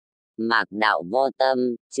Mạc đạo vô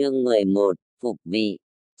tâm, chương 11, phục vị.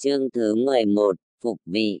 Chương thứ 11, phục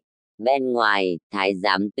vị. Bên ngoài, thái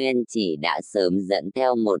giám Tuyên Chỉ đã sớm dẫn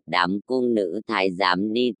theo một đám cung nữ thái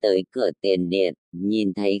giám đi tới cửa tiền điện,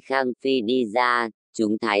 nhìn thấy Khang Phi đi ra,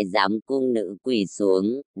 chúng thái giám cung nữ quỳ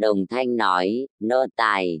xuống, đồng thanh nói, nô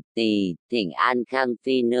tài, tỳ, thỉnh an Khang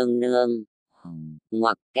Phi nương nương.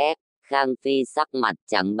 Ngoặc kép, Khang Phi sắc mặt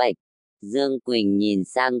trắng bệch, Dương Quỳnh nhìn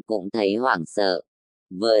sang cũng thấy hoảng sợ.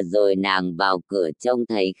 Vừa rồi nàng vào cửa trông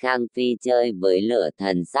thấy Khang Phi chơi với lửa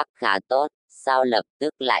thần sắc khá tốt, sao lập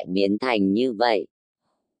tức lại biến thành như vậy?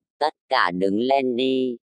 Tất cả đứng lên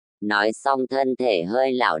đi. Nói xong thân thể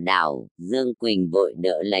hơi lảo đảo, Dương Quỳnh vội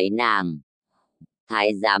đỡ lấy nàng.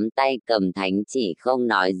 Thái giám tay cầm thánh chỉ không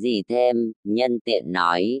nói gì thêm, nhân tiện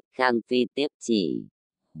nói, Khang Phi tiếp chỉ.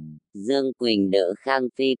 Dương Quỳnh đỡ Khang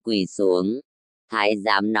Phi quỳ xuống. Thái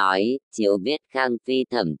giám nói, chiếu viết Khang Phi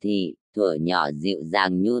thẩm thị, thuở nhỏ dịu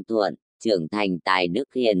dàng nhu thuận, trưởng thành tài đức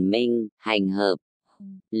hiền minh, hành hợp,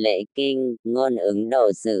 lễ kinh, ngôn ứng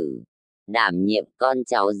đồ sử, đảm nhiệm con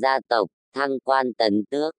cháu gia tộc, thăng quan tấn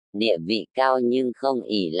tước, địa vị cao nhưng không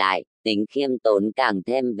ỷ lại, tính khiêm tốn càng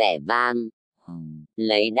thêm vẻ vang.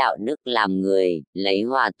 Lấy đạo đức làm người, lấy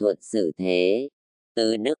hòa thuận xử thế.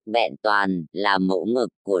 Tứ đức vẹn toàn là mẫu mực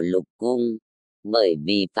của lục cung. Bởi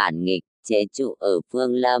vì phản nghịch, chế trụ ở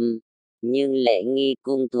phương lâm. Nhưng lễ nghi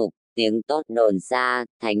cung thục, tiếng tốt đồn xa,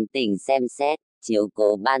 thánh tình xem xét, chiếu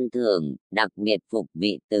cố ban thưởng, đặc biệt phục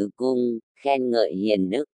vị tứ cung, khen ngợi hiền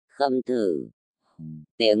đức, khâm thử.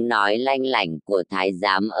 Tiếng nói lanh lảnh của thái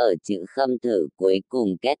giám ở chữ khâm thử cuối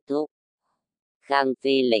cùng kết thúc. Khang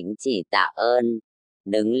Phi lĩnh chỉ tạ ơn.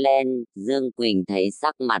 Đứng lên, Dương Quỳnh thấy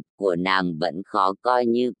sắc mặt của nàng vẫn khó coi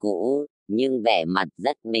như cũ, nhưng vẻ mặt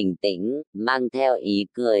rất bình tĩnh, mang theo ý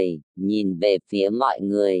cười, nhìn về phía mọi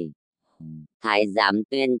người. Thái giám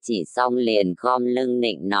Tuyên Chỉ xong liền khom lưng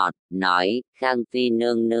nịnh nọt, nói, Khang Phi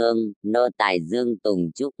nương nương, nô tài Dương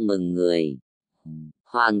Tùng chúc mừng người.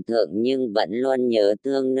 Hoàng thượng nhưng vẫn luôn nhớ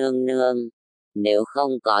thương nương nương. Nếu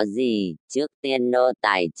không có gì, trước tiên nô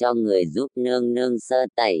tài cho người giúp nương nương sơ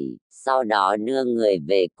tẩy, sau đó đưa người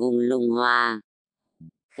về cung Lung Hoa.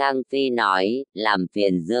 Khang Phi nói, làm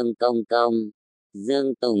phiền Dương công công.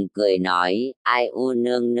 Dương Tùng cười nói, ai u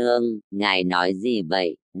nương nương, ngài nói gì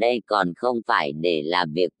vậy, đây còn không phải để là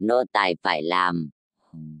việc nô tài phải làm.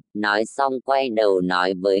 Nói xong quay đầu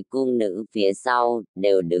nói với cung nữ phía sau,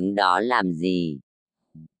 đều đứng đó làm gì?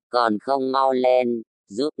 Còn không mau lên,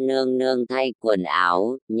 giúp nương nương thay quần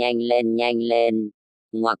áo, nhanh lên nhanh lên.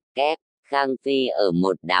 Ngoặc kép, Khang Phi ở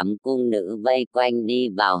một đám cung nữ vây quanh đi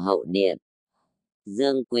vào hậu điện.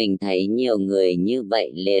 Dương Quỳnh thấy nhiều người như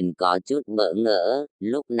vậy liền có chút bỡ ngỡ,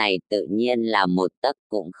 lúc này tự nhiên là một tấc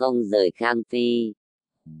cũng không rời Khang Phi.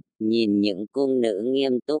 Nhìn những cung nữ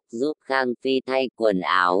nghiêm túc giúp Khang Phi thay quần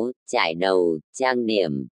áo, trải đầu, trang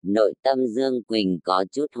điểm, nội tâm Dương Quỳnh có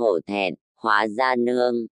chút hổ thẹn, hóa ra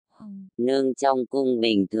nương trong cung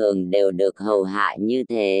bình thường đều được hầu hạ như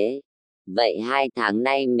thế. Vậy 2 tháng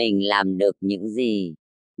nay mình làm được những gì?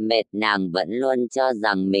 Mệt nàng vẫn luôn cho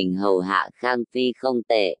rằng mình hầu hạ Khang Phi không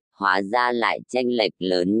tệ, hóa ra lại chênh lệch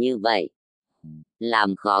lớn như vậy.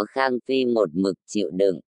 Làm khó Khang Phi một mực chịu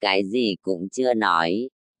đựng, cái gì cũng chưa nói.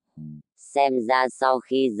 Xem ra sau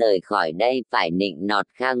khi rời khỏi đây phải nịnh nọt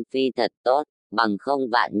Khang Phi thật tốt, bằng không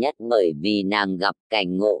vạn nhất bởi vì nàng gặp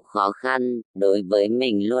cảnh ngộ khó khăn, đối với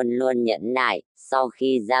mình luôn luôn nhẫn nại, sau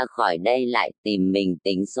khi ra khỏi đây lại tìm mình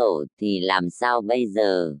tính sổ thì làm sao bây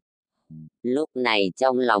giờ? Lúc này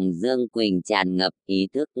trong lòng Dương Quỳnh tràn ngập ý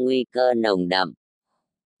thức nguy cơ nồng đậm.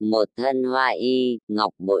 Một thân hoa y,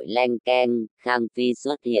 ngọc bội leng keng, Khang Phi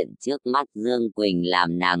xuất hiện trước mắt Dương Quỳnh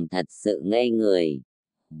làm nàng thật sự ngây người.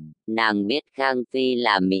 Nàng biết Khang Phi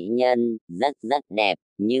là mỹ nhân, rất rất đẹp,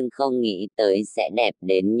 nhưng không nghĩ tới sẽ đẹp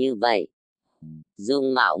đến như vậy.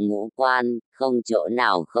 Dung mạo ngũ quan, không chỗ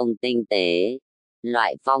nào không tinh tế.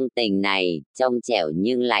 Loại phong tình này, trong trẻo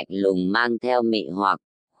nhưng lạnh lùng mang theo mị hoặc.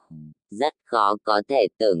 Rất khó có thể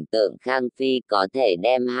tưởng tượng Khang Phi có thể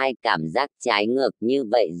đem hai cảm giác trái ngược như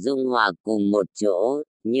vậy dung hòa cùng một chỗ,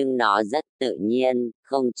 nhưng nó rất tự nhiên,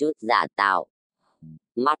 không chút giả tạo.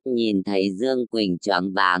 Mắt nhìn thấy Dương Quỳnh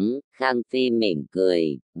choáng váng, Khang Phi mỉm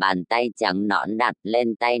cười, bàn tay trắng nõn đặt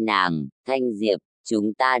lên tay nàng, Thanh Diệp,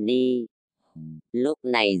 chúng ta đi. Lúc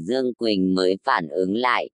này Dương Quỳnh mới phản ứng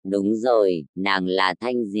lại, đúng rồi, nàng là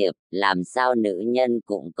Thanh Diệp, làm sao nữ nhân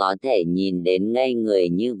cũng có thể nhìn đến ngây người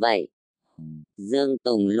như vậy. Dương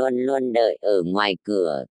Tùng luôn luôn đợi ở ngoài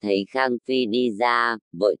cửa, thấy Khang Phi đi ra,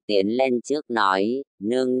 vội tiến lên trước nói,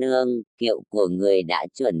 nương nương, kiệu của người đã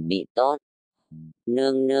chuẩn bị tốt.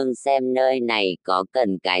 Nương nương xem nơi này có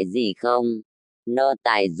cần cái gì không? Nô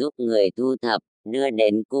tài giúp người thu thập, đưa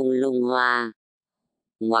đến cung Lung Hoa.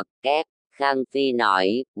 Ngoặc kép, Khang Phi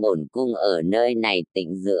nói, bổn cung ở nơi này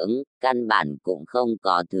tĩnh dưỡng, căn bản cũng không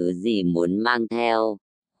có thứ gì muốn mang theo.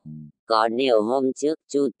 Có điều hôm trước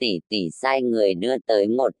Chu tỷ tỷ sai người đưa tới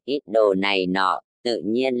một ít đồ này nọ, tự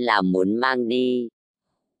nhiên là muốn mang đi.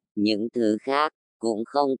 Những thứ khác cũng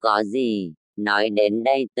không có gì. Nói đến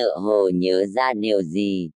đây tựa hồ nhớ ra điều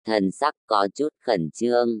gì, thần sắc có chút khẩn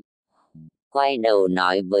trương. Quay đầu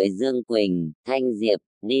nói với Dương Quỳnh, Thanh Diệp,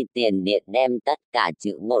 đi tiền điện đem tất cả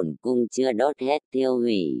chữ bổn cung chưa đốt hết tiêu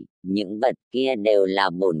hủy. Những vật kia đều là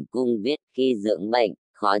bổn cung viết khi dưỡng bệnh,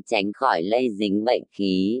 khó tránh khỏi lây dính bệnh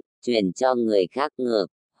khí, truyền cho người khác ngược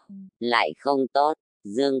lại không tốt.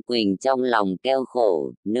 Dương Quỳnh trong lòng kêu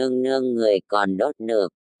khổ, nương nương người còn đốt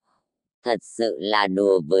được. Thật sự là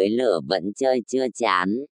đùa với lửa vẫn chơi chưa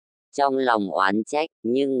chán. Trong lòng oán trách,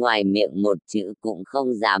 nhưng ngoài miệng một chữ cũng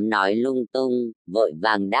không dám nói lung tung, vội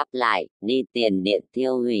vàng đáp lại, đi tiền điện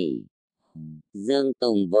thiêu hủy. Dương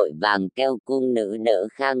Tùng vội vàng kêu cung nữ đỡ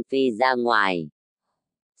Khang Phi ra ngoài.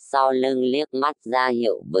 Sau lưng liếc mắt ra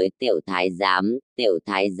hiệu với tiểu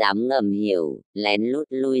thái giám ngầm hiểu, lén lút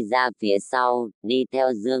lui ra phía sau, đi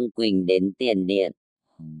theo Dương Quỳnh đến tiền điện.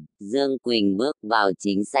 Dương Quỳnh bước vào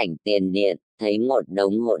chính sảnh tiền điện, thấy một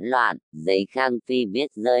đống hỗn loạn, giấy Khang Phi viết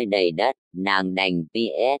rơi đầy đất, nàng đành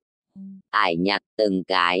PS. Ải nhặt từng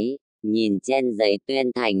cái, nhìn trên giấy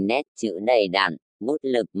tuyên thành nét chữ đầy đặn, bút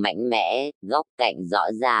lực mạnh mẽ, góc cạnh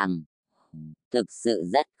rõ ràng. Thực sự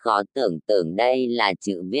rất khó tưởng tượng đây là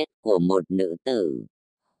chữ viết của một nữ tử.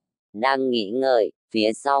 Đang nghĩ ngợi,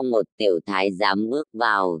 phía sau một tiểu thái giám bước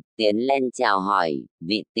vào, tiến lên chào hỏi,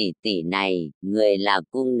 vị tỷ tỷ này, người là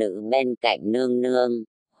cung nữ bên cạnh nương nương.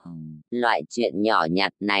 Loại chuyện nhỏ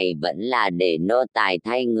nhặt này vẫn là để nô tài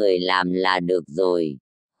thay người làm là được rồi.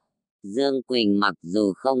 Dương Quỳnh mặc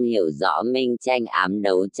dù không hiểu rõ minh tranh ám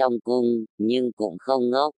đấu trong cung, nhưng cũng không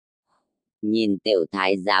ngốc. Nhìn tiểu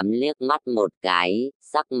thái giám liếc mắt một cái,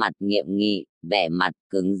 sắc mặt nghiêm nghị, vẻ mặt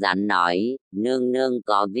cứng rắn nói, nương nương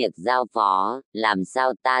có việc giao phó, làm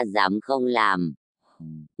sao ta dám không làm.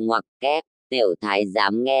 Ngoặc kép, tiểu thái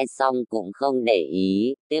giám nghe xong cũng không để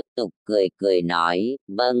ý, tiếp tục cười cười nói,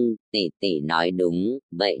 vâng, tỷ tỷ nói đúng,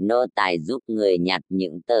 vậy nô tài giúp người nhặt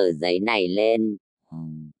những tờ giấy này lên.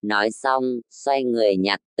 Nói xong, xoay người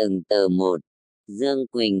nhặt từng tờ một. Dương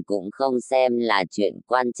Quỳnh cũng không xem là chuyện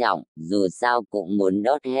quan trọng, dù sao cũng muốn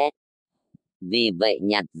đốt hết. Vì vậy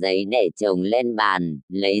nhặt giấy để chồng lên bàn,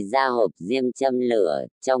 lấy ra hộp diêm châm lửa,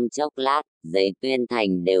 trong chốc lát, giấy tuyên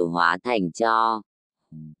thành đều hóa thành tro.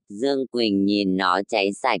 Dương Quỳnh nhìn nó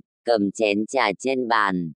cháy sạch, cầm chén trà trên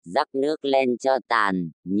bàn, rắc nước lên cho tàn,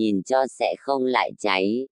 nhìn cho sẽ không lại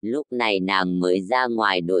cháy, lúc này nàng mới ra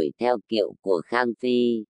ngoài đuổi theo kiệu của Khang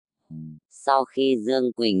Phi. Sau khi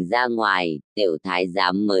Dương Quỳnh ra ngoài, tiểu thái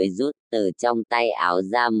giám mới rút từ trong tay áo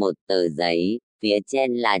ra một tờ giấy, phía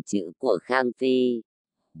trên là chữ của Khang Phi.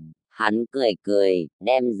 Hắn cười cười,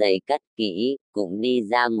 đem giấy cất kỹ, cũng đi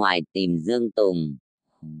ra ngoài tìm Dương Tùng.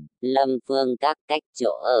 Lâm Phương các cách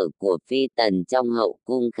chỗ ở của Phi Tần trong hậu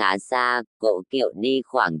cung khá xa, cỗ kiệu đi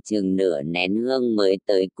khoảng chừng nửa nén hương mới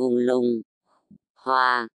tới cung Lung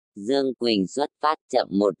Hoa. Dương Quỳnh xuất phát chậm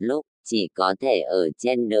một lúc, chỉ có thể ở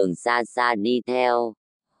trên đường xa xa đi theo.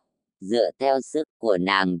 Dựa theo sức của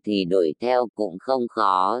nàng thì đuổi theo cũng không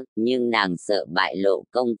khó, nhưng nàng sợ bại lộ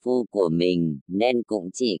công phu của mình, nên cũng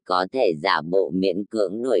chỉ có thể giả bộ miễn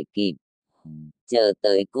cưỡng đuổi kịp. Chờ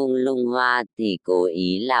tới cung Lung Hoa thì cố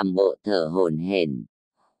ý làm bộ thở hổn hển.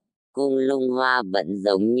 Cung Lung Hoa vẫn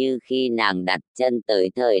giống như khi nàng đặt chân tới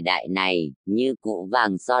thời đại này, như cũ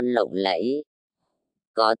vàng son lộng lẫy.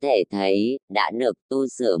 Có thể thấy, đã được tu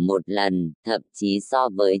sửa một lần, thậm chí so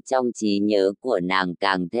với trong trí nhớ của nàng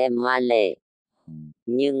càng thêm hoa lệ.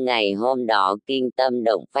 Nhưng ngày hôm đó kinh tâm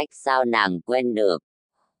động phách sao nàng quên được.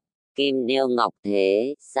 Kim điêu ngọc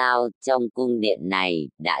thế, sao trong cung điện này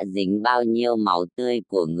đã dính bao nhiêu máu tươi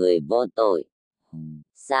của người vô tội.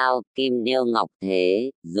 Sao kim điêu ngọc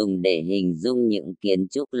thế, dùng để hình dung những kiến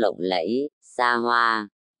trúc lộng lẫy, xa hoa.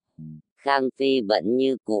 Khang Phi vẫn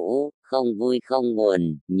như cũ, không vui không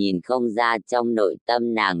buồn, nhìn không ra trong nội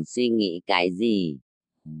tâm nàng suy nghĩ cái gì.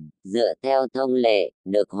 Dựa theo thông lệ,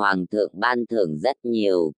 được Hoàng thượng ban thưởng rất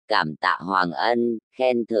nhiều, cảm tạ Hoàng ân,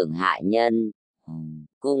 khen thưởng hạ nhân.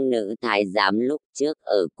 Cung nữ thái giám lúc trước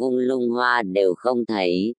ở cung Lung Hoa đều không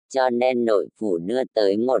thấy, cho nên nội phủ đưa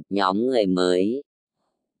tới một nhóm người mới.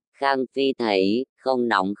 Khang Phi thấy, không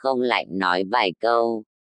nóng không lạnh nói vài câu.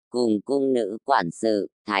 Cùng cung nữ quản sự,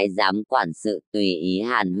 thái giám quản sự tùy ý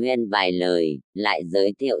hàn huyên vài lời, lại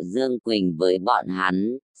giới thiệu Dương Quỳnh với bọn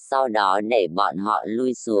hắn, sau đó để bọn họ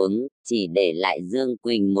lui xuống, chỉ để lại Dương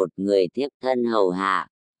Quỳnh một người thiếp thân hầu hạ.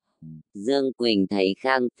 Dương Quỳnh thấy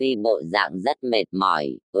Khang Phi bộ dạng rất mệt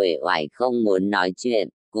mỏi, uể oải không muốn nói chuyện,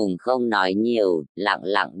 cùng không nói nhiều, lặng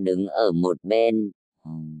lặng đứng ở một bên.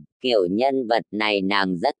 Kiểu nhân vật này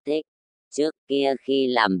nàng rất thích. Trước kia khi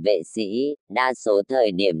làm vệ sĩ, đa số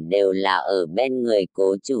thời điểm đều là ở bên người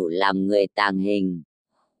cố chủ làm người tàng hình.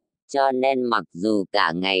 Cho nên mặc dù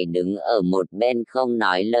cả ngày đứng ở một bên không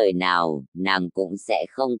nói lời nào, nàng cũng sẽ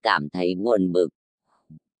không cảm thấy buồn bực.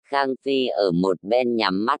 Khang Phi ở một bên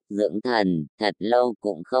nhắm mắt dưỡng thần, thật lâu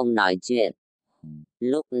cũng không nói chuyện.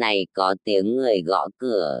 Lúc này có tiếng người gõ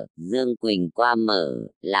cửa, Dương Quỳnh qua mở,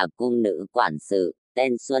 là cung nữ quản sự,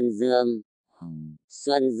 tên Xuân Dương.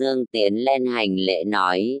 Xuân Dương tiến lên hành lễ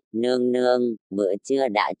nói, nương nương, bữa trưa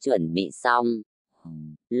đã chuẩn bị xong.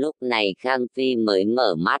 Lúc này Khang Phi mới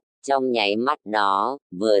mở mắt, trong nháy mắt đó,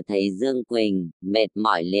 vừa thấy Dương Quỳnh, mệt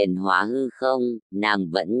mỏi liền hóa hư không, nàng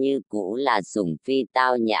vẫn như cũ là sủng phi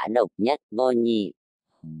tao nhã độc nhất vô nhị.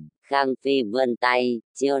 Khang Phi vươn tay,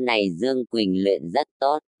 chiêu này Dương Quỳnh luyện rất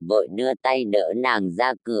tốt, vội đưa tay đỡ nàng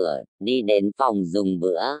ra cửa, đi đến phòng dùng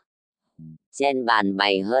bữa. Trên bàn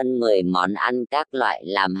bày hơn 10 món ăn các loại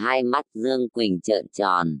làm hai mắt Dương Quỳnh trợn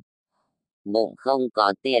tròn. Bụng không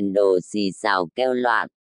có tiền đồ xì xào kêu loạn.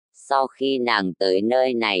 Sau khi nàng tới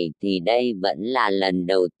nơi này thì đây vẫn là lần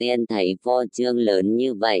đầu tiên thấy phô trương lớn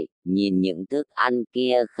như vậy, nhìn những thức ăn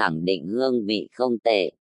kia khẳng định hương vị không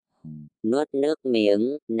tệ. Nuốt nước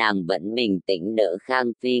miếng, nàng vẫn bình tĩnh đỡ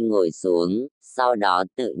Khang Phi ngồi xuống, sau đó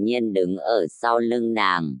tự nhiên đứng ở sau lưng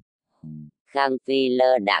nàng. Khang Phi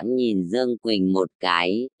lơ đãng nhìn Dương Quỳnh một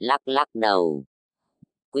cái, lắc lắc đầu.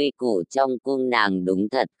 Quy củ trong cung nàng đúng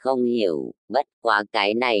thật không hiểu, bất quá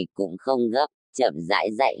cái này cũng không gấp, chậm rãi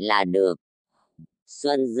dạy là được.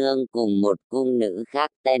 Xuân Dương cùng một cung nữ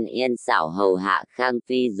khác tên Yên Xảo hầu hạ Khang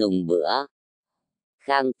Phi dùng bữa.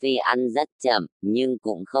 Khang Phi ăn rất chậm, nhưng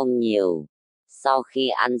cũng không nhiều. Sau khi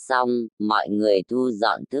ăn xong, mọi người thu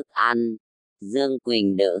dọn thức ăn. Dương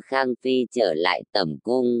Quỳnh đỡ Khang Phi trở lại tẩm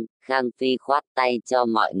cung, Khang Phi khoát tay cho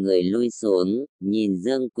mọi người lui xuống, nhìn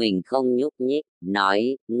Dương Quỳnh không nhúc nhích,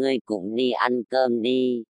 nói, ngươi cũng đi ăn cơm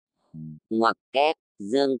đi. Ngoặc kép,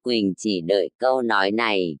 Dương Quỳnh chỉ đợi câu nói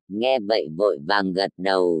này, nghe vậy vội vàng gật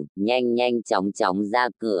đầu, nhanh nhanh chóng chóng ra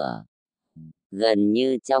cửa. Gần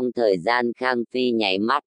như trong thời gian Khang Phi nháy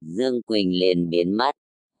mắt, Dương Quỳnh liền biến mất.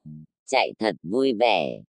 Chạy thật vui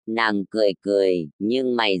vẻ, nàng cười cười,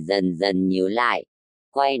 nhưng mày dần dần nhíu lại.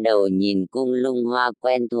 Quay đầu nhìn cung lung hoa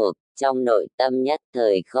quen thuộc, trong nội tâm nhất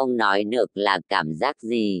thời không nói được là cảm giác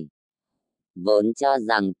gì. Vốn cho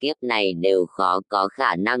rằng kiếp này đều khó có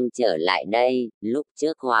khả năng trở lại đây, lúc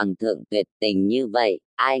trước hoàng thượng tuyệt tình như vậy,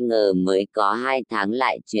 ai ngờ mới có 2 tháng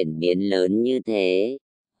lại chuyển biến lớn như thế.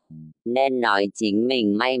 Nên nói chính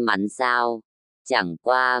mình may mắn sao? Chẳng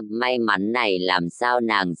qua may mắn này làm sao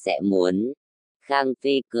nàng sẽ muốn. Khang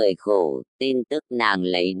Phi cười khổ, tin tức nàng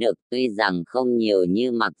lấy được tuy rằng không nhiều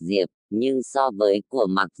như Mặc Diệp, nhưng so với của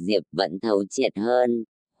Mặc Diệp vẫn thấu triệt hơn.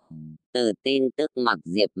 Từ tin tức Mặc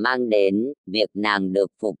Diệp mang đến, việc nàng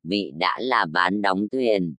được phục vị đã là ván đóng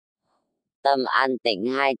thuyền. Tâm an tĩnh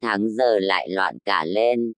 2 tháng giờ lại loạn cả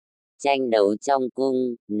lên. Tranh đấu trong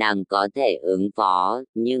cung, nàng có thể ứng phó,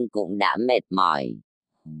 nhưng cũng đã mệt mỏi.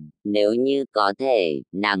 Nếu như có thể,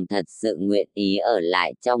 nàng thật sự nguyện ý ở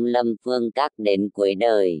lại trong Lâm Phương Các đến cuối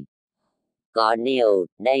đời. Có điều,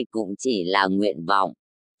 đây cũng chỉ là nguyện vọng.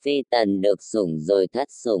 Phi tần được sủng rồi thất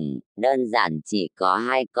sủng, đơn giản chỉ có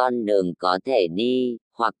 2 con đường có thể đi,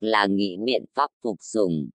 hoặc là nghĩ biện pháp phục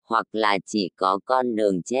sủng, hoặc là chỉ có con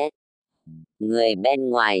đường chết. Người bên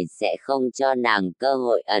ngoài sẽ không cho nàng cơ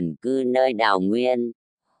hội ẩn cư nơi đào nguyên.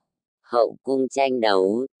 Hậu cung tranh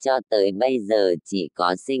đấu, cho tới bây giờ chỉ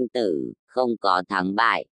có sinh tử, không có thắng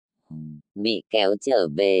bại. Bị kéo trở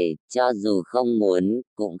về, cho dù không muốn,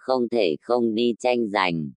 cũng không thể không đi tranh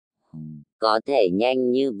giành. Có thể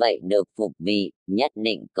nhanh như vậy được phục vị, nhất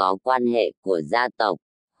định có quan hệ của gia tộc.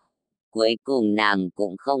 Cuối cùng nàng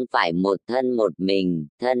cũng không phải một thân một mình,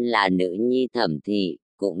 thân là nữ nhi Thẩm thị,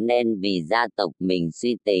 cũng nên vì gia tộc mình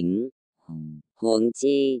suy tính. Huống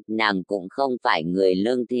chi, nàng cũng không phải người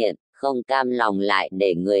lương thiện, không cam lòng lại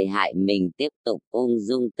để người hại mình tiếp tục ung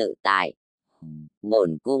dung tự tại.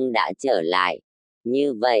 Bổn cung đã trở lại.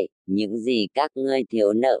 Như vậy, những gì các ngươi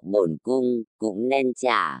thiếu nợ bổn cung, cũng nên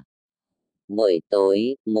trả. Buổi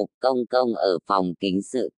tối, Mục Công Công ở phòng kính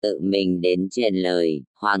sự tự mình đến truyền lời,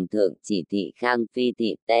 Hoàng thượng chỉ thị Khang Phi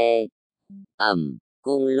thị tê.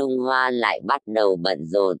 Cung lung hoa lại bắt đầu bận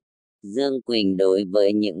rộn. Dương Quỳnh đối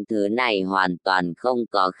với những thứ này hoàn toàn không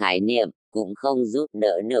có khái niệm, cũng không giúp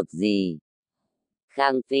đỡ được gì.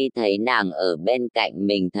 Khang Phi thấy nàng ở bên cạnh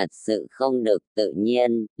mình thật sự không được tự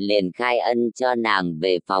nhiên, liền khai ân cho nàng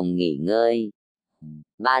về phòng nghỉ ngơi.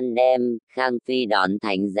 Ban đêm, Khang Phi đón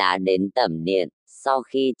thánh giá đến tẩm điện, sau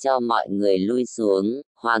khi cho mọi người lui xuống,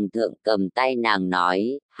 Hoàng thượng cầm tay nàng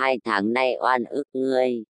nói, 2 tháng nay oan ức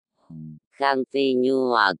ngươi. Khang Phi nhu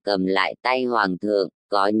hòa cầm lại tay Hoàng thượng,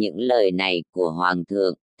 có những lời này của Hoàng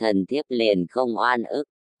thượng, thần thiếp liền không oan ức.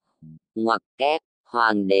 Ngoặc kép,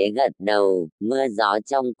 Hoàng đế gật đầu, mưa gió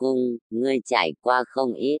trong cung, ngươi trải qua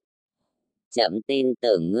không ít. Trẫm tin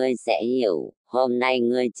tưởng ngươi sẽ hiểu, hôm nay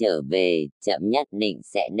ngươi trở về, trẫm nhất định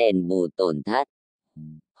sẽ đền bù tổn thất.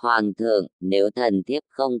 Hoàng thượng, nếu thần thiếp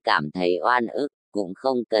không cảm thấy oan ức, cũng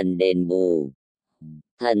không cần đền bù.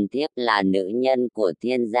 Thần thiếp là nữ nhân của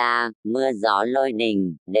thiên gia, mưa gió lôi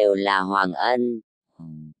đình, đều là hoàng ân.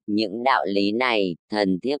 Những đạo lý này,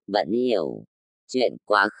 thần thiếp vẫn hiểu. Chuyện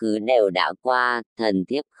quá khứ đều đã qua, thần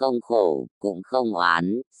thiếp không khổ, cũng không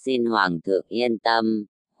oán, xin Hoàng thượng yên tâm.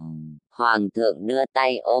 Hoàng thượng đưa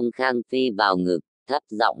tay ôm Khang Phi vào ngực, thấp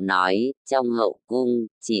giọng nói, trong hậu cung,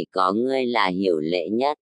 chỉ có ngươi là hiểu lễ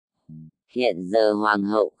nhất. Hiện giờ Hoàng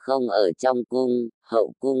hậu không ở trong cung,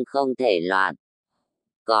 hậu cung không thể loạn.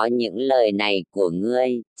 Có những lời này của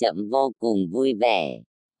ngươi, trẫm vô cùng vui vẻ.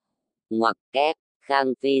 Ngoặc kép,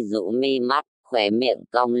 Khang Phi rũ mi mắt, khóe miệng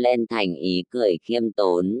cong lên thành ý cười khiêm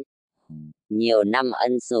tốn. Nhiều năm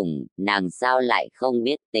ân sủng, nàng sao lại không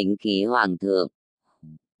biết tính khí Hoàng thượng.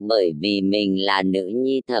 Bởi vì mình là nữ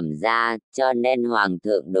nhi Thẩm gia, cho nên Hoàng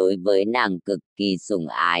thượng đối với nàng cực kỳ sủng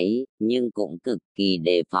ái, nhưng cũng cực kỳ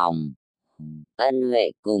đề phòng. Ân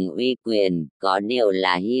huệ cùng uy quyền, có điều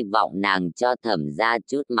là hy vọng nàng cho Thẩm gia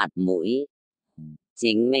chút mặt mũi.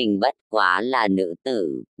 Chính mình bất quá là nữ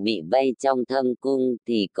tử, bị vây trong thâm cung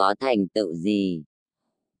thì có thành tựu gì.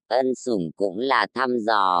 Ân sủng cũng là thăm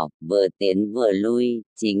dò, vừa tiến vừa lui,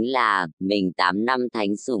 chính là mình 8 năm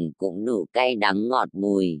thánh sủng cũng đủ cay đắng ngọt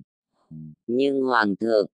bùi. Nhưng Hoàng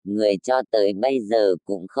thượng, người cho tới bây giờ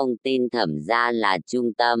cũng không tin Thẩm gia là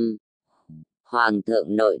trung tâm. Hoàng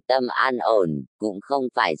thượng nội tâm an ổn, cũng không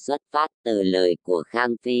phải xuất phát từ lời của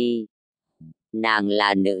Khang Phi. Nàng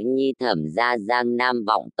là nữ nhi Thẩm gia Giang Nam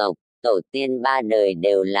vọng tộc, tổ tiên 3 đời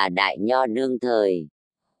đều là đại nho đương thời.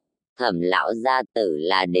 Thẩm lão gia tử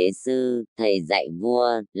là đế sư, thầy dạy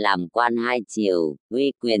vua, làm quan 2 triều,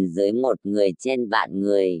 uy quyền dưới 1 người trên vạn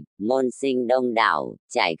người, môn sinh đông đảo,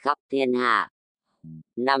 trải khắp thiên hạ.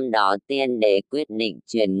 Năm đó tiên đế quyết định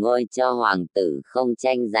truyền ngôi cho hoàng tử không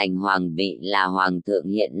tranh giành hoàng vị là hoàng thượng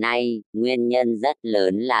hiện nay, nguyên nhân rất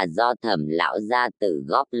lớn là do Thẩm lão gia tử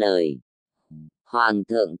góp lời. Hoàng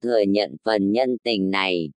thượng thừa nhận phần nhân tình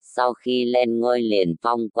này, sau khi lên ngôi liền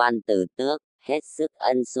phong quan tứ tước, hết sức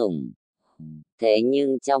ân sủng. Thế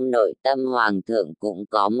nhưng trong nội tâm Hoàng thượng cũng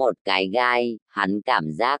có một cái gai, hắn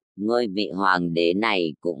cảm giác ngôi vị hoàng đế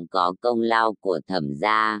này cũng có công lao của Thẩm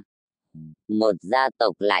gia. Một gia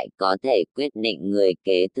tộc lại có thể quyết định người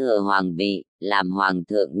kế thừa hoàng vị, làm Hoàng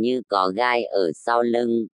thượng như có gai ở sau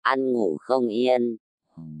lưng, ăn ngủ không yên.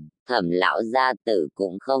 Thẩm lão gia tử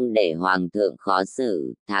cũng không để Hoàng thượng khó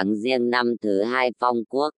xử, tháng Giêng năm thứ 2 phong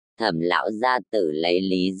quốc, Thẩm lão gia tử lấy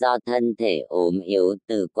lý do thân thể ốm yếu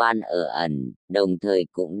từ quan ở ẩn, đồng thời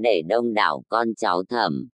cũng để đông đảo con cháu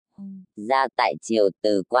Thẩm gia tại triều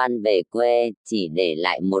từ quan về quê, chỉ để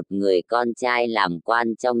lại 1 người con trai làm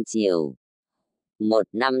quan trong triều. 1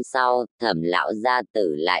 năm sau, Thẩm lão gia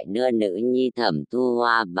tử lại đưa nữ nhi Thẩm Thu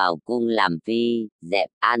Hoa vào cung làm phi, dẹp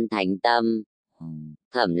an thánh tâm.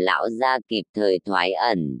 Thẩm lão gia kịp thời thoái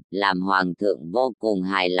ẩn, làm hoàng thượng vô cùng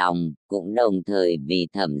hài lòng, cũng đồng thời vì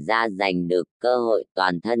Thẩm gia giành được cơ hội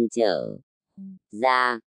toàn thân trở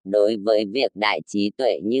ra. Đối với việc đại trí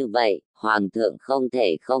tuệ như vậy, hoàng thượng không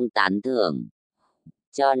thể không tán thưởng.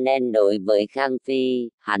 Cho nên đối với Khang Phi,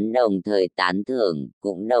 hắn đồng thời tán thưởng,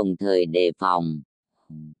 cũng đồng thời đề phòng.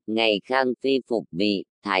 Ngày Khang Phi phục vị,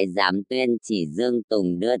 Thái giám Tuyên Chỉ Dương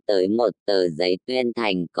Tùng đưa tới một tờ giấy tuyên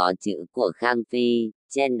thành có chữ của Khang Phi,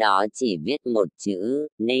 trên đó chỉ viết một chữ,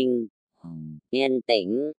 Ninh. Yên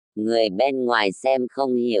tĩnh, người bên ngoài xem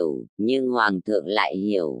không hiểu, nhưng Hoàng thượng lại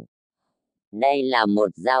hiểu. Đây là một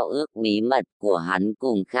giao ước bí mật của hắn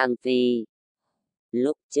cùng Khang Phi.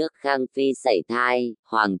 Lúc trước Khang Phi sảy thai,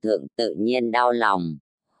 Hoàng thượng tự nhiên đau lòng.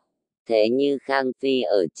 Thế như Khang Phi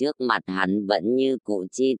ở trước mặt hắn vẫn như cũ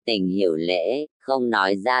chi tình hiểu lễ, không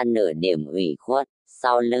nói ra nửa điểm ủy khuất,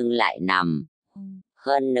 sau lưng lại nằm.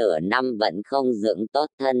 Hơn nửa năm vẫn không dưỡng tốt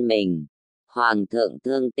thân mình. Hoàng thượng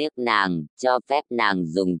thương tiếc nàng, cho phép nàng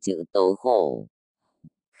dùng chữ tố khổ.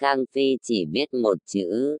 Khang Phi chỉ viết một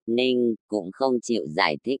chữ, Ninh, cũng không chịu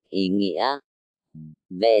giải thích ý nghĩa.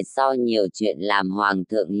 Về sau nhiều chuyện làm Hoàng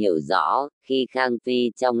thượng hiểu rõ, khi Khang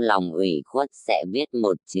Phi trong lòng ủy khuất sẽ viết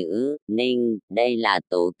một chữ, Ninh, đây là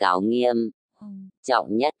tố cáo nghiêm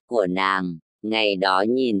trọng nhất của nàng. Ngày đó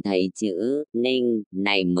nhìn thấy chữ Ninh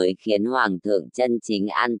này mới khiến Hoàng thượng chân chính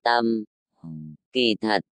an tâm. Kỳ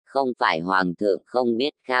thật, không phải Hoàng thượng không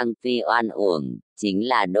biết Khang Phi oan uổng, chính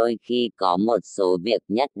là đôi khi có một số việc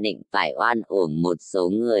nhất định phải oan uổng một số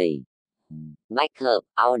người. Bách hợp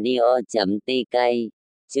audio.tk.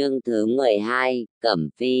 Chương thứ 12, Cẩm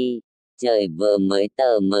Phi. Trời vừa mới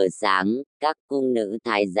tờ mờ sáng, các cung nữ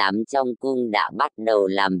thái giám trong cung đã bắt đầu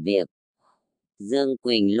làm việc. Dương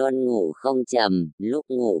Quỳnh luôn ngủ không trầm, lúc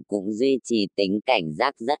ngủ cũng duy trì tính cảnh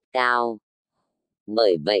giác rất cao.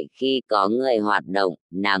 Bởi vậy khi có người hoạt động,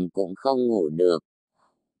 nàng cũng không ngủ được.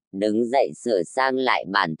 Đứng dậy sửa sang lại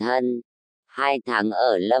bản thân. 2 tháng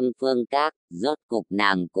ở Lâm Phương Các, rốt cục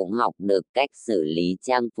nàng cũng học được cách xử lý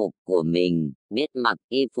trang phục của mình, biết mặc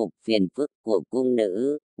y phục phiền phức của cung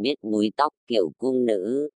nữ, biết búi tóc kiểu cung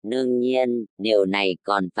nữ. Đương nhiên, điều này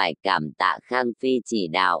còn phải cảm tạ Khang Phi chỉ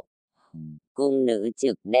đạo. Cung nữ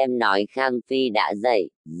trực đêm nói Khang Phi đã dậy,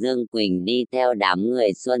 Dương Quỳnh đi theo đám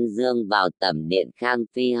người Xuân Dương vào tẩm điện Khang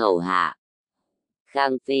Phi hầu hạ.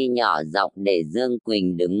 Khang Phi nhỏ giọng để Dương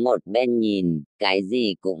Quỳnh đứng một bên nhìn, cái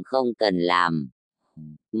gì cũng không cần làm.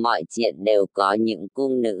 Mọi chuyện đều có những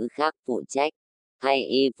cung nữ khác phụ trách. Thay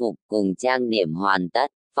y phục cùng trang điểm hoàn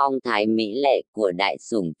tất, phong thái mỹ lệ của đại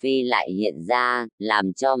sủng phi lại hiện ra,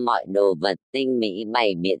 làm cho mọi đồ vật tinh mỹ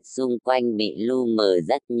bày biện xung quanh bị lu mờ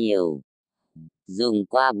rất nhiều. Dùng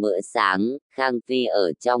qua bữa sáng, Khang Phi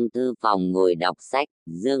ở trong thư phòng ngồi đọc sách.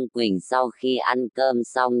 Dương Quỳnh sau khi ăn cơm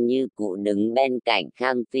xong như cũ đứng bên cạnh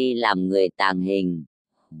Khang Phi làm người tàng hình.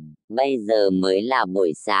 Bây giờ mới là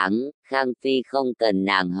buổi sáng, Khang Phi không cần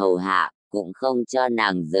nàng hầu hạ, cũng không cho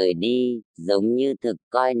nàng rời đi, giống như thực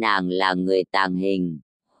coi nàng là người tàng hình.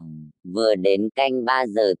 Vừa đến canh 3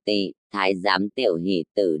 giờ tỵ, Thái giám Tiểu Hỷ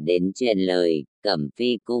Tử đến truyền lời, Cẩm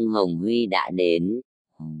Phi cung Hồng Huy đã đến.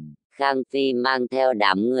 Khang Phi mang theo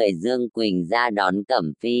đám người Dương Quỳnh ra đón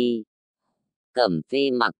Cẩm Phi. Cẩm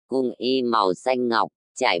Phi mặc cung y màu xanh ngọc,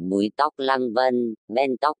 trải búi tóc lăng vân,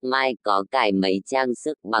 bên tóc mai có cài mấy trang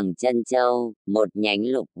sức bằng chân châu, một nhánh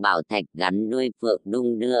lục bảo thạch gắn đuôi phượng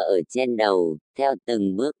đung đưa ở trên đầu, theo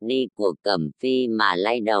từng bước đi của Cẩm Phi mà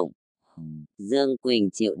lay động. Dương Quỳnh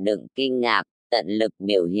chịu đựng kinh ngạc, tận lực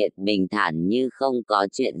biểu hiện bình thản như không có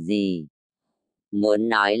chuyện gì. Muốn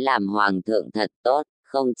nói làm hoàng thượng thật tốt,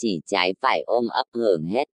 không chỉ trái phải ôm ấp hưởng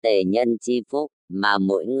hết tề nhân chi phúc, mà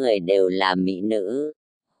mỗi người đều là mỹ nữ.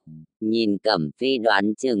 Nhìn Cẩm Phi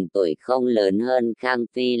đoán chừng tuổi không lớn hơn Khang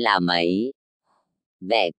Phi là mấy.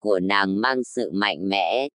 Vẻ của nàng mang sự mạnh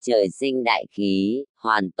mẽ, trời sinh đại khí,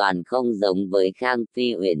 hoàn toàn không giống với Khang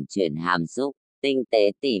Phi uyển chuyển hàm xúc, tinh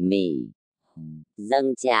tế tỉ mỉ.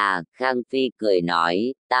 Dâng trà, Khang Phi cười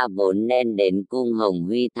nói, ta vốn nên đến cung Hồng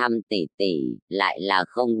Huy thăm tỷ tỷ, lại là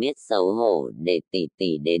không biết xấu hổ để tỷ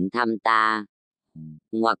tỷ đến thăm ta.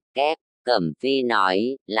 Ngoặc kép, Cẩm Phi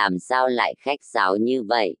nói, làm sao lại khách sáo như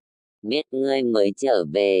vậy? Biết ngươi mới trở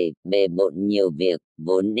về, bề bộn nhiều việc,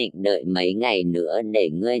 vốn định đợi mấy ngày nữa để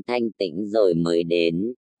ngươi thanh tĩnh rồi mới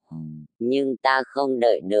đến. Nhưng ta không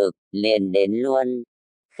đợi được, liền đến luôn.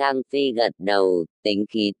 Khang Phi gật đầu, tính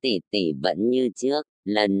khí tỷ tỷ vẫn như trước,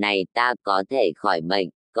 lần này ta có thể khỏi bệnh,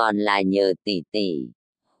 còn là nhờ tỷ tỷ.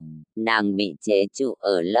 Nàng bị chế trụ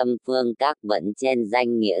ở Lâm Phương Các vẫn trên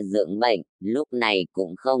danh nghĩa dưỡng bệnh, lúc này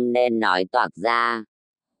cũng không nên nói toạc ra.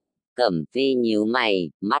 Cẩm Phi nhíu mày,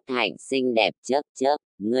 mắt hạnh xinh đẹp chớp chớp,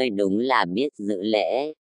 ngươi đúng là biết giữ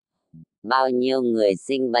lễ. Bao nhiêu người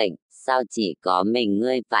sinh bệnh, sao chỉ có mình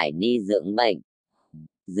ngươi phải đi dưỡng bệnh?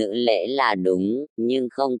 Giữ lễ là đúng, nhưng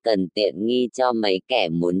không cần tiện nghi cho mấy kẻ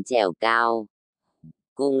muốn trèo cao.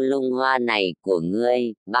 Cung Lung Hoa này của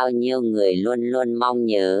ngươi, bao nhiêu người luôn luôn mong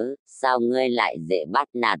nhớ, sao ngươi lại dễ bắt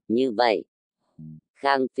nạt như vậy?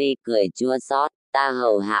 Khang Phi cười chua xót, ta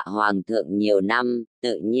hầu hạ hoàng thượng nhiều năm,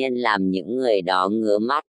 tự nhiên làm những người đó ngứa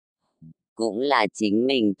mắt. Cũng là chính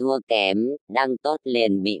mình thua kém, đang tốt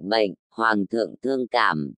liền bị bệnh, hoàng thượng thương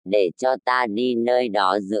cảm, để cho ta đi nơi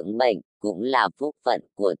đó dưỡng bệnh, cũng là phúc phận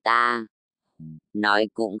của ta. Nói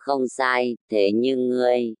cũng không sai, thế nhưng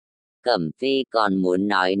ngươi... Cẩm Phi còn muốn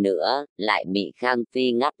nói nữa, lại bị Khang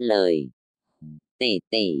Phi ngắt lời. Tỷ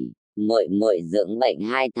tỷ, muội muội dưỡng bệnh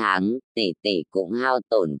 2 tháng, tỷ tỷ cũng hao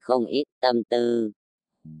tổn không ít tâm tư.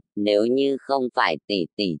 Nếu như không phải tỷ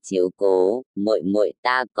tỷ chiếu cố, muội muội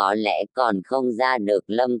ta có lẽ còn không ra được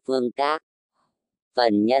Lâm Phương Các.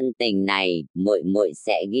 Phần nhân tình này, muội muội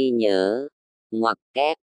sẽ ghi nhớ. Ngoặc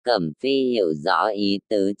kép, Cẩm Phi hiểu rõ ý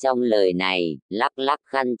tứ trong lời này, lắc lắc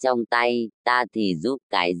khăn trong tay, ta thì giúp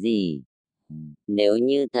cái gì? Nếu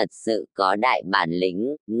như thật sự có đại bản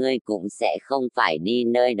lĩnh, ngươi cũng sẽ không phải đi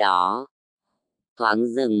nơi đó. Thoáng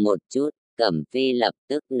dừng một chút, Cẩm Phi lập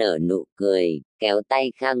tức nở nụ cười, kéo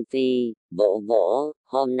tay Khang Phi, vỗ vỗ,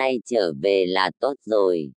 hôm nay trở về là tốt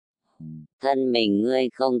rồi. Thân mình ngươi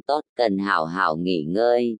không tốt cần hảo hảo nghỉ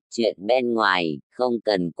ngơi, chuyện bên ngoài không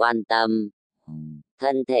cần quan tâm.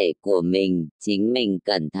 Thân thể của mình, chính mình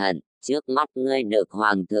cẩn thận, trước mắt ngươi được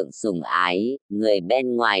hoàng thượng sủng ái, người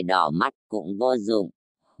bên ngoài đỏ mắt cũng vô dụng.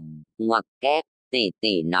 Ngoặc kép, tỷ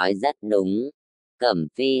tỷ nói rất đúng. Cẩm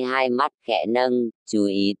Phi hai mắt khẽ nâng, chú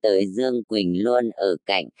ý tới Dương Quỳnh luôn ở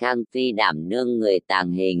cạnh Khang Phi đảm đương người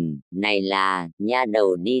tàng hình, này là, nha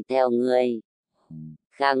đầu đi theo ngươi.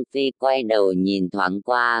 Khang Phi quay đầu nhìn thoáng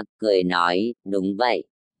qua, cười nói, đúng vậy.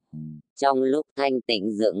 Trong lúc Thanh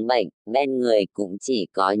Tịnh dưỡng bệnh, bên người cũng chỉ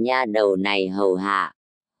có nha đầu này hầu hạ.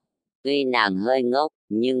 Tuy nàng hơi ngốc,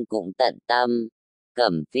 nhưng cũng tận tâm.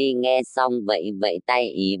 Cẩm Phi nghe xong vẫy vẫy tay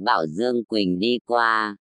ý bảo Dương Quỳnh đi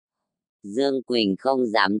qua. Dương Quỳnh không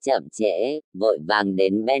dám chậm trễ, vội vàng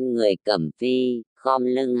đến bên người Cẩm Phi, khom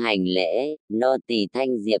lưng hành lễ, nô tỳ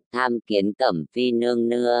Thanh Diệp tham kiến Cẩm Phi nương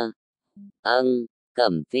nưa.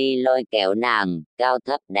 Cẩm Phi lôi kéo nàng, cao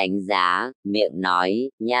thấp đánh giá, miệng nói,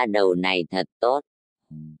 nha đầu này thật tốt.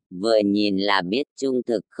 Vừa nhìn là biết trung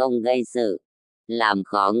thực không gây sự, làm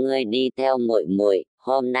khó ngươi đi theo muội muội,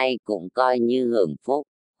 hôm nay cũng coi như hưởng phúc.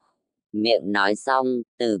 Miệng nói xong,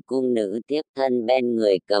 từ cung nữ tiếp thân bên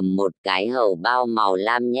người cầm một cái hầu bao màu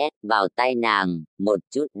lam nhét vào tay nàng, một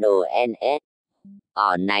chút đồ NS.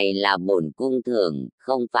 Ở này là bổn cung thưởng,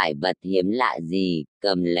 không phải vật hiếm lạ gì,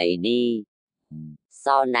 cầm lấy đi.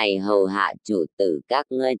 Sau này hầu hạ chủ tử các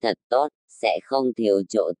ngươi thật tốt, sẽ không thiếu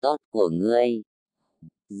chỗ tốt của ngươi.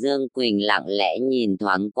 Dương Quỳnh lặng lẽ nhìn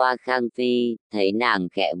thoáng qua Khang Phi, thấy nàng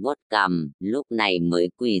khẽ vuốt cằm, lúc này mới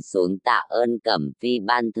quỳ xuống tạ ơn Cẩm Phi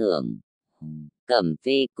ban thưởng. Cẩm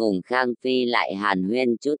Phi cùng Khang Phi lại hàn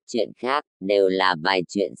huyên chút chuyện khác, đều là vài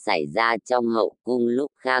chuyện xảy ra trong hậu cung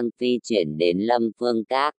lúc Khang Phi chuyển đến Lâm Phương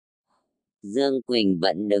Các. Dương Quỳnh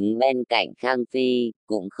vẫn đứng bên cạnh Khang Phi,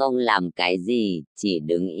 cũng không làm cái gì, chỉ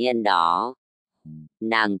đứng yên đó.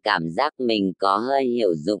 Nàng cảm giác mình có hơi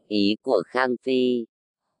hiểu dụng ý của Khang Phi.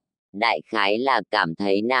 Đại khái là cảm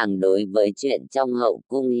thấy nàng đối với chuyện trong hậu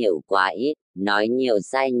cung hiểu quá ít, nói nhiều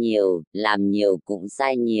sai nhiều, làm nhiều cũng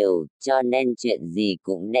sai nhiều, cho nên chuyện gì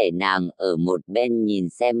cũng để nàng ở một bên nhìn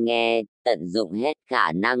xem nghe, tận dụng hết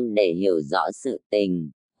khả năng để hiểu rõ sự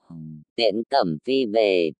tình. Tiễn Cẩm Phi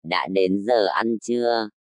về, đã đến giờ ăn trưa.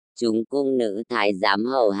 Chúng cung nữ thái giám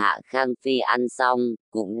hầu hạ Khang Phi ăn xong,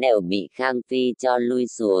 cũng đều bị Khang Phi cho lui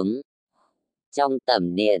xuống. Trong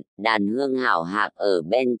tẩm điện, đàn hương hảo hạng ở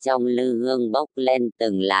bên trong lư hương bốc lên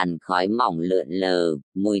từng làn khói mỏng lượn lờ,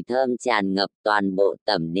 mùi thơm tràn ngập toàn bộ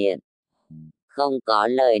tẩm điện. Không có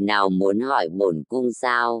lời nào muốn hỏi bổn cung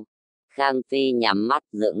sao? Khang Phi nhắm mắt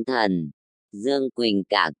dưỡng thần. Dương Quỳnh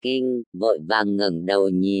cả kinh, vội vàng ngẩng đầu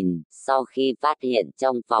nhìn, sau khi phát hiện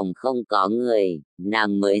trong phòng không có người,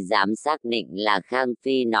 nàng mới dám xác định là Khang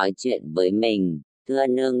Phi nói chuyện với mình. Thưa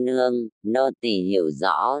nương nương, nô tỳ hiểu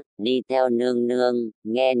rõ, đi theo nương nương,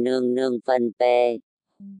 nghe nương nương phân phê.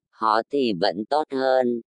 Họ thì vẫn tốt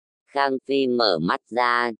hơn. Khang Phi mở mắt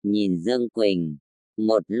ra, nhìn Dương Quỳnh.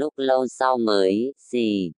 Một lúc lâu sau mới,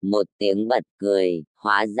 xì, một tiếng bật cười,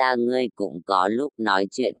 hóa ra ngươi cũng có lúc nói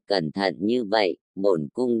chuyện cẩn thận như vậy, bổn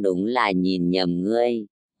cung đúng là nhìn nhầm ngươi.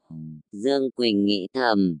 Dương Quỳnh nghĩ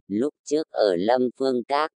thầm, lúc trước ở Lâm Phương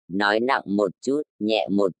Các, nói nặng một chút, nhẹ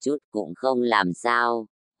một chút cũng không làm sao.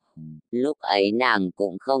 Lúc ấy nàng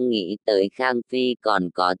cũng không nghĩ tới Khang Phi còn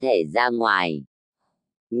có thể ra ngoài.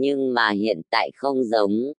 Nhưng mà hiện tại không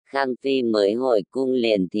giống, Khang Phi mới hồi cung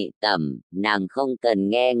liền thị tẩm, nàng không cần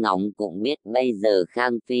nghe ngóng cũng biết bây giờ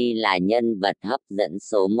Khang Phi là nhân vật hấp dẫn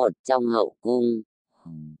số một trong hậu cung.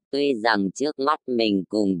 Tuy rằng trước mắt mình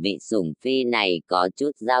cùng vị sủng phi này có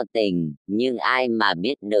chút giao tình, nhưng ai mà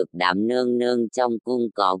biết được đám nương nương trong cung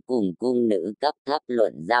có cùng cung nữ cấp thấp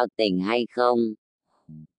luận giao tình hay không.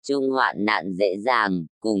 Chung hoạn nạn dễ dàng,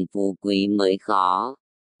 cùng phú quý mới khó.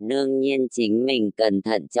 Đương nhiên chính mình cần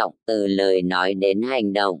thận trọng từ lời nói đến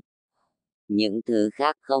hành động. Những thứ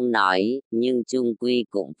khác không nói, nhưng chung quy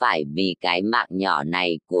cũng phải vì cái mạng nhỏ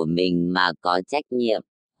này của mình mà có trách nhiệm.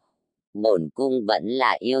 Bổn cung vẫn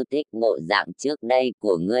là yêu thích bộ dạng trước đây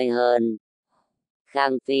của ngươi hơn.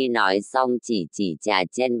 Khang Phi nói xong chỉ trà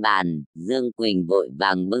trên bàn, Dương Quỳnh vội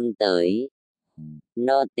vàng bưng tới.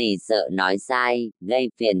 Nô tỳ sợ nói sai, gây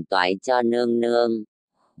phiền toái cho nương nương.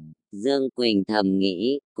 Dương Quỳnh thầm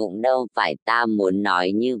nghĩ, cũng đâu phải ta muốn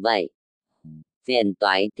nói như vậy. Phiền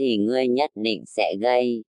toái thì ngươi nhất định sẽ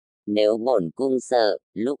gây. Nếu bổn cung sợ,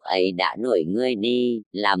 lúc ấy đã đuổi ngươi đi,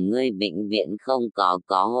 làm ngươi vĩnh viễn không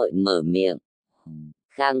có hội mở miệng.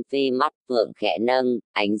 Khang Phi mắt phượng khẽ nâng,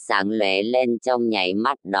 ánh sáng lóe lên trong nháy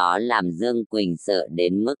mắt đó làm Dương Quỳnh sợ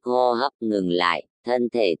đến mức hô hấp ngừng lại, thân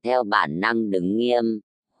thể theo bản năng đứng nghiêm.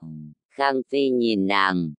 Khang Phi nhìn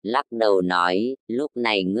nàng, lắc đầu nói, lúc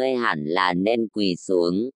này ngươi hẳn là nên quỳ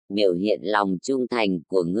xuống, biểu hiện lòng trung thành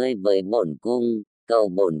của ngươi với bổn cung, cầu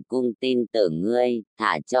bổn cung tin tưởng ngươi,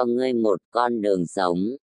 thả cho ngươi một con đường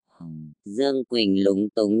sống. Dương Quỳnh lúng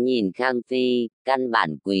túng nhìn Khang Phi, căn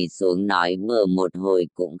bản quỳ xuống nói bừa một hồi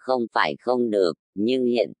cũng không phải không được, nhưng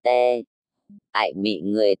hiện tại bị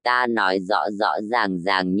người ta nói rõ rõ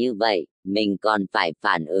ràng như vậy, mình còn phải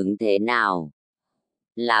phản ứng thế nào?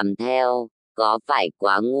 Làm theo, có phải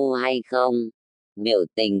quá ngu hay không? Biểu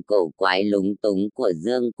tình cổ quái lúng túng của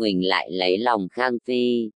Dương Quỳnh lại lấy lòng Khang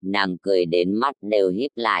Phi, nàng cười đến mắt đều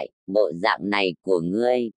híp lại, bộ dạng này của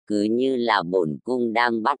ngươi, cứ như là bổn cung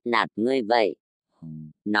đang bắt nạt ngươi vậy.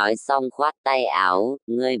 Nói xong khoát tay áo,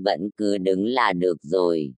 ngươi vẫn cứ đứng là được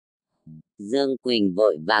rồi. Dương Quỳnh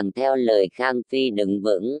vội vàng theo lời Khang Phi đứng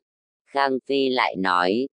vững. Khang Phi lại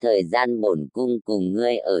nói, thời gian bổn cung cùng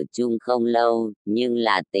ngươi ở chung không lâu, nhưng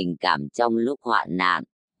là tình cảm trong lúc hoạn nạn.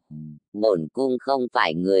 Bổn cung không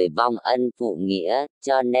phải người vong ân phụ nghĩa,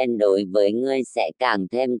 cho nên đối với ngươi sẽ càng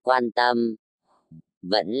thêm quan tâm.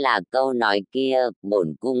 Vẫn là câu nói kia,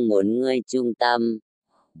 bổn cung muốn ngươi trung tâm.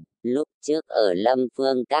 Lúc trước ở Lâm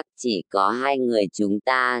Phương Các chỉ có hai người chúng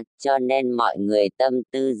ta, cho nên mọi người tâm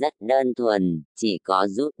tư rất đơn thuần, chỉ có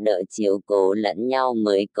giúp đỡ chiếu cố lẫn nhau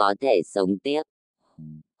mới có thể sống tiếp.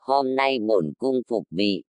 Hôm nay bổn cung phục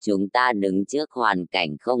vị, chúng ta đứng trước hoàn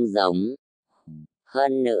cảnh không giống.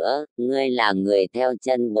 Hơn nữa, ngươi là người theo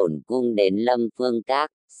chân bổn cung đến Lâm Phương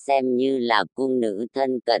Các, xem như là cung nữ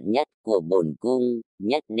thân cận nhất của bổn cung,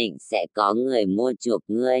 nhất định sẽ có người mua chuộc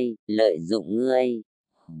ngươi, lợi dụng ngươi.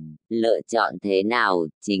 Lựa chọn thế nào,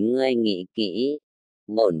 chính ngươi nghĩ kỹ.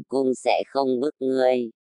 Bổn cung sẽ không bức ngươi.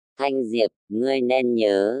 Thanh Diệp, ngươi nên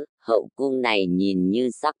nhớ, hậu cung này nhìn như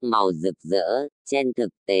sắc màu rực rỡ, trên thực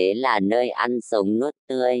tế là nơi ăn sống nuốt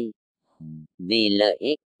tươi. Vì lợi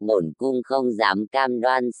ích, bổn cung không dám cam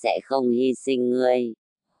đoan sẽ không hy sinh ngươi.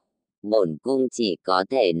 Bổn cung chỉ có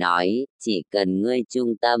thể nói, chỉ cần ngươi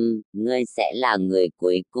trung tâm, ngươi sẽ là người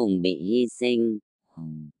cuối cùng bị hy sinh.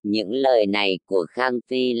 Những lời này của Khang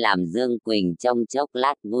Phi làm Dương Quỳnh trong chốc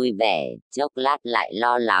lát vui vẻ, chốc lát lại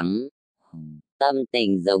lo lắng. Tâm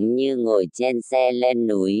tình giống như ngồi trên xe lên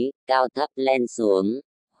núi, cao thấp lên xuống.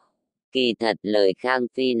 Kỳ thật lời Khang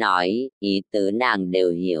Phi nói, ý tứ nàng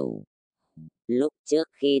đều hiểu. Lúc trước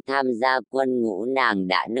khi tham gia quân ngũ nàng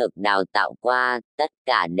đã được đào tạo qua, tất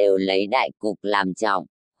cả đều lấy đại cục làm trọng.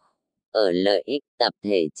 Ở lợi ích tập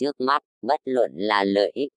thể trước mắt, bất luận là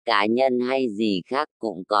lợi ích cá nhân hay gì khác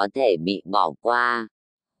cũng có thể bị bỏ qua.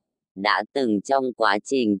 Đã từng trong quá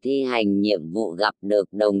trình thi hành nhiệm vụ gặp được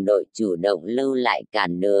đồng đội chủ động lưu lại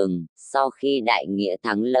cản đường, sau khi đại nghĩa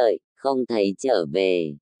thắng lợi, không thấy trở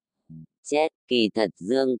về. Chết, kỳ thật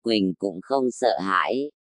Dương Quỳnh cũng không sợ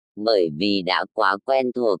hãi, bởi vì đã quá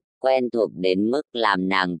quen thuộc đến mức làm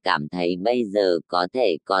nàng cảm thấy bây giờ có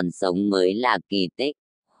thể còn sống mới là kỳ tích.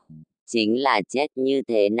 Chính là chết như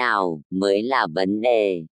thế nào mới là vấn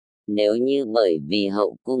đề. Nếu như bởi vì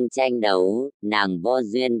hậu cung tranh đấu, nàng vô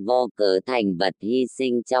duyên vô cớ thành vật hy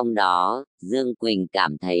sinh trong đó, Dương Quỳnh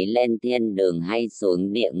cảm thấy lên thiên đường hay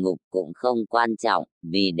xuống địa ngục cũng không quan trọng,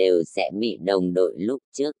 vì đều sẽ bị đồng đội lúc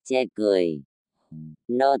trước chê cười.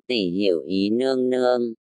 Nô tỳ hiểu ý nương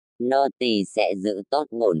nương, nô tỳ sẽ giữ tốt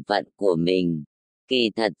bổn phận của mình. Kỳ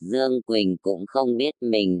thật Dương Quỳnh cũng không biết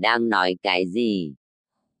mình đang nói cái gì.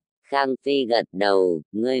 Khang Phi gật đầu,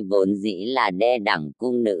 ngươi vốn dĩ là đê đẳng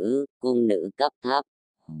cung nữ cấp thấp.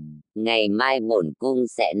 Ngày mai bổn cung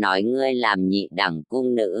sẽ nói ngươi làm nhị đẳng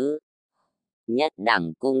cung nữ. Nhất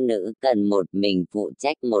đẳng cung nữ cần một mình phụ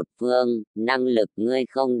trách một phương, năng lực ngươi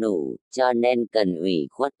không đủ, cho nên cần ủy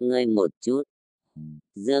khuất ngươi một chút.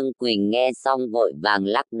 Dương Quỳnh nghe xong vội vàng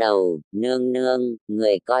lắc đầu, nương nương,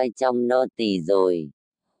 người coi trong nô tỳ rồi.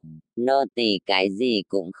 Nô tỳ cái gì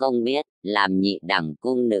cũng không biết, làm nhị đẳng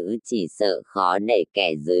cung nữ chỉ sợ khó để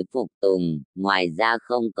kẻ dưới phục tùng, ngoài ra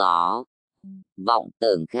không có vọng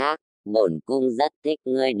tưởng khác. Bổn cung rất thích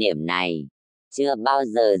ngươi điểm này, chưa bao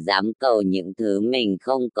giờ dám cầu những thứ mình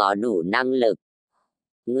không có đủ năng lực.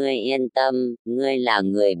 Ngươi yên tâm, ngươi là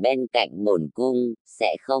người bên cạnh bổn cung,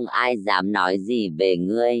 sẽ không ai dám nói gì về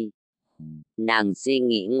ngươi. Nàng suy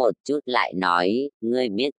nghĩ một chút lại nói, ngươi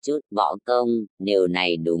biết chút võ công, điều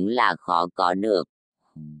này đúng là khó có được.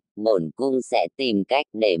 Bổn cung sẽ tìm cách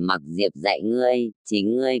để Mặc Diệp dạy ngươi,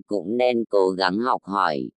 chính ngươi cũng nên cố gắng học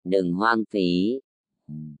hỏi, đừng hoang phí.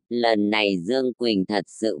 Lần này Dương Quỳnh thật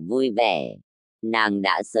sự vui vẻ. Nàng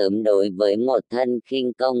đã sớm đối với một thân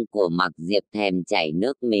khinh công của Mặc Diệp thèm chảy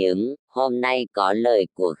nước miếng, hôm nay có lời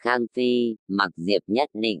của Khang Phi, Mặc Diệp nhất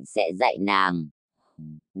định sẽ dạy nàng.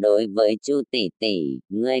 Đối với Chu tỷ tỷ,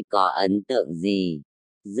 ngươi có ấn tượng gì?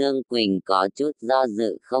 Dương Quỳnh có chút do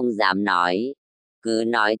dự không dám nói. Cứ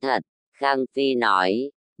nói thật, Khang Phi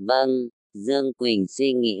nói. Vâng. Dương Quỳnh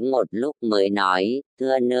suy nghĩ một lúc mới nói,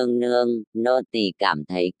 thưa nương nương, nô tỳ cảm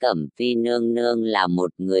thấy Cẩm Phi nương nương là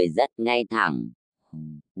một người rất ngay thẳng.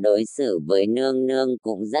 Đối xử với nương nương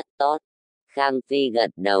cũng rất tốt. Khang Phi gật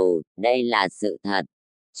đầu, đây là sự thật.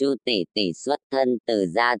 Chu tỷ tỷ xuất thân từ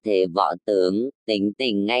gia thế võ tướng, tính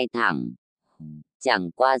tình ngay thẳng.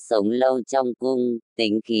 Chẳng qua sống lâu trong cung,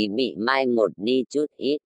 tính khí bị mai một đi chút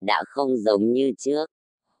ít, đã không giống như trước.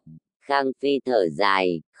 Khang Phi thở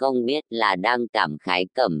dài, không biết là đang cảm khái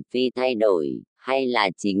Cẩm Phi thay đổi, hay là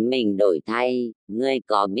chính mình đổi thay. Ngươi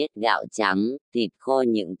có biết gạo trắng, thịt khô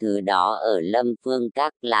những thứ đó ở Lâm Phương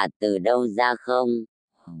Các là từ đâu ra không?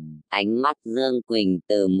 Ánh mắt Dương Quỳnh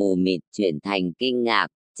từ mù mịt chuyển thành kinh ngạc,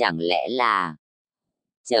 chẳng lẽ là...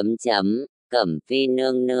 Cẩm Phi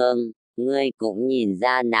nương nương, ngươi cũng nhìn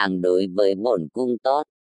ra nàng đối với bổn cung tốt.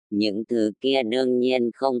 Những thứ kia đương nhiên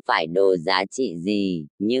không phải đồ giá trị gì,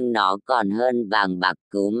 nhưng nó còn hơn vàng bạc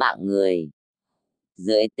cứu mạng người.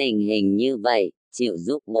 Dưới tình hình như vậy, chịu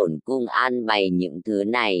giúp bổn cung an bày những thứ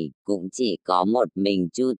này, cũng chỉ có một mình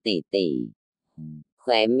Chu tỷ tỷ.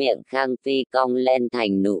 Khóe miệng Khang Phi cong lên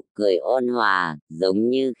thành nụ cười ôn hòa, giống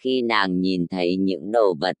như khi nàng nhìn thấy những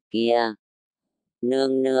đồ vật kia.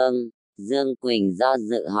 Nương nương, Dương Quỳnh do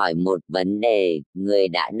dự hỏi một vấn đề, người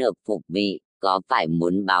đã được phục vị, có phải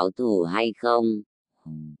muốn báo thù hay không?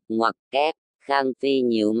 Ngoặc kép, Khang Phi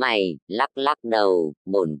nhíu mày, lắc lắc đầu,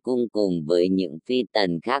 bổn cung cùng với những phi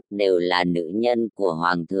tần khác đều là nữ nhân của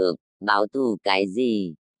Hoàng thượng, báo thù cái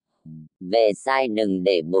gì? Về sai đừng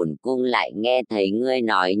để bổn cung lại nghe thấy ngươi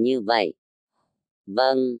nói như vậy.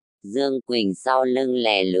 Vâng. Dương Quỳnh sau lưng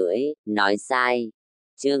lè lưỡi, nói sai.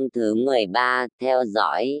 Chương thứ 13, theo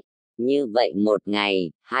dõi. Như vậy một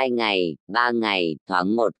ngày, 2 ngày, 3 ngày,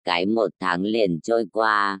 thoáng một cái 1 tháng liền trôi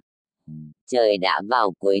qua. Trời đã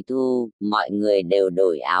vào cuối thu, mọi người đều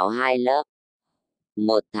đổi áo 2 lớp.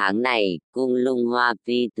 1 tháng này, cung Lung Hoa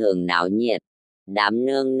phi thường náo nhiệt. Đám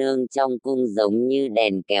nương nương trong cung giống như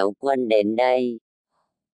đèn kéo quân đến đây.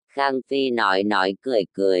 Khang Phi nói cười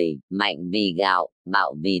cười, mạnh vì gạo,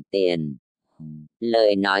 bạo vì tiền.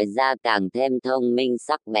 Lời nói ra càng thêm thông minh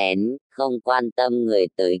sắc bén, không quan tâm người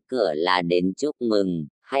tới cửa là đến chúc mừng,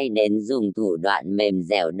 hay đến dùng thủ đoạn mềm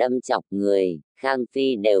dẻo đâm chọc người, Khang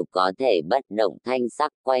Phi đều có thể bất động thanh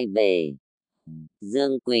sắc quay về.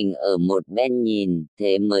 Dương Quỳnh ở một bên nhìn,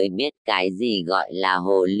 thế mới biết cái gì gọi là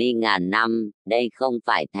hồ ly ngàn năm, đây không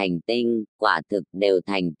phải thành tinh, quả thực đều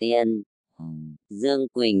thành tiên. Dương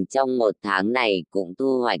Quỳnh trong 1 tháng này cũng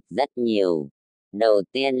thu hoạch rất nhiều. Đầu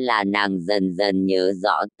tiên là nàng dần dần nhớ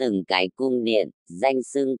rõ từng cái cung điện, danh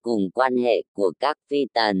xưng cùng quan hệ của các phi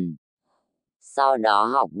tần. Sau đó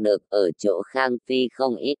học được ở chỗ Khang Phi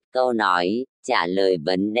không ít câu nói, trả lời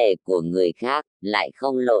vấn đề của người khác, lại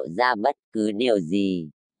không lộ ra bất cứ điều gì.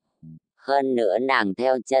 Hơn nữa nàng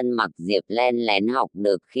theo chân Mặc Diệp len lén học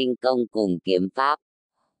được khinh công cùng kiếm pháp.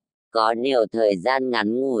 Có điều thời gian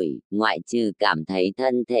ngắn ngủi, ngoại trừ cảm thấy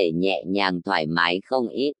thân thể nhẹ nhàng thoải mái không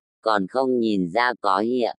ít, còn không nhìn ra có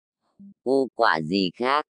hiện quả gì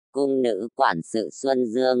khác. Cung nữ quản sự Xuân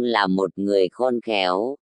Dương là một người khôn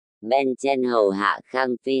khéo. Bên trên hầu hạ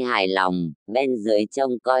Khang Phi hài lòng, bên dưới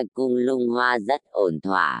trông coi cung Lung Hoa rất ổn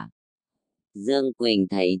thỏa. Dương Quỳnh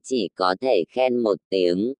thấy chỉ có thể khen một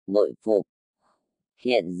tiếng, bội phục.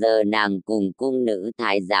 Hiện giờ nàng cùng cung nữ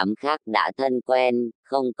thái giám khác đã thân quen,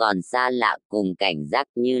 không còn xa lạ cùng cảnh giác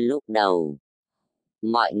như lúc đầu.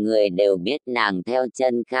 Mọi người đều biết nàng theo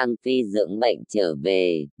chân Khang Phi dưỡng bệnh trở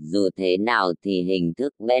về, dù thế nào thì hình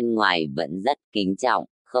thức bên ngoài vẫn rất kính trọng,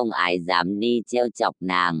 không ai dám đi trêu chọc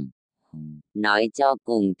nàng. Nói cho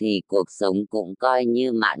cùng thì cuộc sống cũng coi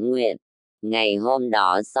như mãn nguyện. Ngày hôm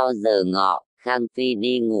đó sau giờ ngọ, Khang Phi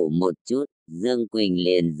đi ngủ một chút, Dương Quỳnh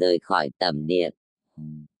liền rời khỏi tẩm điện.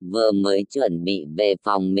 Vừa mới chuẩn bị về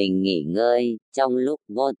phòng mình nghỉ ngơi, trong lúc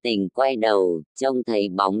vô tình quay đầu, trông thấy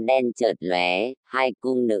bóng đen chợt lóe, 2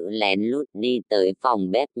 cung nữ lén lút đi tới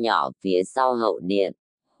phòng bếp nhỏ phía sau hậu điện.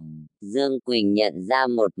 Dương Quỳnh nhận ra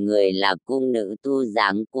một người là cung nữ tu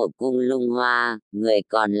dáng của cung Lung Hoa, người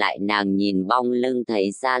còn lại nàng nhìn bóng lưng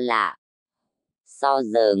thấy xa lạ. Sau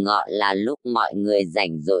giờ ngọ là lúc mọi người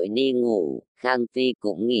rảnh rỗi đi ngủ, Khang Phi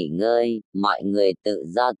cũng nghỉ ngơi, mọi người tự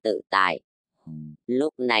do tự tại.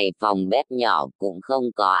 Lúc này phòng bếp nhỏ cũng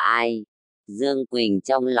không có ai. Dương Quỳnh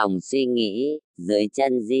trong lòng suy nghĩ, dưới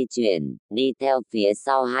chân di chuyển, đi theo phía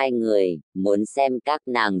sau hai người, muốn xem các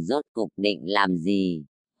nàng rốt cục định làm gì.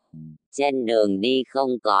 Trên đường đi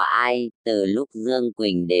không có ai, từ lúc Dương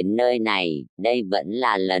Quỳnh đến nơi này, đây vẫn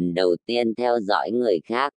là lần đầu tiên theo dõi người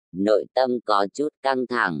khác, nội tâm có chút căng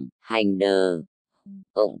thẳng, hành đờ.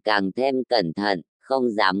 Cũng càng thêm cẩn thận,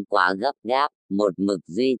 không dám quá gấp gáp, một mực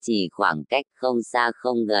duy trì khoảng cách không xa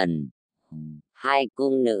không gần. Hai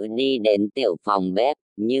cung nữ đi đến tiểu phòng bếp,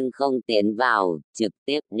 nhưng không tiến vào, trực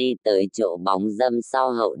tiếp đi tới chỗ bóng râm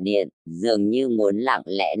sau hậu điện, dường như muốn lặng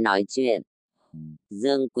lẽ nói chuyện.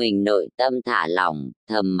 Dương Quỳnh nội tâm thả lỏng,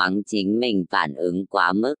 thầm mắng chính mình phản ứng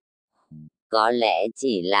quá mức. Có lẽ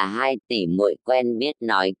chỉ là hai tỷ muội quen biết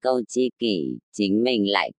nói câu chi kỷ, chính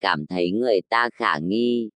mình lại cảm thấy người ta khả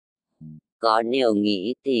nghi. Có điều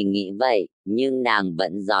nghĩ thì nghĩ vậy, nhưng nàng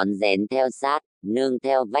vẫn rón rén theo sát, nương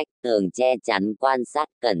theo vách tường che chắn quan sát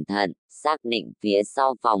cẩn thận, xác định phía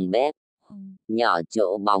sau phòng bếp. Nhỏ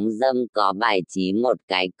chỗ bóng râm có bài trí một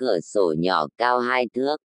cái cửa sổ nhỏ cao 2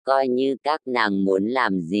 thước, coi như các nàng muốn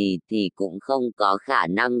làm gì thì cũng không có khả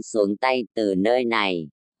năng xuống tay từ nơi này.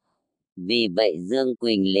 Vì vậy Dương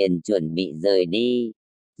Quỳnh liền chuẩn bị rời đi.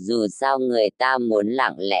 Dù sao người ta muốn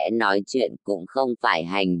lặng lẽ nói chuyện cũng không phải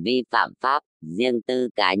hành vi phạm pháp, riêng tư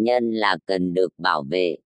cá nhân là cần được bảo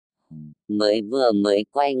vệ. Mới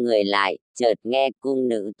quay người lại, chợt nghe cung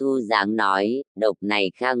nữ Thu Giáng nói, độc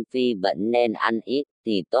này Khang Phi vẫn nên ăn ít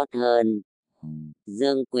thì tốt hơn.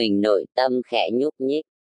 Dương Quỳnh nội tâm khẽ nhúc nhích,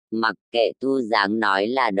 mặc kệ Thu Giáng nói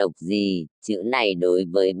là độc gì, chữ này đối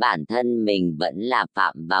với bản thân mình vẫn là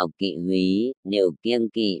phạm vào kỵ húy, điều kiêng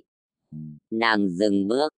kỵ. Nàng dừng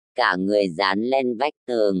bước, cả người dán lên vách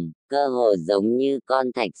tường, cơ hồ giống như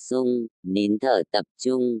con thạch sung, nín thở tập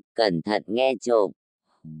trung, cẩn thận nghe trộm.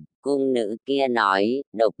 Cung nữ kia nói,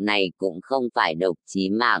 độc này cũng không phải độc chí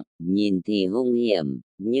mạng, nhìn thì hung hiểm,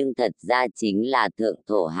 nhưng thật ra chính là thượng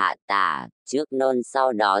thổ hạ tả, trước nôn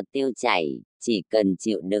sau đó tiêu chảy, chỉ cần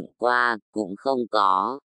chịu đựng qua, cũng không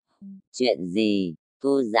có. Chuyện gì?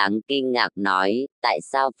 Thu Giáng kinh ngạc nói, tại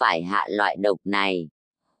sao phải hạ loại độc này?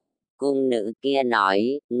 Cung nữ kia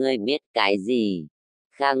nói, ngươi biết cái gì?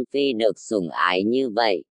 Khang Phi được sủng ái như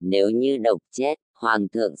vậy, nếu như độc chết, Hoàng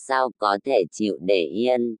thượng sao có thể chịu để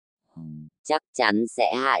yên? Chắc chắn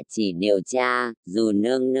sẽ hạ chỉ điều tra, dù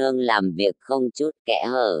nương nương làm việc không chút kẽ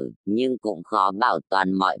hở, nhưng cũng khó bảo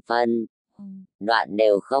toàn mọi phân. Đoạn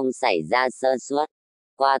đều không xảy ra sơ suất.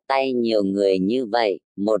 Qua tay nhiều người như vậy,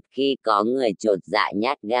 một khi có người chột dạ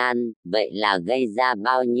nhát gan, vậy là gây ra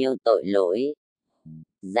bao nhiêu tội lỗi.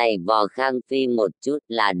 Giày vò Khang Phi một chút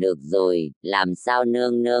là được rồi, làm sao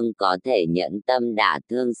nương nương có thể nhẫn tâm đả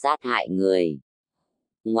thương sát hại người.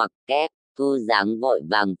 Ngoặc kép, Thu Giáng vội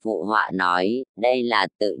vàng phụ họa nói, đây là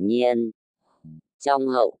tự nhiên. Trong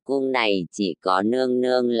hậu cung này chỉ có nương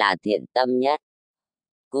nương là thiện tâm nhất.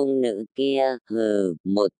 Cung nữ kia hừ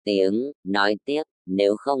một tiếng, nói tiếp,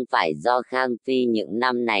 nếu không phải do Khang Phi những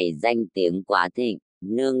năm này danh tiếng quá thịnh,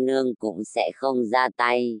 nương nương cũng sẽ không ra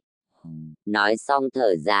tay. Nói xong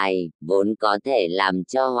thở dài, vốn có thể làm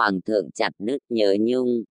cho Hoàng thượng chặt đứt nhớ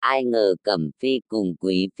nhung, ai ngờ Cẩm Phi cùng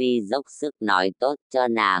Quý Phi dốc sức nói tốt cho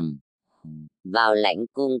nàng. Vào lãnh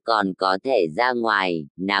cung còn có thể ra ngoài,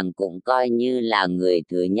 nàng cũng coi như là người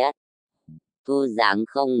thứ nhất. Thu Giáng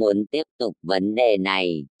không muốn tiếp tục vấn đề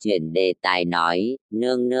này, chuyển đề tài nói,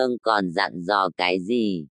 nương nương còn dặn dò cái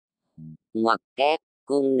gì? Ngoặc kép,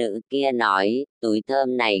 cung nữ kia nói, túi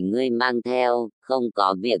thơm này ngươi mang theo, không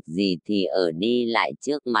có việc gì thì ở đi lại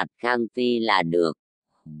trước mặt Khang Phi là được.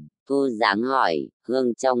 Thu Giáng hỏi,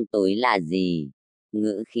 hương trong túi là gì?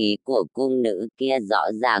 Ngữ khí của cung nữ kia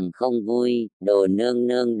rõ ràng không vui, đồ nương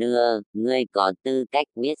nương đưa, ngươi có tư cách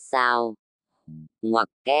biết sao? Ngoặc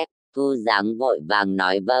kép, Thu Giáng vội vàng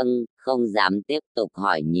nói vâng, không dám tiếp tục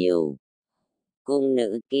hỏi nhiều. Cung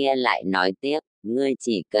nữ kia lại nói tiếp, ngươi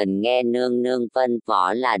chỉ cần nghe nương nương phân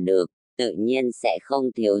phó là được, tự nhiên sẽ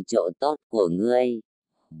không thiếu chỗ tốt của ngươi.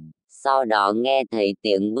 Sau đó nghe thấy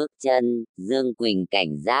tiếng bước chân, Dương Quỳnh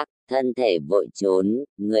cảnh giác, thân thể vội trốn,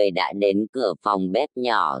 người đã đến cửa phòng bếp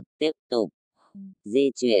nhỏ, tiếp tục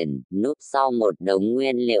di chuyển, núp sau một đống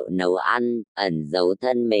nguyên liệu nấu ăn, ẩn giấu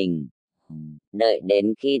thân mình. Đợi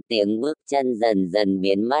đến khi tiếng bước chân dần dần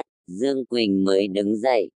biến mất, Dương Quỳnh mới đứng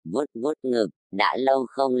dậy, vuốt vuốt ngực, đã lâu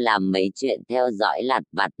không làm mấy chuyện theo dõi lặt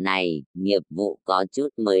vặt này, nghiệp vụ có chút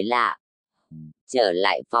mới lạ. Trở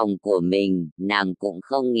lại phòng của mình, nàng cũng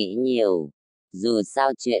không nghĩ nhiều. Dù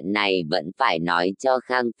sao chuyện này vẫn phải nói cho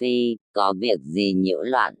Khang Phi, có việc gì nhiễu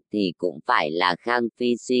loạn thì cũng phải là Khang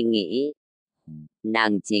Phi suy nghĩ.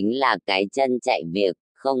 Nàng chính là cái chân chạy việc,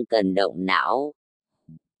 không cần động não.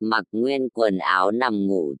 Mặc nguyên quần áo nằm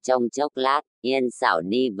ngủ trong chốc lát, Yên Xảo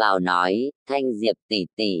đi vào nói, Thanh Diệp tỷ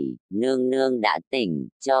tỷ, nương nương đã tỉnh,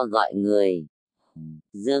 cho gọi người.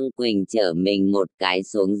 Dương Quỳnh chở mình một cái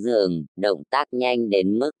xuống giường, động tác nhanh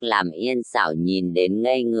đến mức làm Yên Xảo nhìn đến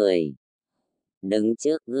ngây người. Đứng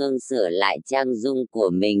trước gương sửa lại trang dung của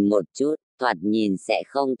mình một chút, thoạt nhìn sẽ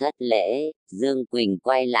không thất lễ. Dương Quỳnh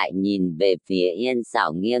quay lại nhìn về phía Yên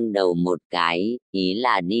Xảo nghiêng đầu một cái, ý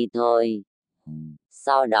là đi thôi.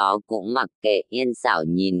 Sau đó cũng mặc kệ Yên Xảo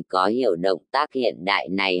nhìn có hiểu động tác hiện đại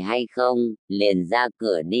này hay không, liền ra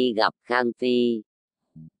cửa đi gặp Khang Phi.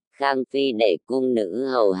 Khang Phi để cung nữ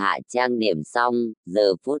hầu hạ trang điểm xong,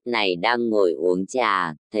 giờ phút này đang ngồi uống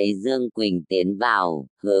trà, thấy Dương Quỳnh tiến vào,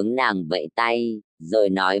 hướng nàng vẫy tay, rồi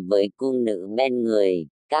nói với cung nữ bên người,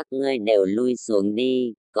 các ngươi đều lui xuống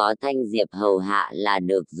đi, có Thanh Diệp hầu hạ là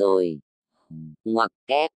được rồi. Ngoặc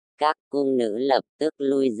kép, các cung nữ lập tức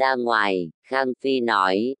lui ra ngoài. Khang Phi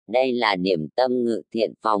nói, đây là điểm tâm Ngự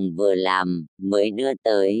Thiện phòng vừa làm, mới đưa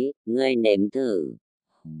tới, ngươi nếm thử.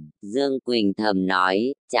 Dương Quỳnh thầm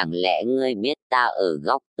nói, chẳng lẽ ngươi biết ta ở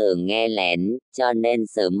góc tường nghe lén, cho nên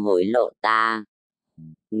sớm hối lộ ta.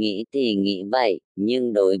 Nghĩ thì nghĩ vậy,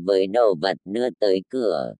 nhưng đối với đồ vật đưa tới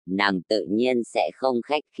cửa, nàng tự nhiên sẽ không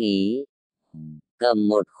khách khí. Cầm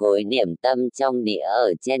một khối điểm tâm trong đĩa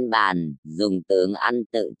ở trên bàn, dùng tướng ăn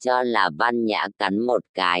tự cho là văn nhã cắn một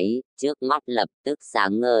cái, trước mắt lập tức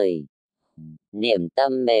sáng ngời. Điểm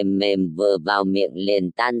tâm mềm mềm vừa vào miệng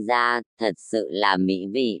liền tan ra, thật sự là mỹ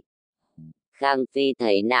vị. Khang Phi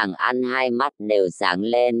thấy nàng ăn hai mắt đều sáng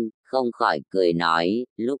lên, không khỏi cười nói,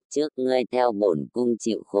 lúc trước ngươi theo bổn cung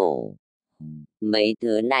chịu khổ. Mấy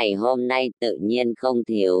thứ này hôm nay tự nhiên không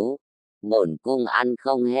thiếu. Bổn cung ăn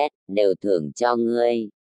không hết, đều thưởng cho ngươi.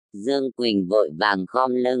 Dương Quỳnh vội vàng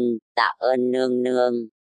khom lưng, tạ ơn nương nương.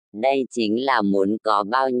 Đây chính là muốn có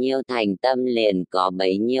bao nhiêu thành tâm liền có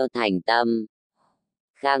bấy nhiêu thành tâm.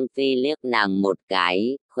 Khang Phi liếc nàng một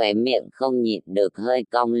cái, khóe miệng không nhịn được hơi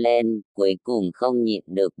cong lên, cuối cùng không nhịn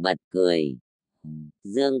được bật cười.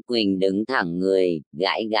 Dương Quỳnh đứng thẳng người,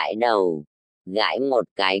 gãi gãi đầu. Gãi một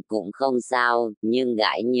cái cũng không sao, nhưng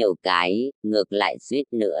gãi nhiều cái, ngược lại suýt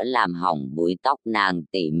nữa làm hỏng búi tóc nàng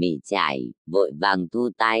tỉ mỉ chải, vội vàng thu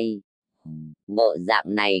tay. Bộ dạng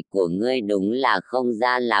này của ngươi đúng là không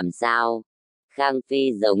ra làm sao. Khang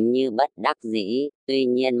Phi giống như bất đắc dĩ, tuy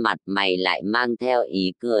nhiên mặt mày lại mang theo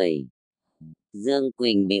ý cười. Dương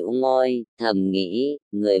Quỳnh bĩu môi, thầm nghĩ,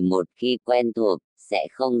 người một khi quen thuộc, sẽ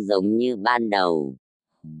không giống như ban đầu.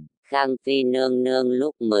 Khang Phi nương nương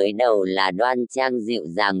lúc mới đầu là đoan trang dịu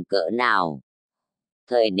dàng cỡ nào.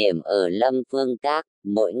 Thời điểm ở Lâm Phương Các,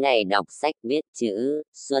 mỗi ngày đọc sách viết chữ,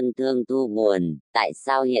 xuân thương thu buồn, tại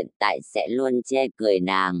sao hiện tại sẽ luôn chê cười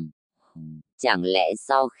nàng? Chẳng lẽ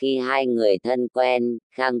sau khi hai người thân quen,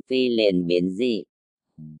 Khang Phi liền biến dị?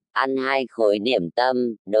 Ăn hai khối điểm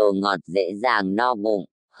tâm, đồ ngọt dễ dàng no bụng,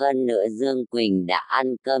 hơn nữa Dương Quỳnh đã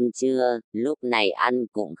ăn cơm trưa, lúc này ăn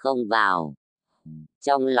cũng không vào.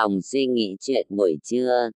 Trong lòng suy nghĩ chuyện buổi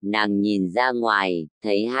trưa, nàng nhìn ra ngoài,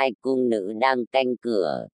 thấy hai cung nữ đang canh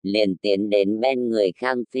cửa, liền tiến đến bên người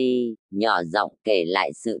Khang Phi, nhỏ giọng kể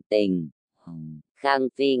lại sự tình. Khang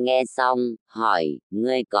Phi nghe xong, hỏi,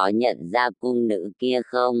 ngươi có nhận ra cung nữ kia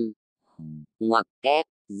không? Ngoặc kép,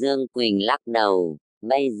 Dương Quỳnh lắc đầu,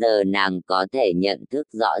 bây giờ nàng có thể nhận thức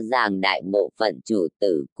rõ ràng đại bộ phận chủ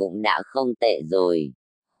tử cũng đã không tệ rồi.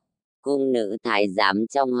 Cung nữ thái giám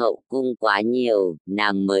trong hậu cung quá nhiều,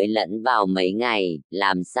 nàng mới lẫn vào mấy ngày,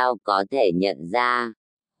 làm sao có thể nhận ra.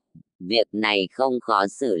 Việc này không khó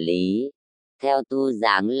xử lý. Theo tu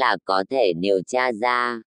dáng là có thể điều tra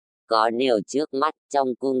ra. Có điều trước mắt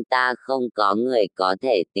trong cung ta không có người có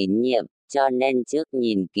thể tín nhiệm, cho nên trước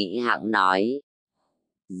nhìn kỹ hãng nói.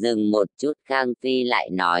 Dừng một chút Khang Phi lại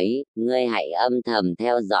nói, ngươi hãy âm thầm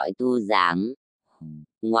theo dõi tu dáng.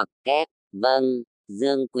 Ngoặc kép, vâng.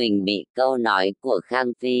 Dương Quỳnh bị câu nói của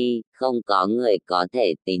Khang Phi, không có người có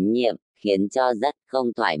thể tín nhiệm, khiến cho rất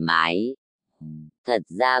không thoải mái. Thật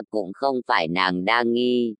ra cũng không phải nàng đa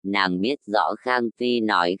nghi, nàng biết rõ Khang Phi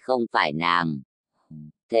nói không phải nàng.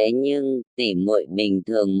 Thế nhưng, tỉ muội bình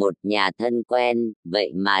thường một nhà thân quen,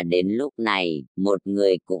 vậy mà đến lúc này, một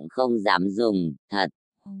người cũng không dám dùng, thật.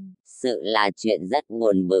 Sự là chuyện rất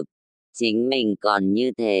buồn bực. Chính mình còn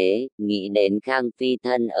như thế, nghĩ đến Khang Phi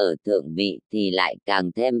thân ở thượng vị thì lại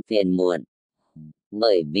càng thêm phiền muộn.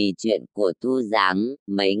 Bởi vì chuyện của Thu Giáng,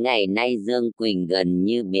 mấy ngày nay Dương Quỳnh gần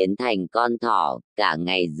như biến thành con thỏ, cả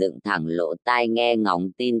ngày dựng thẳng lỗ tai nghe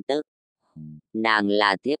ngóng tin tức. Nàng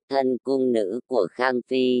là thiếp thân cung nữ của Khang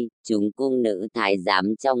Phi, chúng cung nữ thái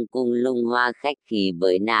giám trong cung Lung Hoa khách khí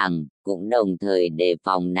với nàng, cũng đồng thời đề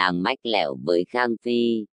phòng nàng mách lẻo với Khang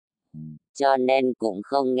Phi. cho nên cũng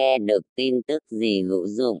không nghe được tin tức gì hữu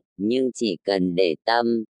dụng, nhưng chỉ cần để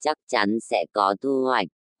tâm, chắc chắn sẽ có thu hoạch.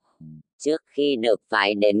 Trước khi được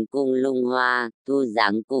phái đến cung Lung Hoa, Thu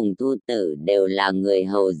Giáng cùng Thu Tử đều là người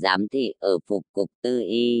hầu giám thị ở Phục Cục Tư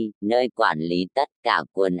Y, nơi quản lý tất cả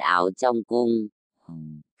quần áo trong cung.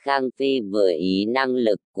 Khang Phi vừa ý năng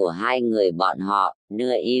lực của hai người bọn họ,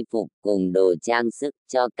 đưa y phục cùng đồ trang sức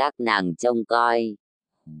cho các nàng trông coi.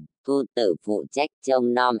 Thu Tử phụ trách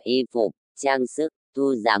trông nom y phục, trang sức,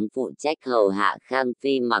 Thu Giáng phụ trách hầu hạ Khang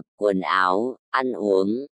Phi mặc quần áo, ăn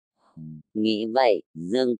uống. Nghĩ vậy,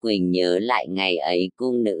 Dương Quỳnh nhớ lại ngày ấy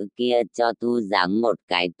cung nữ kia cho Thu Giáng một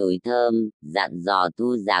cái túi thơm, dặn dò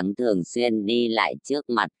Thu Giáng thường xuyên đi lại trước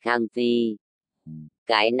mặt Khang Phi.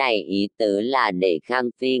 Cái này ý tứ là để Khang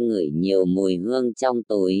Phi ngửi nhiều mùi hương trong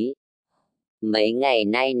túi. Mấy ngày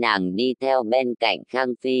nay nàng đi theo bên cạnh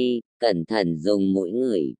Khang Phi, cẩn thận dùng mũi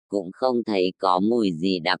ngửi, cũng không thấy có mùi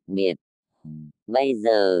gì đặc biệt. Bây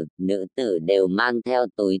giờ, nữ tử đều mang theo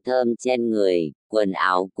túi thơm trên người, quần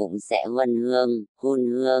áo cũng sẽ hun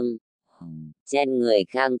hương. Trên người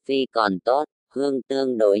Khang Phi còn tốt, hương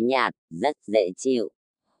tương đối nhạt, rất dễ chịu.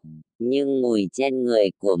 Nhưng mùi trên người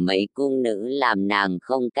của mấy cung nữ làm nàng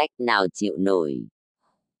không cách nào chịu nổi.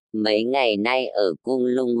 Mấy ngày nay ở cung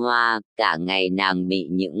Lung Hoa, cả ngày nàng bị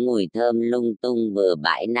những mùi thơm lung tung bừa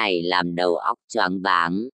bãi này làm đầu óc choáng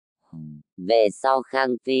váng. Về sau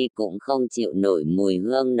Khang Phi cũng không chịu nổi mùi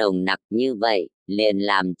hương nồng nặc như vậy, liền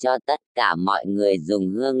làm cho tất cả mọi người dùng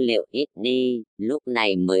hương liệu ít đi, lúc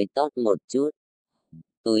này mới tốt một chút.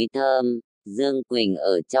 Túi thơm, Dương Quỳnh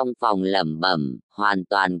ở trong phòng lẩm bẩm, hoàn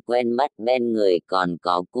toàn quên mất bên người còn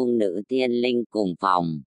có cung nữ Thiên Linh cùng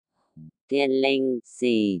phòng. Thiên Linh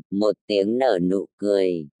xì một tiếng nở nụ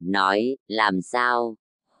cười, nói, làm sao?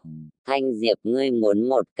 Thanh Diệp ngươi muốn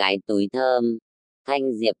một cái túi thơm.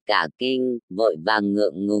 Thanh Diệp cả kinh, vội vàng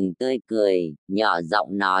ngượng ngùng tươi cười, nhỏ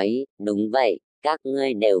giọng nói, đúng vậy, các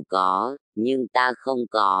ngươi đều có, nhưng ta không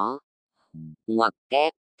có. Ngoặc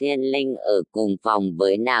kép, Thiên Linh ở cùng phòng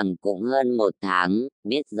với nàng cũng hơn 1 tháng,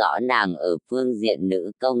 biết rõ nàng ở phương diện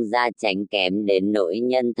nữ công gia tránh kém đến nỗi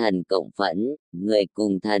nhân thần cộng phẫn, người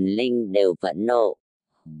cùng thần linh đều phẫn nộ.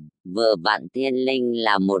 Vừa vặn Thiên Linh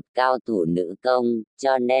là một cao thủ nữ công,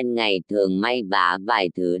 cho nên ngày thường may vá vài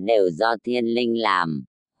thứ đều do Thiên Linh làm.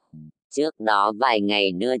 Trước đó vài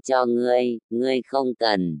ngày đưa cho ngươi không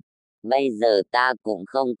cần. Bây giờ ta cũng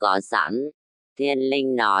không có sẵn. Thiên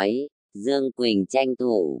Linh nói. Dương Quỳnh tranh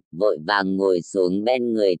thủ, vội vàng ngồi xuống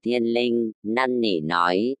bên người Thiên Linh, năn nỉ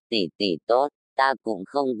nói, tỷ tỷ tốt, ta cũng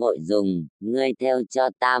không vội dùng, ngươi theo cho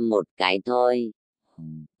ta một cái thôi.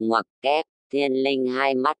 Ngoặc kép, Thiên Linh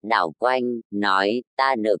hai mắt đảo quanh, nói,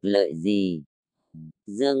 ta được lợi gì?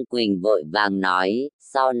 Dương Quỳnh vội vàng nói,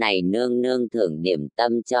 sau này nương nương thưởng điểm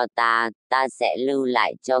tâm cho ta sẽ lưu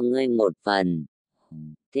lại cho ngươi một phần.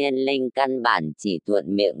 Thiên Linh căn bản chỉ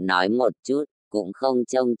thuận miệng nói một chút, cũng không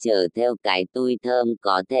trông chờ theo cái tui thơm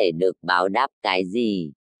có thể được báo đáp cái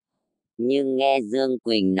gì. Nhưng nghe Dương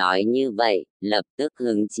Quỳnh nói như vậy, lập tức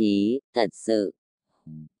hứng chí, thật sự.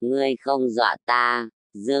 Ngươi không dọa ta.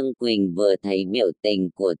 Dương Quỳnh vừa thấy biểu tình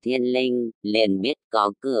của Thiên Linh, liền biết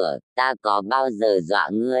có cửa, ta có bao giờ dọa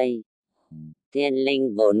ngươi. Thiên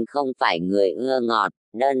Linh vốn không phải người ưa ngọt,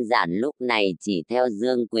 đơn giản lúc này chỉ theo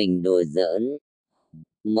Dương Quỳnh đùa giỡn.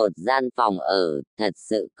 Một gian phòng ở, thật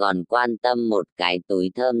sự còn quan tâm một cái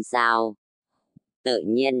túi thơm sao? Tự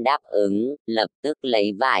nhiên đáp ứng, lập tức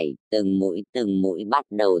lấy vải, từng mũi bắt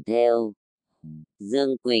đầu thêu.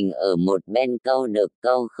 Dương Quỳnh ở một bên câu được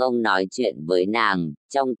câu không nói chuyện với nàng,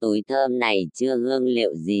 trong túi thơm này chưa hương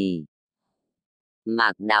liệu gì.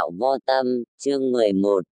 Mạc đạo vô tâm, chương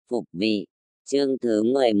 11, phục vị. Chương thứ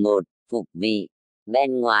 11, phục vị.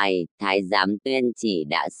 Bên ngoài, thái giám Tuyên Chỉ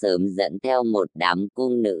đã sớm dẫn theo một đám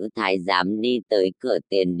cung nữ thái giám đi tới cửa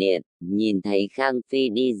tiền điện, nhìn thấy Khang Phi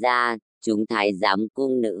đi ra, chúng thái giám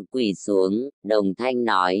cung nữ quỳ xuống, đồng thanh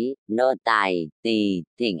nói, nô tài, tỳ,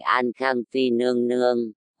 thỉnh an Khang Phi nương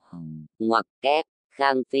nương. Ngoặc kép,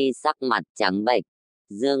 Khang Phi sắc mặt trắng bệch,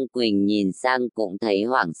 Dương Quỳnh nhìn sang cũng thấy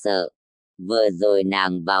hoảng sợ. Vừa rồi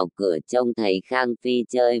nàng vào cửa trông thấy Khang Phi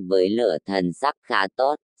chơi với lửa thần sắc khá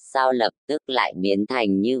tốt, sao lập tức lại biến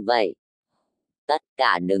thành như vậy? Tất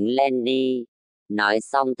cả đứng lên đi. Nói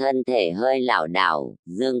xong thân thể hơi lảo đảo,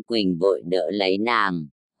 Dương Quỳnh vội đỡ lấy nàng.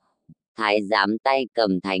 Thái giám tay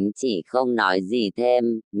cầm thánh chỉ không nói gì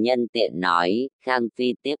thêm, nhân tiện nói, Khang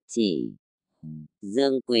Phi tiếp chỉ.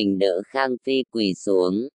 Dương Quỳnh đỡ Khang Phi quỳ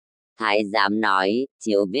xuống. Thái giám nói,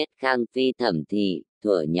 chiếu viết Khang Phi thẩm thị,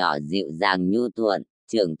 thuở nhỏ dịu dàng nhu thuận,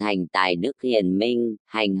 trưởng thành tài đức hiền minh,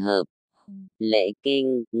 hành hợp, lễ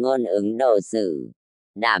kinh, ngôn ứng đồ sử,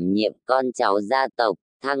 đảm nhiệm con cháu gia tộc,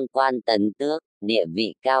 thăng quan tấn tước, địa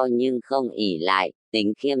vị cao nhưng không ỷ lại,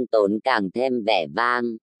 tính khiêm tốn càng thêm vẻ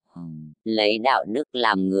vang. Lấy đạo đức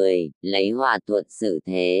làm người, lấy hòa thuận xử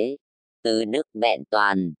thế. Tứ đức vẹn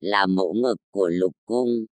toàn là mẫu mực của lục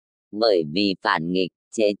cung. Bởi vì phản nghịch,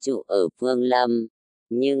 chế trụ ở phương lâm.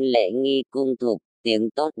 Nhưng lễ nghi cung thục, tiếng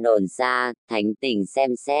tốt đồn xa, thánh tình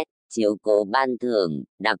xem xét, chiếu cố ban thưởng,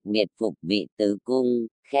 đặc biệt phục vị tứ cung,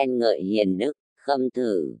 khen ngợi hiền đức, khâm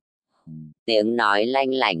thử. Tiếng nói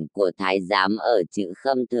lanh lảnh của thái giám ở chữ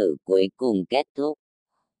khâm thử cuối cùng kết thúc.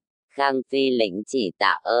 Khang Phi lĩnh chỉ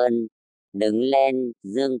tạ ơn. Đứng lên,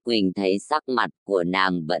 Dương Quỳnh thấy sắc mặt của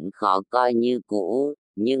nàng vẫn khó coi như cũ,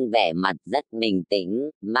 nhưng vẻ mặt rất bình tĩnh,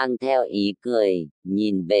 mang theo ý cười,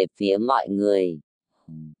 nhìn về phía mọi người.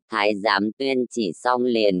 Thái giám tuyên chỉ xong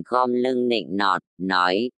liền khom lưng nịnh nọt,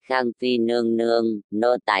 nói, Khang Phi nương nương,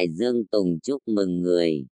 nô tài Dương Tùng chúc mừng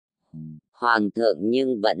người. Hoàng thượng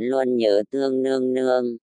nhưng vẫn luôn nhớ thương nương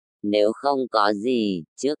nương. Nếu không có gì,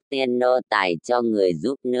 trước tiên nô tài cho người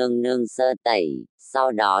giúp nương nương sơ tẩy,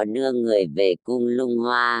 sau đó đưa người về cung Lung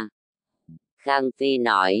Hoa. Khang Phi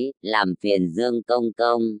nói, làm phiền Dương công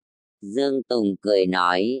công. Dương Tùng cười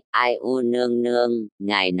nói, ai u nương nương,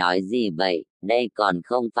 ngài nói gì vậy, đây còn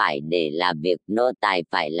không phải để là việc nô tài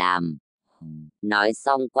phải làm. Nói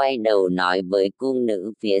xong quay đầu nói với cung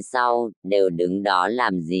nữ phía sau, đều đứng đó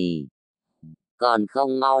làm gì. Còn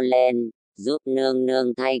không mau lên, giúp nương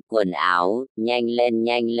nương thay quần áo, nhanh lên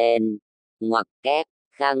nhanh lên. Ngoặc kép,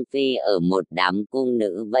 Khang Phi ở một đám cung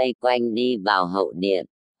nữ vây quanh đi vào hậu điện.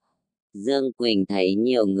 Dương Quỳnh thấy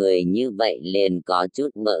nhiều người như vậy liền có chút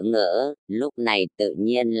bỡ ngỡ, lúc này tự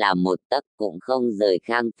nhiên là một tấc cũng không rời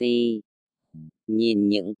Khang Phi. Nhìn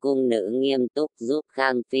những cung nữ nghiêm túc giúp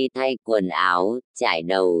Khang Phi thay quần áo, trải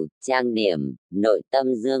đầu, trang điểm, nội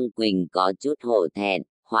tâm Dương Quỳnh có chút hổ thẹn,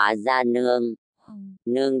 hóa ra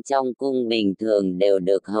nương trong cung bình thường đều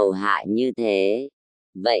được hầu hạ như thế.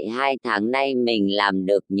 Vậy 2 tháng nay mình làm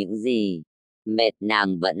được những gì? Mệt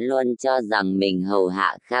nàng vẫn luôn cho rằng mình hầu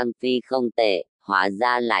hạ Khang Phi không tệ, hóa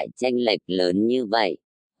ra lại chênh lệch lớn như vậy.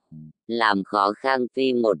 Làm khó Khang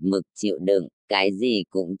Phi một mực chịu đựng, cái gì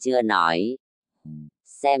cũng chưa nói.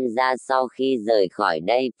 Xem ra sau khi rời khỏi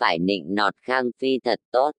đây phải nịnh nọt Khang Phi thật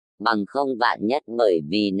tốt, bằng không vạn nhất bởi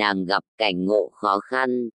vì nàng gặp cảnh ngộ khó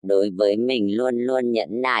khăn, đối với mình luôn luôn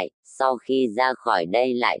nhẫn nại, sau khi ra khỏi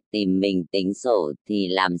đây lại tìm mình tính sổ thì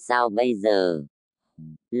làm sao bây giờ?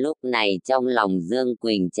 Lúc này trong lòng Dương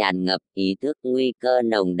Quỳnh tràn ngập ý thức nguy cơ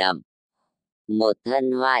nồng đậm. Một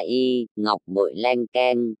thân hoa y, ngọc bội leng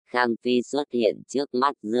keng, Khang Phi xuất hiện trước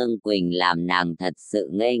mắt Dương Quỳnh làm nàng thật sự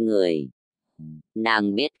ngây người.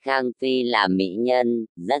 Nàng biết Khang Phi là mỹ nhân,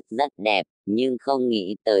 rất đẹp, nhưng không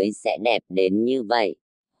nghĩ tới sẽ đẹp đến như vậy.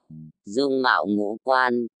 Dung mạo ngũ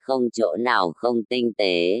quan, không chỗ nào không tinh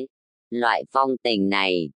tế. Loại phong tình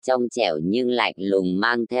này, trong trẻo nhưng lạnh lùng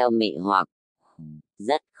mang theo mị hoặc.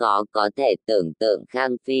 Rất khó có thể tưởng tượng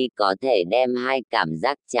Khang Phi có thể đem hai cảm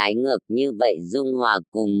giác trái ngược như vậy dung hòa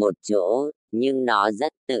cùng một chỗ, nhưng nó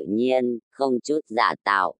rất tự nhiên, không chút giả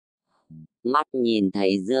tạo. Mắt nhìn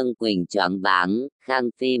thấy Dương Quỳnh choáng váng, Khang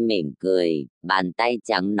Phi mỉm cười, bàn tay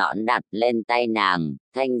trắng nõn đặt lên tay nàng,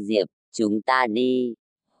 Thanh Diệp, chúng ta đi.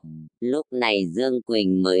 Lúc này Dương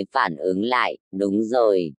Quỳnh mới phản ứng lại, đúng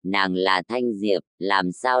rồi, nàng là Thanh Diệp,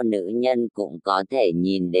 làm sao nữ nhân cũng có thể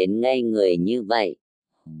nhìn đến ngây người như vậy.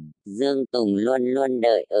 Dương Tùng luôn luôn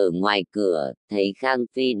đợi ở ngoài cửa, thấy Khang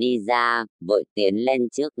Phi đi ra, vội tiến lên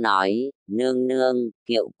trước nói, nương nương,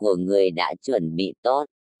 kiệu của người đã chuẩn bị tốt.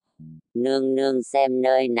 Nương nương xem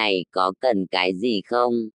nơi này có cần cái gì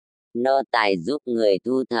không? Nô tài giúp người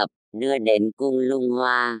thu thập, đưa đến cung Lung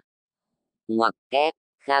Hoa. Ngoặc kép,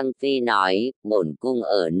 Khang Phi nói, bổn cung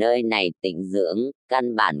ở nơi này tĩnh dưỡng,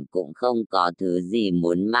 căn bản cũng không có thứ gì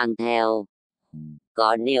muốn mang theo.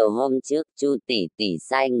 Có điều hôm trước Chu tỷ tỷ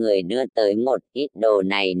sai người đưa tới một ít đồ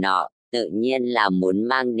này nọ, tự nhiên là muốn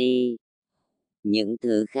mang đi. Những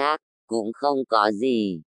thứ khác, cũng không có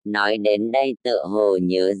gì. Nói đến đây tựa hồ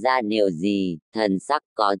nhớ ra điều gì, thần sắc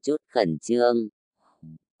có chút khẩn trương.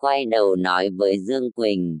 Quay đầu nói với Dương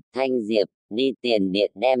Quỳnh, Thanh Diệp, đi tiền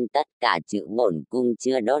điện đem tất cả chữ bổn cung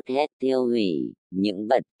chưa đốt hết tiêu hủy. Những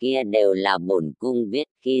vật kia đều là bổn cung viết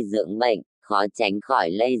khi dưỡng bệnh, khó tránh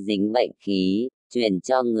khỏi lây dính bệnh khí, truyền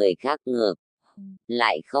cho người khác ngược.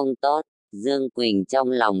 Lại không tốt, Dương Quỳnh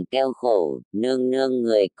trong lòng kêu khổ, nương nương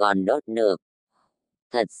người còn đốt được.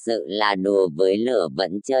 Thật sự là đùa với lửa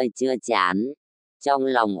vẫn chơi chưa chán. Trong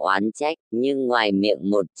lòng oán trách, nhưng ngoài miệng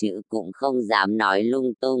một chữ cũng không dám nói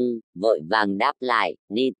lung tung, vội vàng đáp lại,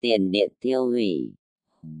 đi tiền điện thiêu hủy.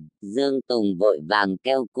 Dương Tùng vội vàng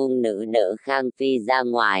kêu cung nữ đỡ Khang Phi ra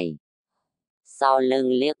ngoài. sau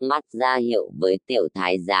lưng liếc mắt ra hiệu với tiểu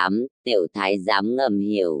thái giám ngầm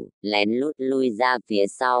hiểu, lén lút lui ra phía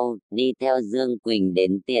sau, đi theo Dương Quỳnh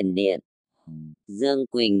đến tiền điện. Dương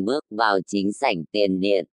Quỳnh bước vào chính sảnh tiền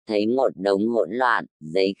điện, thấy một đống hỗn loạn,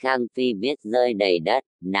 giấy Khang Phi viết rơi đầy đất,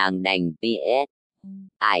 nàng đành PS.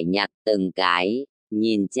 Ải nhặt từng cái,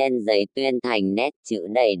 nhìn trên giấy tuyên thành nét chữ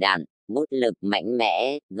đầy đặn, bút lực mạnh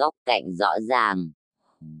mẽ, góc cạnh rõ ràng.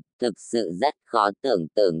 Thực sự rất khó tưởng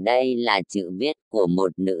tượng đây là chữ viết của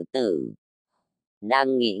một nữ tử.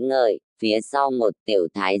 Đang nghĩ ngợi, phía sau một tiểu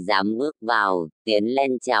thái giám bước vào, tiến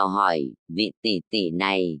lên chào hỏi, vị tỷ tỷ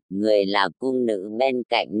này, người là cung nữ bên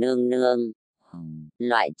cạnh nương nương.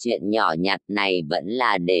 Loại chuyện nhỏ nhặt này vẫn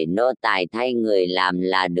là để nô tài thay người làm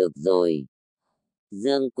là được rồi.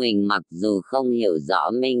 Dương Quỳnh mặc dù không hiểu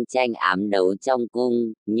rõ minh tranh ám đấu trong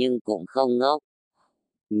cung, nhưng cũng không ngốc.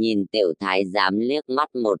 Nhìn tiểu thái giám liếc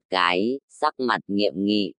mắt một cái, sắc mặt nghiêm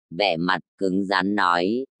nghị, vẻ mặt cứng rắn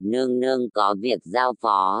nói, nương nương có việc giao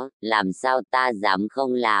phó, làm sao ta dám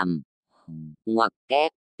không làm. Ngoặc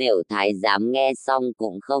kép, tiểu thái giám nghe xong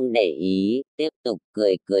cũng không để ý, tiếp tục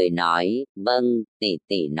cười cười nói, vâng, tỷ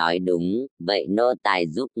tỷ nói đúng, vậy nô tài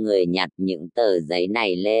giúp người nhặt những tờ giấy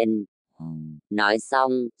này lên. Nói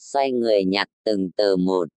xong, xoay người nhặt từng tờ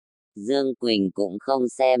một. Dương Quỳnh cũng không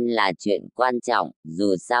xem là chuyện quan trọng,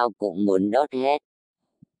 dù sao cũng muốn đốt hết.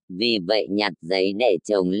 Vì vậy nhặt giấy để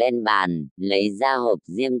chồng lên bàn, lấy ra hộp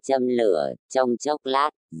diêm châm lửa, trong chốc lát,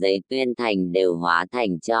 giấy tuyên thành đều hóa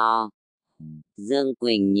thành tro. Dương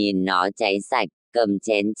Quỳnh nhìn nó cháy sạch, cầm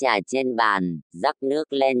chén trà trên bàn, rắc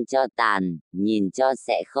nước lên cho tàn, nhìn cho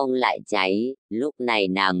sẽ không lại cháy, lúc này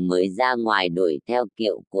nàng mới ra ngoài đuổi theo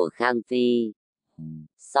kiệu của Khang Phi.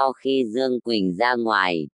 Sau khi Dương Quỳnh ra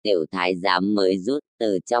ngoài, tiểu thái giám mới rút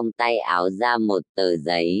từ trong tay áo ra một tờ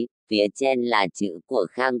giấy, phía trên là chữ của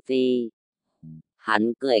Khang Phi.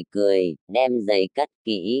 Hắn cười cười, đem giấy cất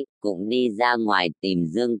kỹ, cũng đi ra ngoài tìm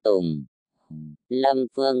Dương Tùng. Lâm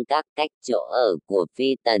Phương các cách chỗ ở của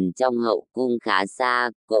Phi Tần trong hậu cung khá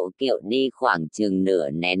xa, cỗ kiệu đi khoảng chừng nửa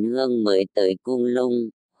nén hương mới tới cung Lung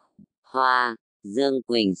Hoa. Dương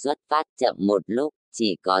Quỳnh xuất phát chậm một lúc,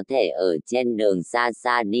 chỉ có thể ở trên đường xa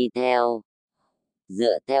xa đi theo.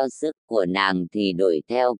 Dựa theo sức của nàng thì đuổi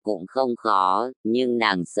theo cũng không khó, nhưng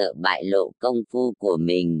nàng sợ bại lộ công phu của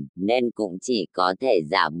mình, nên cũng chỉ có thể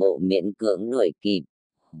giả bộ miễn cưỡng đuổi kịp.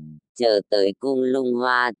 Chờ tới cung Lung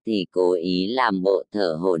Hoa thì cố ý làm bộ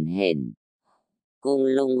thở hổn hển. Cung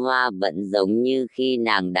Lung Hoa vẫn giống như khi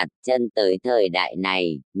nàng đặt chân tới thời đại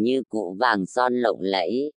này, như cũ vàng son lộng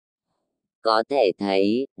lẫy. Có thể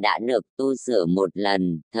thấy, đã được tu sửa một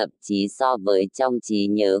lần, thậm chí so với trong trí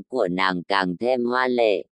nhớ của nàng càng thêm hoa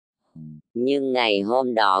lệ. Nhưng ngày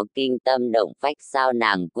hôm đó kinh tâm động phách sao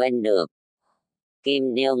nàng quên được.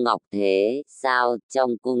 Kim điêu ngọc thế, sao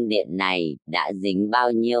trong cung điện này đã dính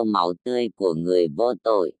bao nhiêu máu tươi của người vô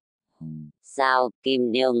tội. Sao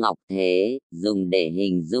kim điêu ngọc thế, dùng để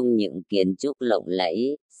hình dung những kiến trúc lộng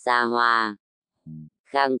lẫy, xa hoa.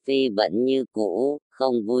 Khang Phi vẫn như cũ,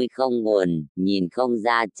 không vui không buồn, nhìn không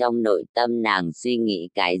ra trong nội tâm nàng suy nghĩ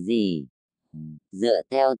cái gì. Dựa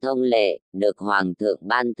theo thông lệ, được Hoàng thượng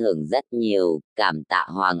ban thưởng rất nhiều, cảm tạ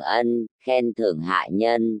Hoàng ân, khen thưởng hạ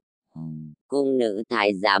nhân. Cung nữ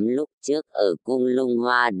thái giám lúc trước ở cung Lung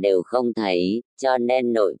Hoa đều không thấy, cho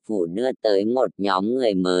nên nội phủ đưa tới một nhóm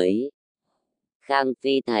người mới. Khang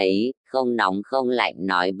Phi thấy, không nóng không lạnh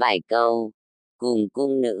nói vài câu. Cùng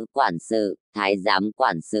cung nữ quản sự, thái giám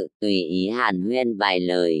quản sự tùy ý hàn huyên vài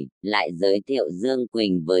lời, lại giới thiệu Dương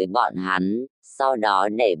Quỳnh với bọn hắn, sau đó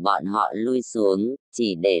để bọn họ lui xuống,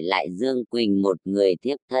 chỉ để lại Dương Quỳnh một người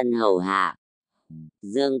thiếp thân hầu hạ.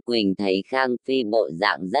 Dương Quỳnh thấy Khang Phi bộ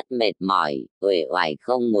dạng rất mệt mỏi, uể oải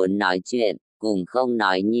không muốn nói chuyện, cùng không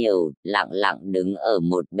nói nhiều, lặng lặng đứng ở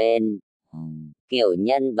một bên. Kiểu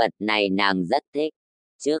nhân vật này nàng rất thích.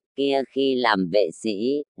 Trước kia khi làm vệ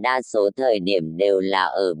sĩ, đa số thời điểm đều là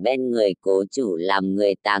ở bên người cố chủ làm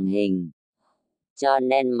người tàng hình. Cho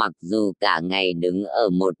nên mặc dù cả ngày đứng ở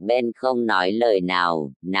một bên không nói lời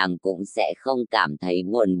nào, nàng cũng sẽ không cảm thấy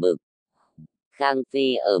buồn bực. Khang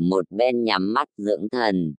Phi ở một bên nhắm mắt dưỡng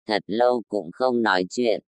thần, thật lâu cũng không nói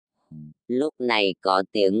chuyện. Lúc này có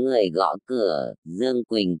tiếng người gõ cửa, Dương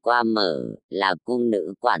Quỳnh qua mở, là cung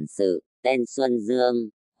nữ quản sự, tên Xuân Dương.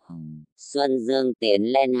 Xuân Dương tiến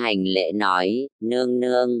lên hành lễ nói, nương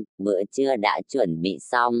nương, bữa trưa đã chuẩn bị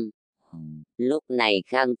xong. Lúc này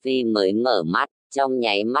Khang Phi mới mở mắt, trong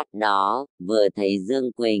nháy mắt đó, vừa thấy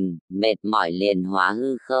Dương Quỳnh, mệt mỏi liền hóa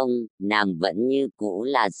hư không, nàng vẫn như cũ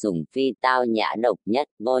là sủng phi tao nhã độc nhất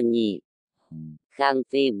vô nhị. Khang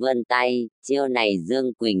Phi vươn tay, chiêu này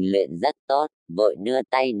Dương Quỳnh luyện rất tốt, vội đưa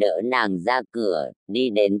tay đỡ nàng ra cửa, đi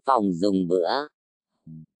đến phòng dùng bữa.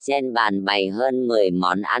 Trên bàn bày hơn 10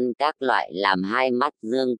 món ăn các loại làm hai mắt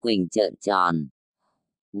Dương Quỳnh trợn tròn.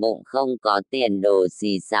 Bụng không có tiền đồ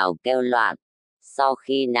xì xào kêu loạn. Sau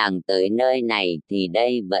khi nàng tới nơi này thì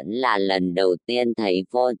đây vẫn là lần đầu tiên thấy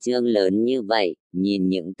phô trương lớn như vậy, nhìn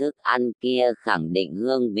những thức ăn kia khẳng định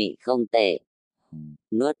hương vị không tệ.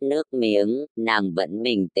 Nuốt nước miếng, nàng vẫn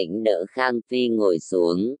bình tĩnh đỡ Khang Phi ngồi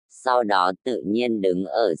xuống, sau đó tự nhiên đứng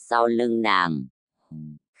ở sau lưng nàng.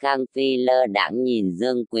 Khang Phi lơ đãng nhìn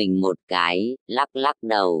Dương Quỳnh một cái, lắc lắc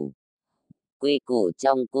đầu. Quy củ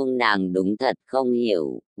trong cung nàng đúng thật không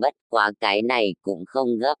hiểu, bất quá cái này cũng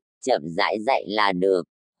không gấp, chậm rãi dạy là được.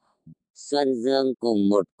 Xuân Dương cùng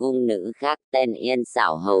một cung nữ khác tên Yên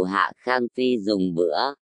Xảo hầu hạ Khang Phi dùng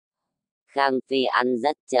bữa. Khang Phi ăn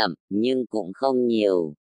rất chậm, nhưng cũng không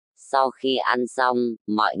nhiều. Sau khi ăn xong,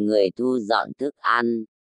 mọi người thu dọn thức ăn.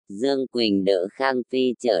 Dương Quỳnh đỡ Khang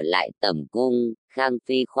Phi trở lại tẩm cung, Khang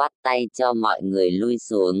Phi khoát tay cho mọi người lui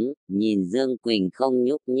xuống, nhìn Dương Quỳnh không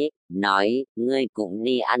nhúc nhích, nói, ngươi cũng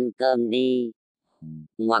đi ăn cơm đi.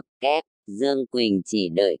 Ngoặc kép, Dương Quỳnh chỉ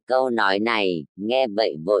đợi câu nói này, nghe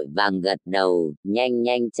vậy vội vàng gật đầu, nhanh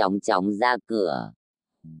nhanh chóng chóng ra cửa.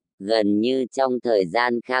 Gần như trong thời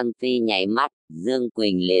gian Khang Phi nháy mắt, Dương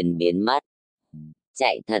Quỳnh liền biến mất.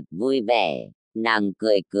 Chạy thật vui vẻ, nàng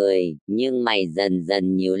cười cười, nhưng mày dần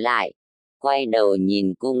dần nhíu lại. Quay đầu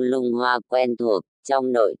nhìn cung lung hoa quen thuộc,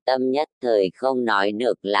 trong nội tâm nhất thời không nói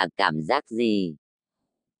được là cảm giác gì.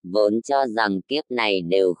 Vốn cho rằng kiếp này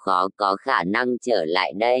đều khó có khả năng trở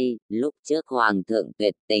lại đây, lúc trước Hoàng thượng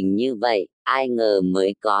tuyệt tình như vậy, ai ngờ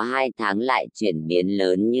mới có 2 tháng lại chuyển biến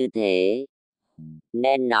lớn như thế.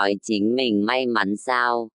 Nên nói chính mình may mắn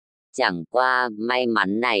sao? Chẳng qua may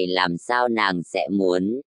mắn này làm sao nàng sẽ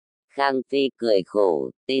muốn. Khang Phi cười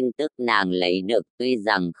khổ, tin tức nàng lấy được tuy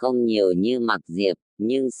rằng không nhiều như Mặc Diệp,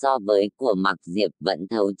 nhưng so với của Mặc Diệp vẫn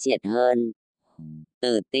thấu triệt hơn.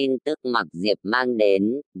 Từ tin tức Mặc Diệp mang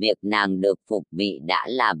đến, việc nàng được phục vị đã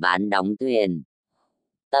là ván đóng thuyền.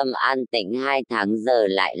 Tâm an tĩnh 2 tháng giờ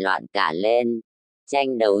lại loạn cả lên.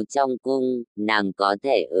 Tranh đấu trong cung, nàng có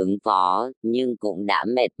thể ứng phó, nhưng cũng đã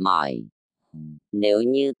mệt mỏi. Nếu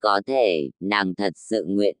như có thể, nàng thật sự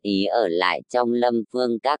nguyện ý ở lại trong Lâm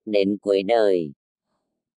Phương Các đến cuối đời.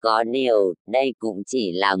 Có điều, đây cũng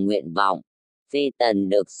chỉ là nguyện vọng. Phi tần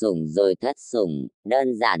được sủng rồi thất sủng,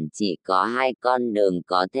 đơn giản chỉ có 2 con đường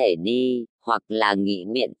có thể đi, hoặc là nghĩ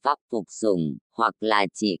biện pháp phục sủng, hoặc là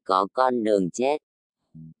chỉ có con đường chết.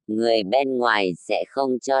 Người bên ngoài sẽ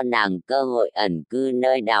không cho nàng cơ hội ẩn cư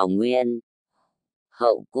nơi đào nguyên.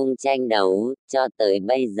 Hậu cung tranh đấu, cho tới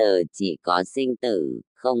bây giờ chỉ có sinh tử,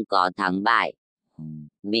 không có thắng bại.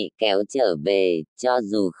 Bị kéo trở về, cho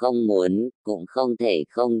dù không muốn, cũng không thể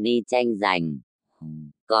không đi tranh giành.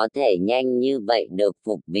 Có thể nhanh như vậy được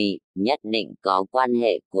phục vị, nhất định có quan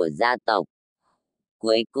hệ của gia tộc.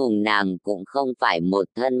 Cuối cùng nàng cũng không phải một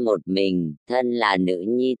thân một mình, thân là nữ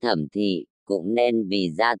nhi Thẩm thị, cũng nên vì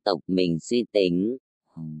gia tộc mình suy tính.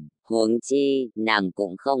 Huống chi, nàng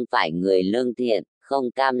cũng không phải người lương thiện,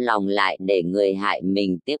 không cam lòng lại để người hại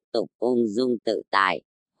mình tiếp tục ung dung tự tại.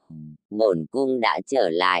 Bổn cung đã trở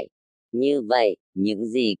lại. Như vậy, những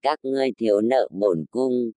gì các ngươi thiếu nợ bổn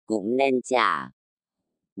cung, cũng nên trả.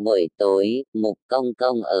 Buổi tối, Mục Công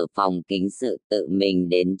Công ở phòng kính sự tự mình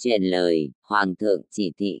đến truyền lời, Hoàng thượng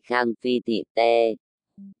chỉ thị Khang Phi thị tê.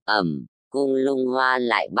 Cung lung hoa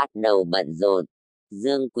lại bắt đầu bận rộn.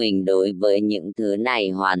 Dương Quỳnh đối với những thứ này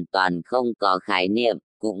hoàn toàn không có khái niệm,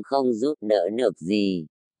 cũng không giúp đỡ được gì.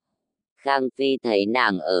 Khang Phi thấy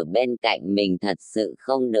nàng ở bên cạnh mình thật sự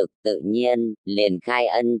không được tự nhiên, liền khai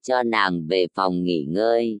ân cho nàng về phòng nghỉ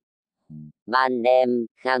ngơi. Ban đêm,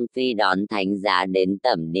 Khang Phi đón thánh giá đến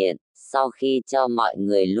tẩm điện, sau khi cho mọi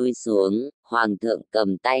người lui xuống, Hoàng thượng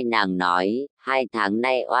cầm tay nàng nói, 2 tháng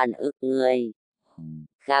nay oan ức ngươi.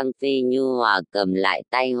 Khang Phi nhu hòa cầm lại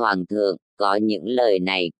tay Hoàng thượng, có những lời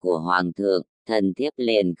này của Hoàng thượng, thần thiếp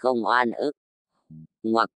liền không oan ức.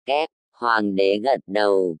 Ngoặc kép, Hoàng đế gật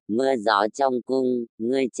đầu, mưa gió trong cung,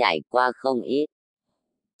 ngươi trải qua không ít.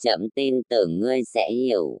 Trẫm tin tưởng ngươi sẽ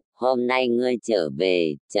hiểu, hôm nay ngươi trở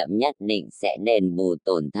về, trẫm nhất định sẽ đền bù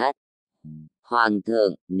tổn thất. Hoàng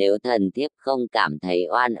thượng, nếu thần thiếp không cảm thấy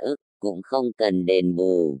oan ức, cũng không cần đền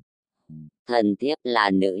bù. Thần thiếp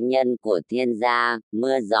là nữ nhân của thiên gia,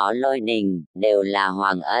 mưa gió lôi đình, đều là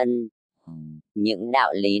hoàng ân. Những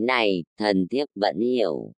đạo lý này, thần thiếp vẫn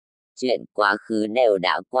hiểu. Chuyện quá khứ đều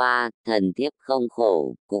đã qua, thần thiếp không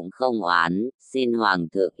khổ, cũng không oán, xin Hoàng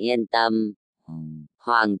thượng yên tâm.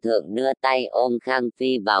 Hoàng thượng đưa tay ôm Khang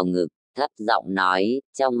Phi vào ngực, thấp giọng nói,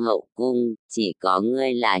 trong hậu cung, chỉ có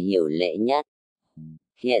ngươi là hiểu lễ nhất.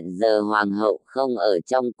 Hiện giờ hoàng hậu không ở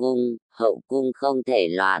trong cung, hậu cung không thể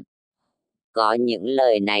loạn. Có những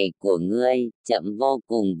lời này của ngươi, trẫm vô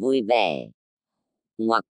cùng vui vẻ.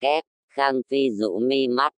 Ngoặc kép, Khang Phi rũ mi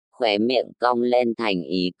mắt, khóe miệng cong lên thành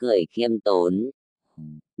ý cười khiêm tốn.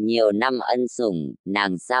 Nhiều năm ân sủng,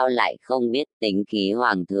 nàng sao lại không biết tính khí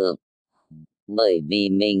hoàng thượng. Bởi vì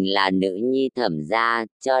mình là nữ nhi Thẩm gia,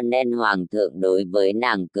 cho nên hoàng thượng đối với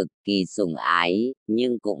nàng cực kỳ sủng ái,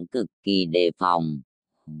 nhưng cũng cực kỳ đề phòng.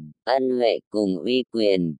 Ân huệ cùng uy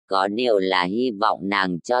quyền, có điều là hy vọng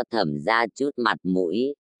nàng cho Thẩm gia chút mặt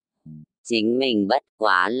mũi. Chính mình bất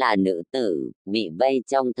quá là nữ tử, bị vây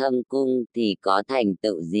trong thâm cung thì có thành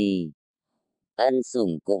tựu gì. Ân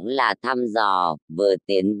sủng cũng là thăm dò, vừa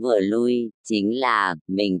tiến vừa lui, chính là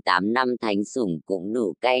mình 8 năm thánh sủng cũng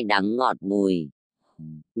đủ cay đắng ngọt bùi.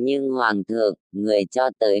 Nhưng hoàng thượng, người cho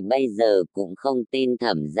tới bây giờ cũng không tin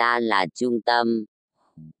Thẩm gia là trung tâm.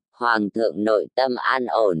 Hoàng thượng nội tâm an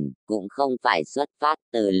ổn, cũng không phải xuất phát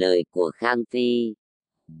từ lời của Khang Phi.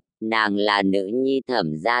 Nàng là nữ nhi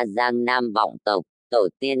Thẩm gia Giang Nam vọng tộc, tổ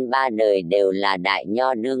tiên 3 đời đều là đại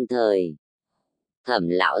nho đương thời. Thẩm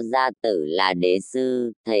lão gia tử là đế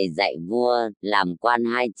sư, thầy dạy vua, làm quan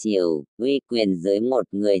 2 triều, uy quyền dưới 1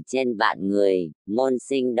 người trên vạn người, môn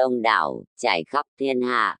sinh đông đảo, trải khắp thiên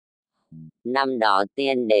hạ. Năm đó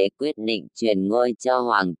tiên đế quyết định truyền ngôi cho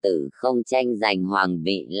hoàng tử không tranh giành hoàng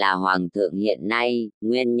vị là hoàng thượng hiện nay,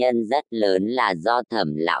 nguyên nhân rất lớn là do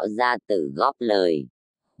Thẩm lão gia tử góp lời.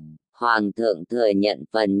 Hoàng thượng thừa nhận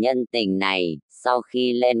phần nhân tình này, sau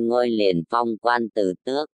khi lên ngôi liền phong quan tứ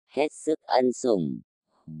tước, hết sức ân sủng.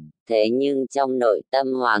 Thế nhưng trong nội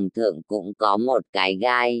tâm hoàng thượng cũng có một cái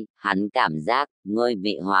gai, hắn cảm giác ngôi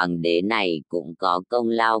vị hoàng đế này cũng có công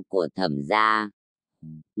lao của Thẩm gia.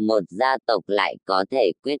 Một gia tộc lại có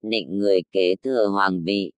thể quyết định người kế thừa hoàng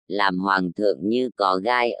vị, làm hoàng thượng như có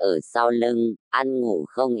gai ở sau lưng, ăn ngủ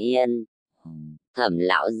không yên. Thẩm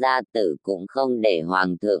lão gia tử cũng không để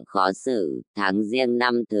hoàng thượng khó xử, tháng Giêng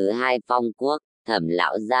năm thứ 2 phong quốc, Thẩm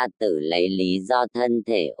lão gia tử lấy lý do thân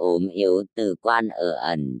thể ốm yếu từ quan ở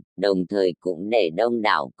ẩn, đồng thời cũng để đông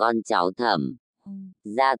đảo con cháu Thẩm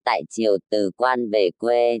gia tại triều từ quan về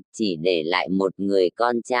quê, chỉ để lại một người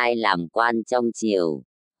con trai làm quan trong triều.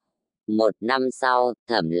 1 năm sau,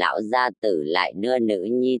 Thẩm lão gia tử lại đưa nữ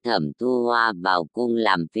nhi Thẩm Thu Hoa vào cung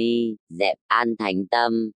làm phi, dẹp an thánh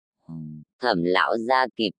tâm. Thẩm lão gia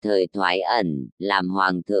kịp thời thoái ẩn, làm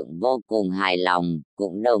hoàng thượng vô cùng hài lòng,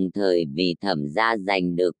 cũng đồng thời vì Thẩm gia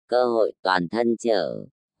giành được cơ hội toàn thân trở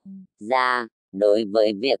ra. Đối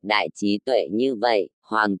với việc đại trí tuệ như vậy,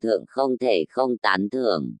 hoàng thượng không thể không tán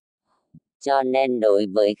thưởng. Cho nên đối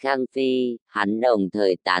với Khang Phi, hắn đồng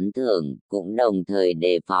thời tán thưởng, cũng đồng thời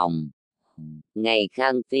đề phòng. Ngày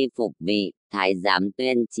Khang Phi phục vị, Thái giám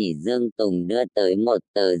Tuyên Chỉ Dương Tùng đưa tới một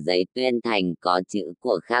tờ giấy tuyên thành có chữ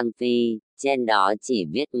của Khang Phi, trên đó chỉ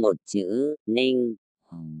viết một chữ, Ninh.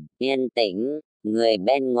 Yên tĩnh, người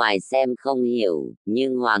bên ngoài xem không hiểu,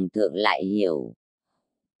 nhưng Hoàng thượng lại hiểu.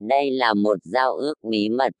 Đây là một giao ước bí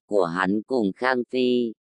mật của hắn cùng Khang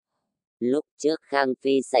Phi. Lúc trước Khang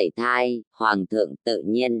Phi sảy thai, Hoàng thượng tự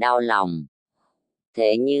nhiên đau lòng.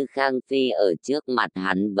 Thế như Khang Phi ở trước mặt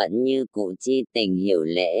hắn vẫn như cũ chi tình hiểu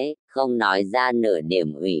lễ, không nói ra nửa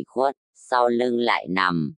điểm ủy khuất, sau lưng lại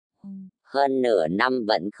nằm. Hơn nửa năm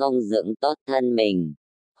vẫn không dưỡng tốt thân mình.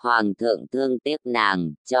 Hoàng thượng thương tiếc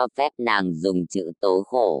nàng, cho phép nàng dùng chữ tố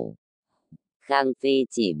khổ. Khang Phi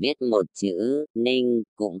chỉ viết một chữ, Ninh,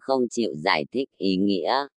 cũng không chịu giải thích ý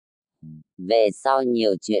nghĩa. Về sau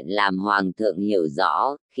nhiều chuyện làm hoàng thượng hiểu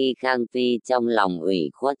rõ, khi Khang Phi trong lòng ủy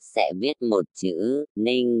khuất sẽ viết một chữ,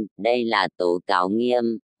 Ninh, đây là tố cáo nghiêm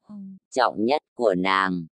trọng nhất của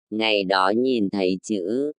nàng. Ngày đó nhìn thấy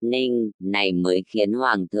chữ, Ninh, này mới khiến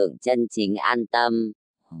hoàng thượng chân chính an tâm.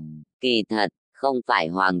 Kỳ thật, không phải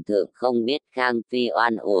hoàng thượng không biết Khang Phi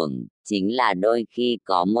oan uổng, chính là đôi khi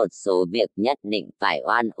có một số việc nhất định phải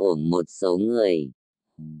oan uổng một số người.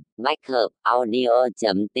 Bách hợp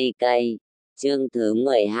audio.tk Chương thứ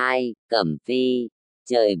 12, Cẩm Phi.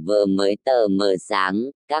 Trời vừa mới tờ mờ sáng,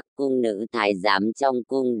 các cung nữ thái giám trong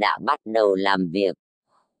cung đã bắt đầu làm việc.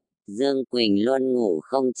 Dương Quỳnh luôn ngủ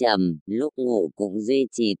không trầm, lúc ngủ cũng duy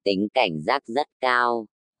trì tính cảnh giác rất cao.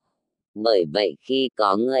 Bởi vậy khi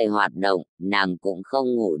có người hoạt động, nàng cũng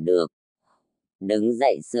không ngủ được. Đứng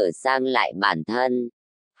dậy sửa sang lại bản thân.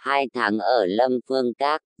 2 tháng ở Lâm Phương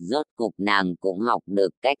Các, rốt cục nàng cũng học được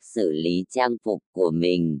cách xử lý trang phục của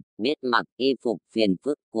mình, biết mặc y phục phiền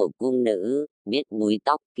phức của cung nữ, biết búi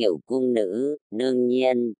tóc kiểu cung nữ, đương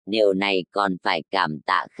nhiên, điều này còn phải cảm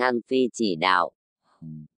tạ Khang Phi chỉ đạo.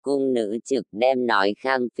 Cung nữ trực đêm nói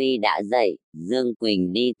Khang Phi đã dậy, Dương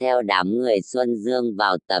Quỳnh đi theo đám người Xuân Dương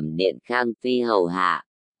vào tẩm điện Khang Phi hầu hạ.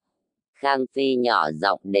 Khang Phi nhỏ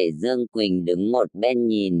giọng để Dương Quỳnh đứng một bên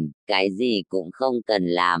nhìn, cái gì cũng không cần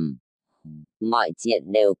làm. Mọi chuyện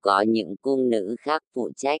đều có những cung nữ khác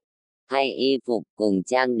phụ trách. Thay y phục cùng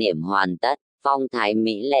trang điểm hoàn tất, phong thái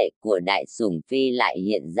mỹ lệ của đại sủng phi lại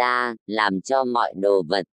hiện ra, làm cho mọi đồ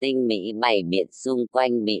vật tinh mỹ bày biện xung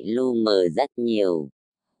quanh bị lu mờ rất nhiều.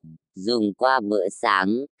 Dùng qua bữa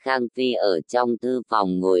sáng, Khang Phi ở trong thư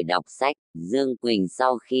phòng ngồi đọc sách, Dương Quỳnh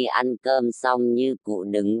sau khi ăn cơm xong như cũ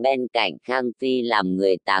đứng bên cạnh Khang Phi làm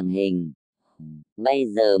người tàng hình. Bây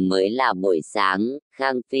giờ mới là buổi sáng,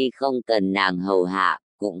 Khang Phi không cần nàng hầu hạ,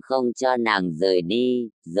 cũng không cho nàng rời đi,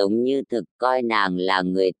 giống như thực coi nàng là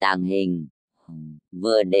người tàng hình.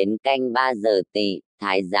 Vừa đến canh 3 giờ tỵ,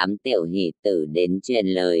 Thái giám Tiểu Hỷ Tử đến truyền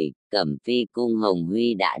lời, Cẩm Phi cung Hồng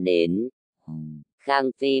Huy đã đến.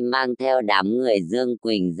 Khang Phi mang theo đám người Dương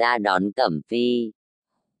Quỳnh ra đón Cẩm Phi.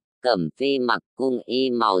 Cẩm Phi mặc cung y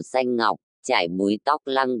màu xanh ngọc, trải búi tóc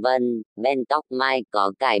lăng vân, bên tóc mai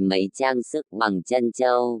có cài mấy trang sức bằng chân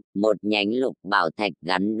châu, một nhánh lục bảo thạch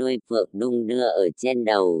gắn đuôi phượng đung đưa ở trên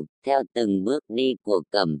đầu, theo từng bước đi của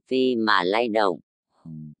Cẩm Phi mà lay động.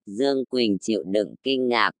 Dương Quỳnh chịu đựng kinh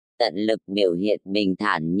ngạc, tận lực biểu hiện bình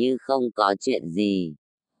thản như không có chuyện gì.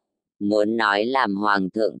 Muốn nói làm hoàng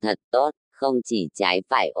thượng thật tốt, không chỉ trái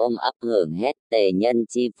phải ôm ấp hưởng hết tề nhân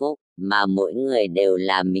chi phúc, mà mỗi người đều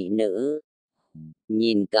là mỹ nữ.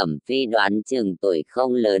 Nhìn Cẩm Phi đoán chừng tuổi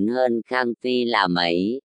không lớn hơn Khang Phi là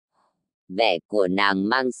mấy. Vẻ của nàng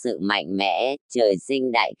mang sự mạnh mẽ, trời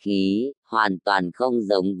sinh đại khí, hoàn toàn không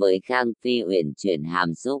giống với Khang Phi uyển chuyển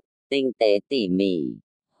hàm xúc, tinh tế tỉ mỉ.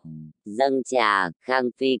 Dâng trà, Khang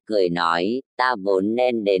Phi cười nói, ta vốn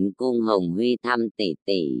nên đến cung Hồng Huy thăm tỷ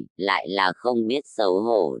tỷ, lại là không biết xấu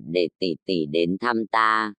hổ để tỷ tỷ đến thăm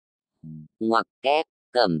ta. Ngoặc kép,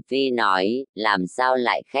 Cẩm Phi nói, làm sao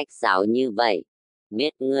lại khách sáo như vậy?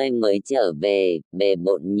 Biết ngươi mới trở về, bề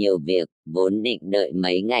bộn nhiều việc, vốn định đợi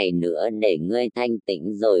mấy ngày nữa để ngươi thanh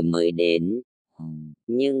tĩnh rồi mới đến.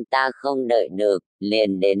 Nhưng ta không đợi được,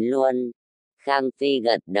 liền đến luôn. Khang Phi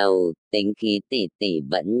gật đầu, tính khí tỷ tỷ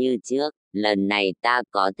vẫn như trước, lần này ta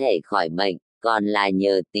có thể khỏi bệnh, còn là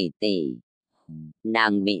nhờ tỷ tỷ.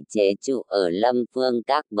 Nàng bị chế trụ ở Lâm Phương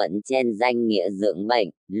Các vẫn trên danh nghĩa dưỡng bệnh,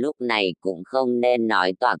 lúc này cũng không nên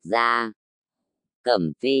nói toạc ra.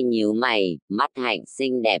 Cẩm Phi nhíu mày, mắt hạnh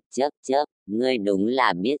xinh đẹp chớp chớp, ngươi đúng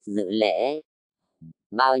là biết giữ lễ.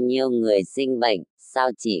 Bao nhiêu người sinh bệnh, sao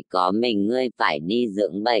chỉ có mình ngươi phải đi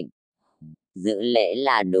dưỡng bệnh? Giữ lễ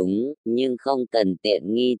là đúng, nhưng không cần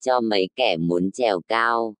tiện nghi cho mấy kẻ muốn trèo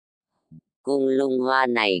cao. Cung Lung Hoa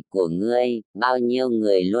này của ngươi, bao nhiêu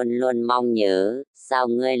người luôn luôn mong nhớ, sao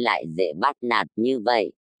ngươi lại dễ bắt nạt như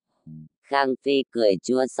vậy? Khang Phi cười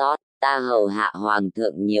chua xót, ta hầu hạ hoàng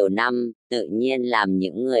thượng nhiều năm, tự nhiên làm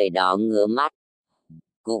những người đó ngứa mắt.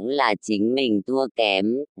 Cũng là chính mình thua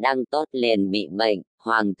kém, đang tốt liền bị bệnh,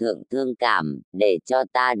 hoàng thượng thương cảm, để cho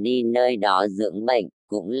ta đi nơi đó dưỡng bệnh,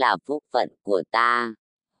 cũng là phúc phận của ta.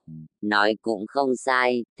 Nói cũng không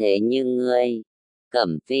sai, thế nhưng ngươi...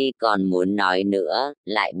 Cẩm Phi còn muốn nói nữa,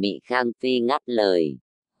 lại bị Khang Phi ngắt lời.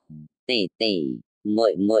 Tỷ tỷ,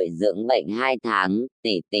 muội muội dưỡng bệnh 2 tháng,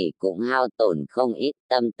 tỷ tỷ cũng hao tổn không ít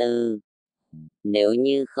tâm tư. Nếu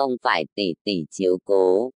như không phải tỷ tỷ chiếu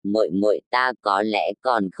cố, muội muội ta có lẽ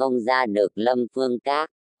còn không ra được Lâm Phương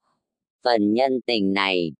Các. Phần nhân tình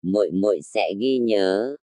này, muội muội sẽ ghi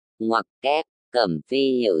nhớ. Ngoặc kép, Cẩm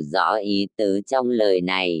Phi hiểu rõ ý tứ trong lời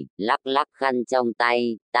này, lắc lắc khăn trong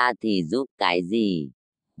tay, ta thì giúp cái gì?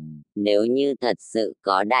 Nếu như thật sự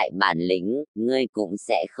có đại bản lĩnh, ngươi cũng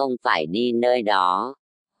sẽ không phải đi nơi đó.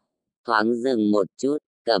 Thoáng dừng một chút,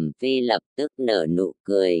 Cẩm Phi lập tức nở nụ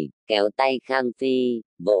cười, kéo tay Khang Phi,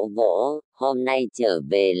 vỗ vỗ, hôm nay trở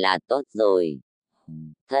về là tốt rồi.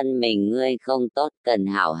 Thân mình ngươi không tốt cần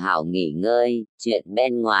hảo hảo nghỉ ngơi, chuyện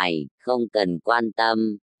bên ngoài, không cần quan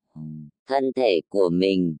tâm. Thân thể của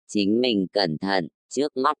mình, chính mình cẩn thận,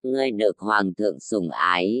 trước mắt ngươi được hoàng thượng sủng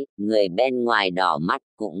ái, người bên ngoài đỏ mắt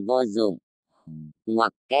cũng vô dụng.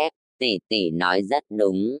 Ngoặc kép, tỷ tỷ nói rất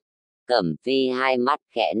đúng. Cẩm Phi hai mắt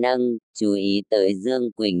khẽ nâng, chú ý tới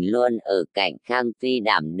Dương Quỳnh luôn ở cạnh Khang Phi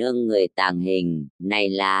đảm đương người tàng hình, này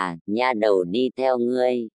là, nha đầu đi theo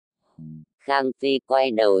ngươi. Khang Phi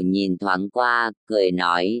quay đầu nhìn thoáng qua, cười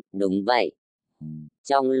nói, đúng vậy.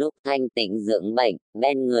 Trong lúc thanh tĩnh dưỡng bệnh,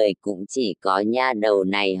 bên người cũng chỉ có nha đầu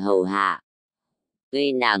này hầu hạ.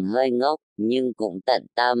 Tuy nàng hơi ngốc, nhưng cũng tận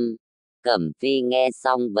tâm. Cẩm Phi nghe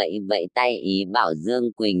xong vẫy vẫy tay ý bảo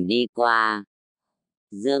Dương Quỳnh đi qua.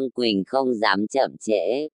 Dương Quỳnh không dám chậm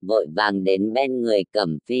trễ, vội vàng đến bên người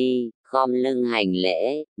Cẩm Phi, khom lưng hành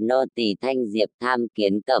lễ, nô tỳ Thanh Diệp tham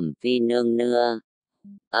kiến Cẩm Phi nương nương.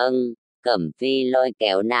 Cẩm Phi lôi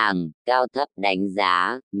kéo nàng, cao thấp đánh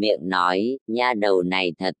giá, miệng nói, nha đầu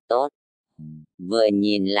này thật tốt. Vừa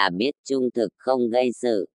nhìn là biết trung thực không gây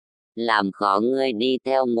sự, làm khó ngươi đi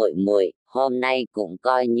theo muội muội, hôm nay cũng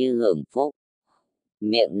coi như hưởng phúc.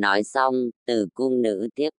 Miệng nói xong, từ cung nữ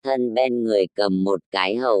tiếp thân bên người cầm một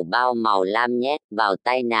cái hầu bao màu lam nhét vào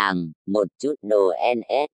tay nàng, một chút đồ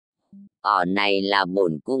NS. Ở này là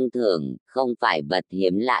bổn cung thưởng, không phải vật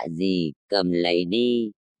hiếm lạ gì, cầm lấy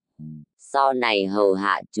đi. Sau này hầu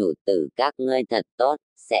hạ chủ tử các ngươi thật tốt,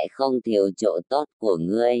 sẽ không thiếu chỗ tốt của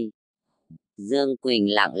ngươi. Dương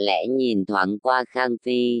Quỳnh lặng lẽ nhìn thoáng qua Khang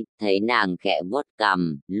Phi, thấy nàng khẽ vuốt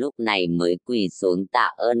cằm, lúc này mới quỳ xuống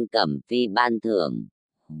tạ ơn Cẩm Phi ban thưởng.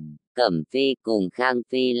 Cẩm Phi cùng Khang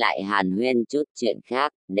Phi lại hàn huyên chút chuyện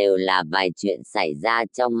khác, đều là vài chuyện xảy ra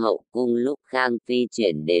trong hậu cung lúc Khang Phi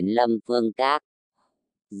chuyển đến Lâm Phương Các.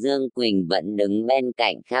 Dương Quỳnh vẫn đứng bên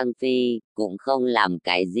cạnh Khang Phi, cũng không làm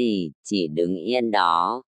cái gì, chỉ đứng yên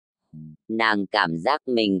đó. Nàng cảm giác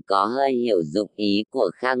mình có hơi hiểu dụng ý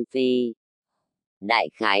của Khang Phi. Đại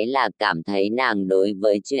khái là cảm thấy nàng đối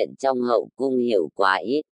với chuyện trong hậu cung hiểu quá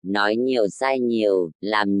ít, nói nhiều sai nhiều,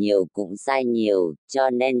 làm nhiều cũng sai nhiều, cho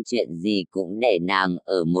nên chuyện gì cũng để nàng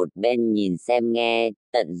ở một bên nhìn xem nghe,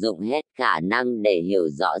 tận dụng hết khả năng để hiểu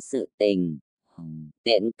rõ sự tình.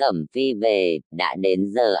 Tiễn Cẩm Phi về, đã đến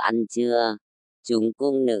giờ ăn trưa. Chúng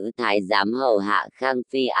cung nữ thái giám hầu hạ Khang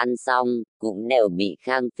Phi ăn xong, cũng đều bị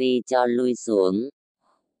Khang Phi cho lui xuống.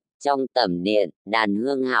 Trong tẩm điện, đàn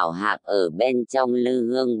hương hảo hạc ở bên trong lư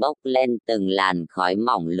hương bốc lên từng làn khói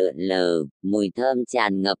mỏng lượn lờ, mùi thơm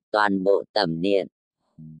tràn ngập toàn bộ tẩm điện.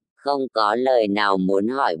 Không có lời nào muốn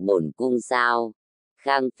hỏi bổn cung sao?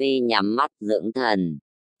 Khang Phi nhắm mắt dưỡng thần.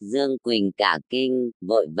 Dương Quỳnh cả kinh,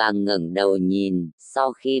 vội vàng ngẩng đầu nhìn,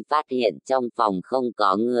 sau khi phát hiện trong phòng không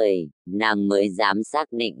có người, nàng mới dám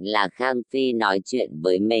xác định là Khang Phi nói chuyện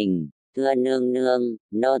với mình. Thưa nương nương,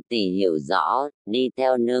 nô tỳ hiểu rõ, đi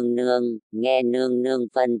theo nương nương, nghe nương nương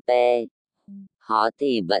phân phê. Hó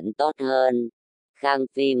thì vẫn tốt hơn. Khang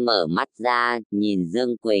Phi mở mắt ra, nhìn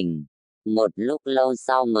Dương Quỳnh. Một lúc lâu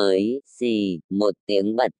sau mới, xì, một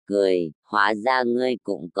tiếng bật cười, hóa ra ngươi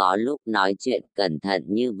cũng có lúc nói chuyện cẩn thận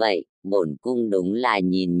như vậy, bổn cung đúng là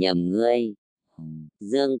nhìn nhầm ngươi.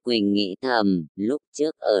 Dương Quỳnh nghĩ thầm, lúc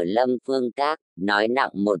trước ở Lâm Phương Các, nói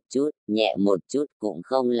nặng một chút, nhẹ một chút cũng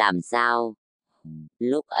không làm sao.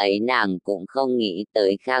 Lúc ấy nàng cũng không nghĩ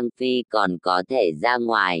tới Khang Phi còn có thể ra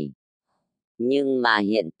ngoài. Nhưng mà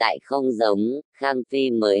hiện tại không giống, Khang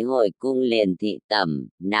Phi mới hồi cung liền thị tẩm,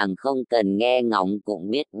 nàng không cần nghe ngóng cũng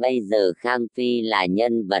biết bây giờ Khang Phi là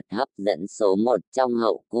nhân vật hấp dẫn số một trong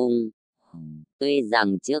hậu cung. Tuy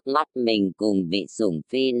rằng trước mắt mình cùng vị sủng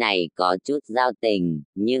phi này có chút giao tình,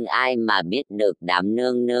 nhưng ai mà biết được đám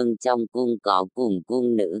nương nương trong cung có cùng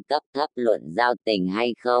cung nữ cấp thấp luận giao tình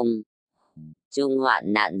hay không. Chung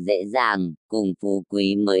hoạn nạn dễ dàng, cùng phú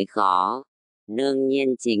quý mới khó. Đương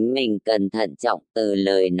nhiên chính mình cần thận trọng từ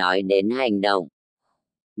lời nói đến hành động.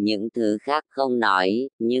 Những thứ khác không nói,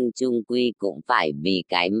 nhưng chung quy cũng phải vì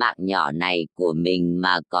cái mạng nhỏ này của mình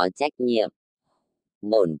mà có trách nhiệm.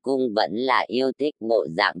 Bổn cung vẫn là yêu thích bộ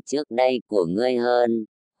dạng trước đây của ngươi hơn.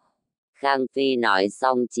 Khang Phi nói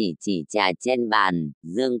xong chỉ trà trên bàn,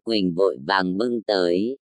 Dương Quỳnh vội vàng bưng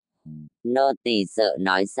tới. Nô tỳ sợ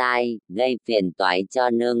nói sai, gây phiền toái cho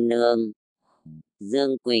nương nương.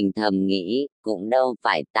 Dương Quỳnh thầm nghĩ, cũng đâu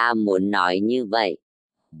phải ta muốn nói như vậy.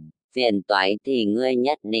 Phiền toái thì ngươi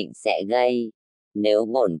nhất định sẽ gây. Nếu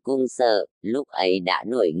bổn cung sợ, lúc ấy đã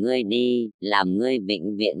đuổi ngươi đi, làm ngươi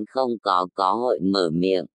vĩnh viễn không có hội mở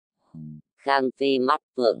miệng. Khang Phi mắt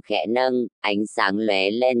phượng khẽ nâng, ánh sáng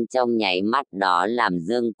lóe lên trong nháy mắt đó làm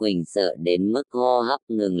Dương Quỳnh sợ đến mức hô hấp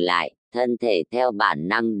ngừng lại, thân thể theo bản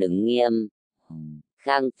năng đứng nghiêm.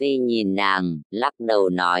 Khang Phi nhìn nàng, lắc đầu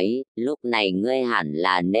nói, lúc này ngươi hẳn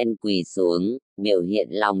là nên quỳ xuống, biểu hiện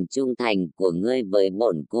lòng trung thành của ngươi với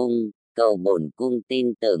bổn cung, cầu bổn cung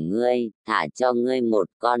tin tưởng ngươi, thả cho ngươi một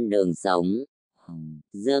con đường sống.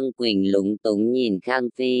 Dương Quỳnh lúng túng nhìn Khang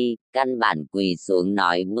Phi, căn bản quỳ xuống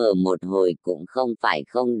nói bừa một hồi cũng không phải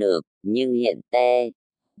không được, nhưng hiện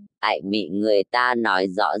tại bị người ta nói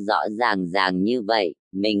rõ rõ ràng như vậy,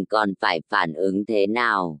 mình còn phải phản ứng thế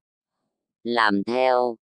nào? Làm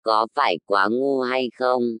theo, có phải quá ngu hay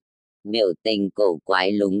không? Biểu tình cổ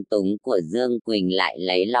quái lúng túng của Dương Quỳnh lại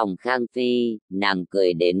lấy lòng Khang Phi, nàng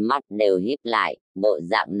cười đến mắt đều híp lại, bộ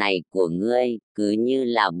dạng này của ngươi, cứ như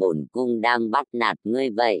là bổn cung đang bắt nạt ngươi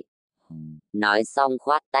vậy. Nói xong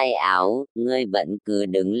khoát tay áo, ngươi vẫn cứ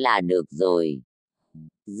đứng là được rồi.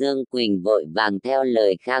 Dương Quỳnh vội vàng theo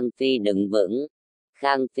lời Khang Phi đứng vững.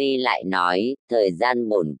 Khang Phi lại nói, thời gian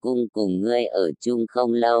bổn cung cùng ngươi ở chung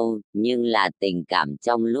không lâu, nhưng là tình cảm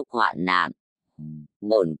trong lúc hoạn nạn.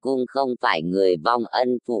 Bổn cung không phải người vong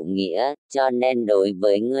ân phụ nghĩa, cho nên đối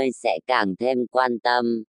với ngươi sẽ càng thêm quan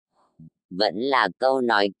tâm. Vẫn là câu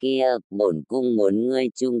nói kia, bổn cung muốn ngươi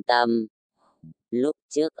trung tâm. Lúc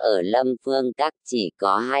trước ở Lâm Phương Các chỉ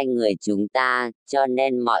có hai người chúng ta, cho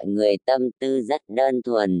nên mọi người tâm tư rất đơn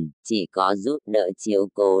thuần, chỉ có giúp đỡ chiếu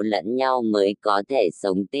cố lẫn nhau mới có thể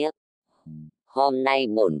sống tiếp. Hôm nay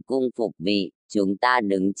bổn cung phục vị, chúng ta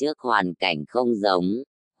đứng trước hoàn cảnh không giống.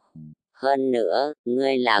 Hơn nữa,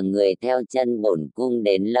 ngươi là người theo chân bổn cung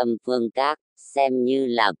đến Lâm Phương Các, xem như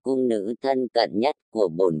là cung nữ thân cận nhất của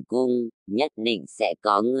bổn cung, nhất định sẽ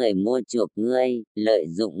có người mua chuộc ngươi, lợi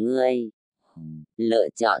dụng ngươi. Lựa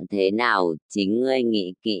chọn thế nào, chính ngươi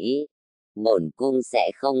nghĩ kỹ. Bổn cung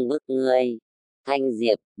sẽ không bức ngươi. Thanh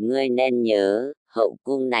Diệp, ngươi nên nhớ, hậu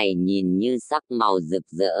cung này nhìn như sắc màu rực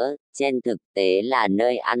rỡ, trên thực tế là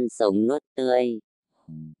nơi ăn sống nuốt tươi.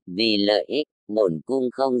 Vì lợi ích, bổn cung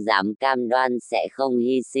không dám cam đoan sẽ không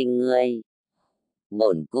hy sinh ngươi.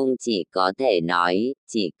 Bổn cung chỉ có thể nói,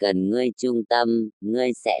 chỉ cần ngươi trung tâm,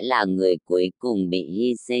 ngươi sẽ là người cuối cùng bị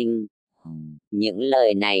hy sinh. Những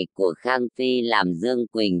lời này của Khang Phi làm Dương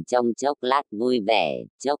Quỳnh trong chốc lát vui vẻ,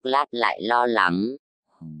 chốc lát lại lo lắng.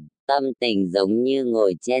 Tâm tình giống như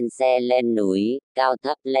ngồi trên xe lên núi, cao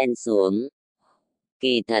thấp lên xuống.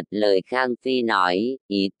 Kỳ thật lời Khang Phi nói,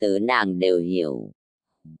 ý tứ nàng đều hiểu.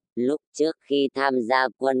 Lúc trước khi tham gia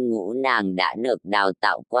quân ngũ nàng đã được đào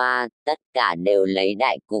tạo qua, tất cả đều lấy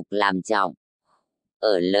đại cục làm trọng.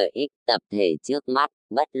 Ở lợi ích tập thể trước mắt,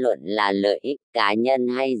 bất luận là lợi ích cá nhân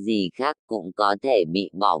hay gì khác cũng có thể bị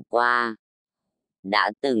bỏ qua.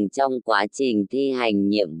 Đã từng trong quá trình thi hành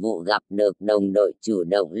nhiệm vụ gặp được đồng đội chủ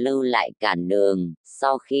động lưu lại cản đường,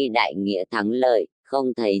 sau khi đại nghĩa thắng lợi,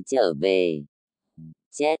 không thấy trở về.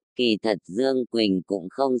 Chết, kỳ thật Dương Quỳnh cũng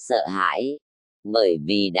không sợ hãi, bởi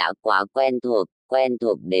vì đã quá quen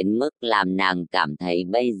thuộc đến mức làm nàng cảm thấy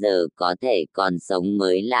bây giờ có thể còn sống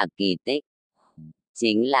mới là kỳ tích.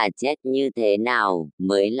 Chính là chết như thế nào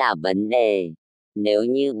mới là vấn đề. Nếu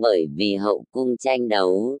như bởi vì hậu cung tranh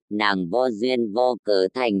đấu, nàng vô duyên vô cớ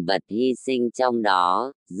thành vật hy sinh trong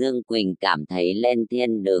đó, Dương Quỳnh cảm thấy lên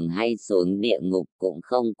thiên đường hay xuống địa ngục cũng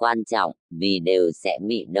không quan trọng, vì đều sẽ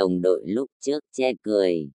bị đồng đội lúc trước chê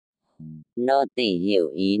cười. Nô tỳ hiểu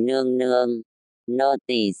ý nương nương, nô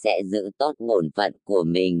tỳ sẽ giữ tốt bổn phận của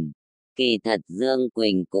mình. Kỳ thật Dương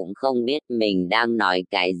Quỳnh cũng không biết mình đang nói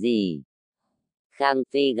cái gì. Khang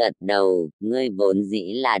Phi gật đầu, ngươi vốn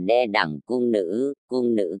dĩ là đê đẳng cung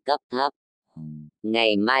nữ cấp thấp.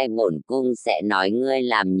 Ngày mai bổn cung sẽ nói ngươi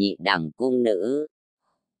làm nhị đẳng cung nữ.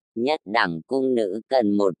 Nhất đẳng cung nữ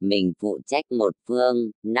cần một mình phụ trách một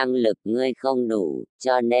phương, năng lực ngươi không đủ,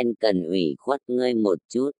 cho nên cần ủy khuất ngươi một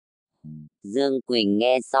chút. Dương Quỳnh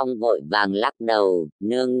nghe xong vội vàng lắc đầu,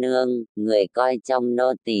 nương nương, người coi trong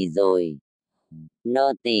nô tỳ rồi.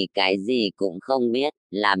 Nô tỳ cái gì cũng không biết,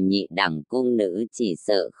 làm nhị đẳng cung nữ chỉ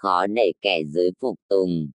sợ khó để kẻ dưới phục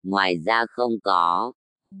tùng, ngoài ra không có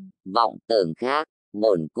vọng tưởng khác.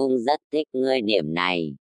 Bổn cung rất thích ngươi điểm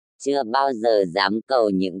này, chưa bao giờ dám cầu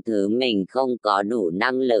những thứ mình không có đủ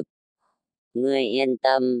năng lực. Ngươi yên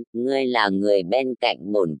tâm, ngươi là người bên cạnh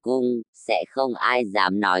bổn cung, sẽ không ai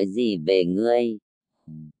dám nói gì về ngươi.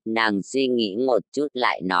 Nàng suy nghĩ một chút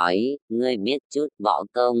lại nói, ngươi biết chút võ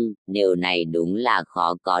công, điều này đúng là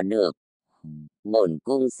khó có được. Bổn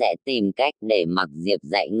cung sẽ tìm cách để Mặc Diệp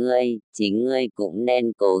dạy ngươi, chính ngươi cũng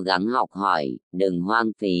nên cố gắng học hỏi, đừng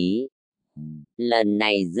hoang phí. Lần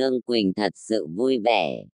này Dương Quỳnh thật sự vui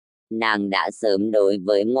vẻ. Nàng đã sớm đối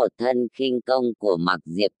với một thân khinh công của Mặc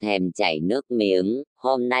Diệp thèm chảy nước miếng,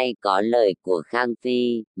 hôm nay có lời của Khang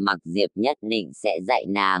Phi, Mặc Diệp nhất định sẽ dạy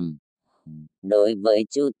nàng. Đối với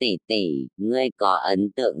Chu tỷ tỷ, ngươi có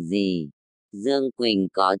ấn tượng gì? Dương Quỳnh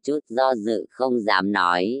có chút do dự không dám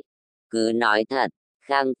nói. Cứ nói thật,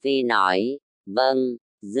 Khang Phi nói. Vâng.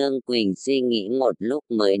 Dương Quỳnh suy nghĩ một lúc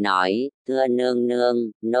mới nói, thưa nương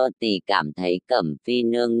nương, nô tỳ cảm thấy Cẩm Phi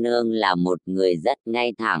nương nương là một người rất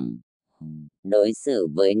ngay thẳng. Đối xử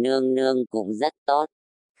với nương nương cũng rất tốt.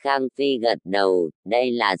 Khang Phi gật đầu,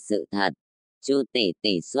 đây là sự thật. Chu tỷ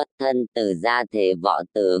tỷ xuất thân từ gia thế võ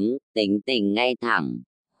tướng, tính tình ngay thẳng.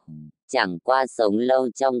 Chẳng qua sống lâu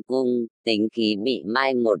trong cung, tính khí bị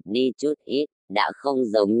mai một đi chút ít, đã không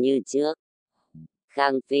giống như trước.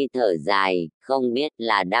 Khang Phi thở dài, không biết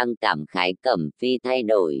là đang cảm khái Cẩm Phi thay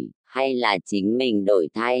đổi, hay là chính mình đổi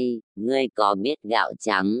thay. Ngươi có biết gạo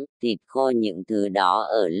trắng, thịt khô những thứ đó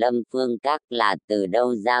ở Lâm Phương Các là từ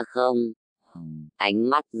đâu ra không? Ánh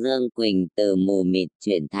mắt Dương Quỳnh từ mù mịt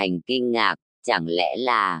chuyển thành kinh ngạc, chẳng lẽ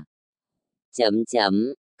là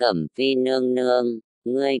Cẩm Phi nương nương,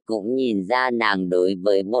 ngươi cũng nhìn ra nàng đối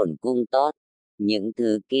với bổn cung tốt. Những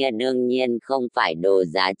thứ kia đương nhiên không phải đồ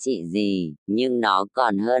giá trị gì, nhưng nó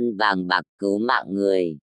còn hơn vàng bạc cứu mạng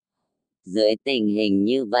người. Dưới tình hình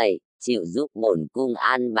như vậy, chịu giúp bổn cung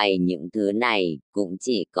an bày những thứ này, cũng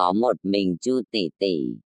chỉ có một mình Chu tỷ tỷ.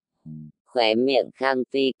 Khóe miệng Khang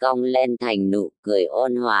Phi cong lên thành nụ cười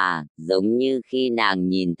ôn hòa, giống như khi nàng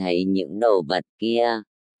nhìn thấy những đồ vật kia.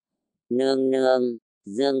 Nương nương,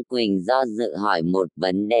 Dương Quỳnh do dự hỏi một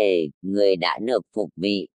vấn đề, người đã được phục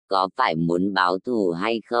vị, có phải muốn báo thù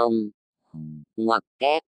hay không? Ngoặc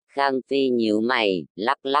kép, Khang Phi nhíu mày,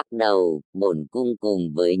 lắc lắc đầu, bổn cung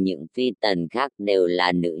cùng với những phi tần khác đều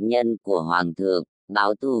là nữ nhân của Hoàng thượng,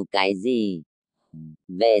 báo thù cái gì?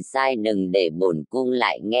 Về sai đừng để bổn cung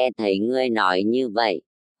lại nghe thấy ngươi nói như vậy.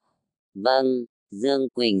 Vâng, Dương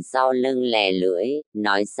Quỳnh sau lưng lè lưỡi,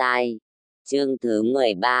 nói sai. Chương thứ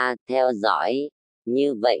 13, theo dõi.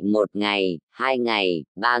 Như vậy một ngày, 2 ngày,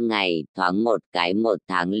 3 ngày, thoáng một cái 1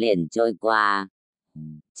 tháng liền trôi qua.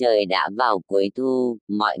 Trời đã vào cuối thu,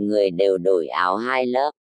 mọi người đều đổi áo 2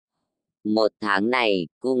 lớp. 1 tháng này,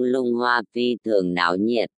 cung Lung Hoa phi thường náo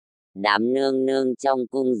nhiệt. Đám nương nương trong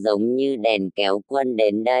cung giống như đèn kéo quân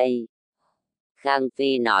đến đây. Khang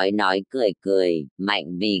Phi nói cười cười,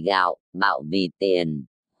 mạnh vì gạo, bạo vì tiền.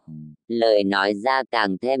 Lời nói ra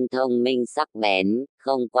càng thêm thông minh sắc bén,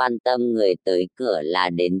 không quan tâm người tới cửa là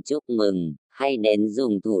đến chúc mừng, hay đến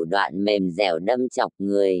dùng thủ đoạn mềm dẻo đâm chọc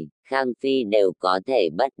người, Khang Phi đều có thể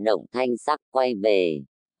bất động thanh sắc quay về.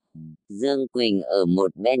 Dương Quỳnh ở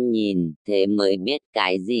một bên nhìn, thế mới biết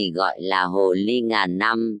cái gì gọi là hồ ly ngàn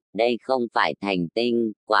năm, đây không phải thành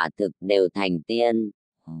tinh, quả thực đều thành tiên.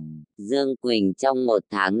 Dương Quỳnh trong 1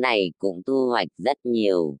 tháng này cũng thu hoạch rất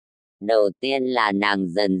nhiều. Đầu tiên là nàng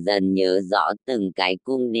dần dần nhớ rõ từng cái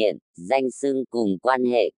cung điện, danh xưng cùng quan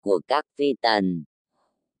hệ của các phi tần.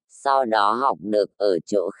 Sau đó học được ở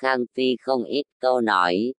chỗ Khang Phi không ít câu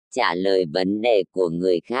nói, trả lời vấn đề của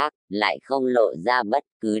người khác, lại không lộ ra bất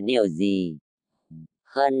cứ điều gì.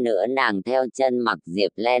 Hơn nữa nàng theo chân Mặc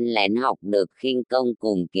Diệp len lén học được khinh công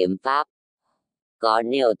cùng kiếm pháp. Có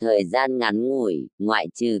điều thời gian ngắn ngủi, ngoại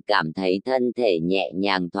trừ cảm thấy thân thể nhẹ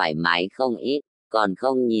nhàng thoải mái không ít, còn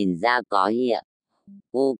không nhìn ra có hiệu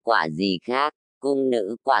quả gì khác. Cung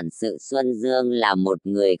nữ quản sự Xuân Dương là một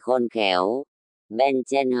người khôn khéo. Bên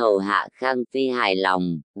trên hầu hạ Khang Phi hài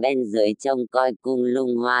lòng, bên dưới trông coi cung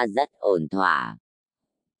Lung Hoa rất ổn thỏa.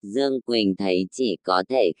 Dương Quỳnh thấy chỉ có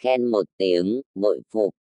thể khen một tiếng, bội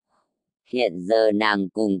phục. Hiện giờ nàng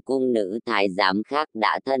cùng cung nữ thái giám khác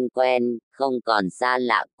đã thân quen, không còn xa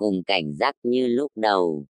lạ cùng cảnh giác như lúc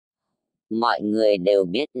đầu. Mọi người đều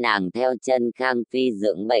biết nàng theo chân Khang Phi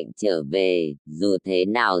dưỡng bệnh trở về, dù thế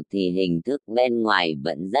nào thì hình thức bên ngoài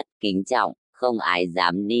vẫn rất kính trọng, không ai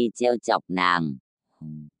dám đi trêu chọc nàng.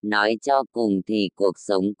 Nói cho cùng thì cuộc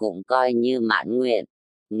sống cũng coi như mãn nguyện.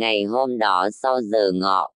 Ngày hôm đó sau giờ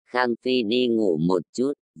ngọ, Khang Phi đi ngủ một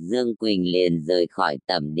chút, Dương Quỳnh liền rời khỏi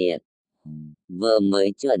tẩm điện. Vừa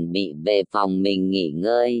mới chuẩn bị về phòng mình nghỉ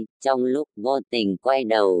ngơi, trong lúc vô tình quay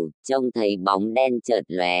đầu, trông thấy bóng đen chợt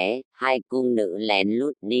lóe, 2 cung nữ lén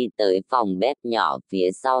lút đi tới phòng bếp nhỏ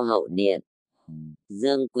phía sau hậu điện.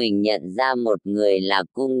 Dương Quỳnh nhận ra một người là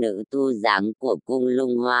cung nữ thu dáng của cung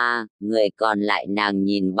Lung Hoa, người còn lại nàng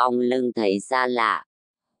nhìn bóng lưng thấy xa lạ.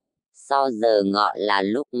 Sau giờ ngọ là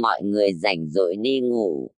lúc mọi người rảnh rỗi đi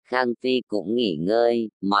ngủ, Khang Phi cũng nghỉ ngơi,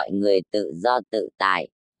 mọi người tự do tự tại.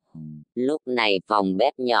 Lúc này phòng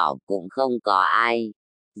bếp nhỏ cũng không có ai.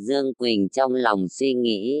 Dương Quỳnh trong lòng suy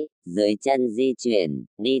nghĩ, dưới chân di chuyển,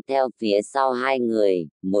 đi theo phía sau 2 người,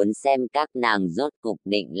 muốn xem các nàng rốt cục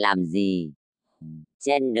định làm gì.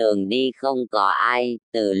 Trên đường đi không có ai,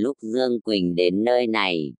 từ lúc Dương Quỳnh đến nơi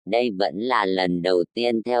này, đây vẫn là lần đầu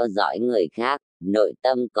tiên theo dõi người khác, nội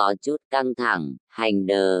tâm có chút căng thẳng, hành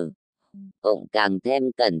đờ. Cũng càng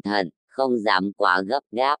thêm cẩn thận, không dám quá gấp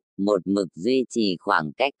gáp, một mực duy trì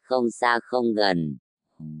khoảng cách không xa không gần.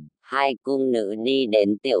 2 cung nữ đi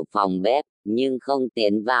đến tiểu phòng bếp, nhưng không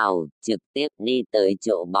tiến vào, trực tiếp đi tới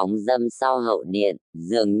chỗ bóng râm sau hậu điện,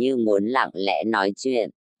 dường như muốn lặng lẽ nói chuyện.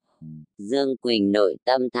 Dương Quỳnh nội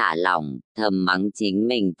tâm thả lỏng, thầm mắng chính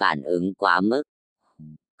mình phản ứng quá mức.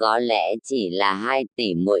 Có lẽ chỉ là 2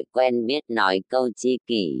 tỷ muội quen biết nói câu chi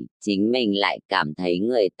kỷ, chính mình lại cảm thấy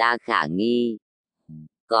người ta khả nghi.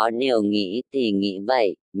 Có điều nghĩ thì nghĩ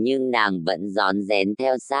vậy, nhưng nàng vẫn rón rén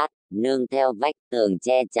theo sát, nương theo vách tường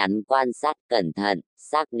che chắn quan sát cẩn thận,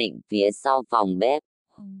 xác định phía sau phòng bếp.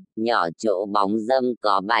 Nhỏ chỗ bóng râm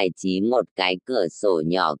có bài trí một cái cửa sổ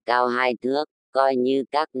nhỏ cao 2 thước, coi như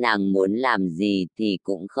các nàng muốn làm gì thì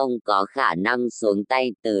cũng không có khả năng xuống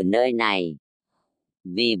tay từ nơi này.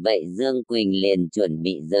 Vì vậy Dương Quỳnh liền chuẩn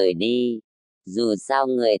bị rời đi. Dù sao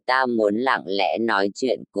người ta muốn lặng lẽ nói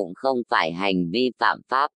chuyện cũng không phải hành vi phạm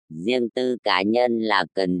pháp, riêng tư cá nhân là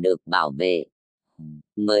cần được bảo vệ.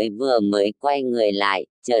 Mới quay người lại,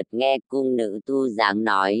 chợt nghe cung nữ Thu Giáng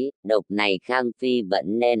nói, độc này Khang Phi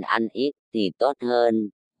vẫn nên ăn ít thì tốt hơn.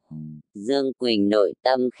 Dương Quỳnh nội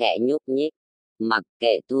tâm khẽ nhúc nhích, mặc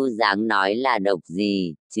kệ Thu Giáng nói là độc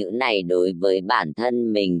gì, chữ này đối với bản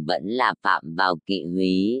thân mình vẫn là phạm vào kỵ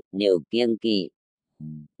húy, điều kiêng kỵ.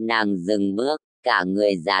 Nàng dừng bước, cả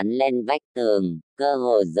người dán lên vách tường, cơ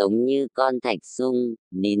hồ giống như con thạch sung,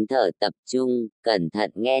 nín thở tập trung, cẩn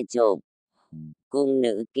thận nghe trộm. Cung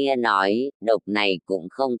nữ kia nói, độc này cũng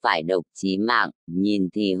không phải độc chí mạng, nhìn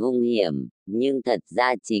thì hung hiểm, nhưng thật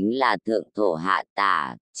ra chính là thượng thổ hạ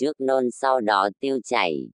tả, trước nôn sau đó tiêu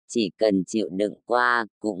chảy, chỉ cần chịu đựng qua,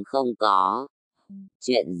 cũng không có.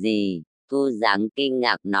 Chuyện gì? Thu Giáng kinh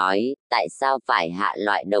ngạc nói, tại sao phải hạ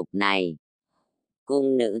loại độc này?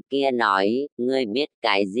 Cung nữ kia nói, ngươi biết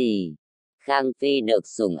cái gì? Khang Phi được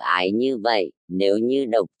sủng ái như vậy, nếu như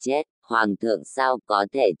độc chết, Hoàng thượng sao có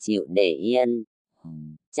thể chịu để yên?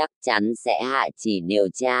 Chắc chắn sẽ hạ chỉ điều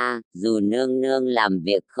tra, dù nương nương làm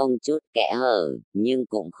việc không chút kẽ hở, nhưng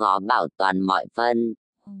cũng khó bảo toàn mọi phân.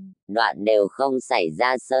 Đoạn đều không xảy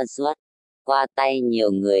ra sơ suất. Qua tay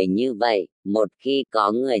nhiều người như vậy, một khi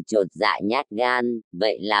có người chột dạ nhát gan,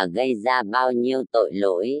 vậy là gây ra bao nhiêu tội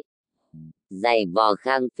lỗi. Giày vò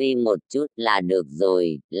Khang Phi một chút là được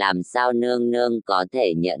rồi, làm sao nương nương có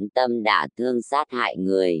thể nhẫn tâm đả thương sát hại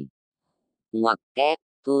người. Ngoặc kép,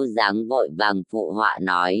 Thu Giáng vội vàng phụ họa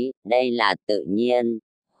nói, đây là tự nhiên.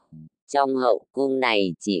 Trong hậu cung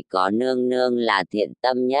này chỉ có nương nương là thiện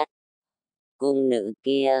tâm nhất. Cung nữ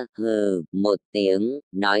kia hừ một tiếng,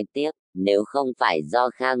 nói tiếp, nếu không phải do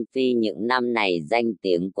Khang Phi những năm này danh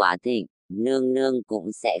tiếng quá thịnh, nương nương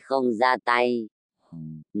cũng sẽ không ra tay.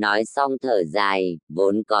 Nói xong thở dài,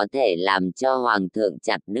 vốn có thể làm cho Hoàng thượng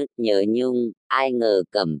chặt đứt nhớ nhung, ai ngờ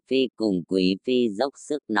Cẩm Phi cùng Quý Phi dốc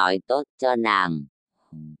sức nói tốt cho nàng.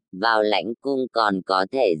 Vào lãnh cung còn có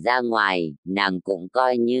thể ra ngoài, nàng cũng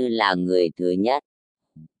coi như là người thứ nhất.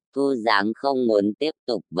 Thu Giáng không muốn tiếp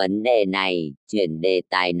tục vấn đề này, chuyển đề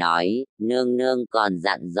tài nói, nương nương còn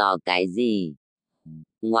dặn dò cái gì?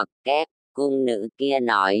 Ngoặc kép, cung nữ kia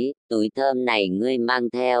nói, túi thơm này ngươi mang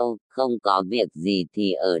theo, không có việc gì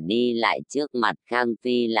thì ở đi lại trước mặt Khang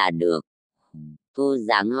Phi là được. Thu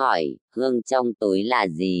Giáng hỏi, hương trong túi là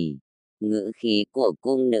gì? Ngữ khí của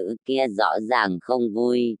cung nữ kia rõ ràng không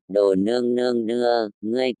vui, đồ nương nương đưa,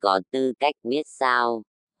 ngươi có tư cách biết sao?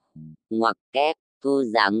 Ngoặc kép, Thu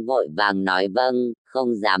Giáng vội vàng nói vâng,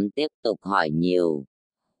 không dám tiếp tục hỏi nhiều.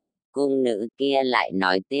 Cung nữ kia lại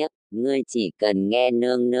nói tiếp, ngươi chỉ cần nghe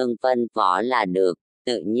nương nương phân phó là được,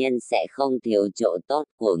 tự nhiên sẽ không thiếu chỗ tốt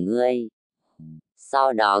của ngươi.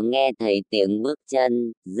 Sau đó nghe thấy tiếng bước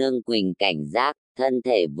chân, Dương Quỳnh cảnh giác, thân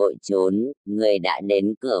thể vội trốn, người đã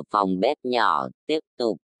đến cửa phòng bếp nhỏ, tiếp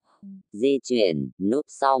tục di chuyển, núp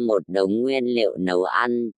sau một đống nguyên liệu nấu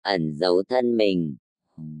ăn, ẩn giấu thân mình.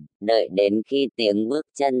 Đợi đến khi tiếng bước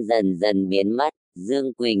chân dần dần biến mất,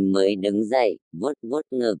 Dương Quỳnh mới đứng dậy, vuốt vuốt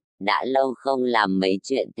ngực, đã lâu không làm mấy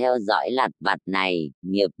chuyện theo dõi lặt vặt này,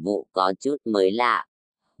 nghiệp vụ có chút mới lạ.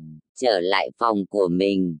 Trở lại phòng của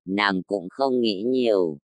mình, nàng cũng không nghĩ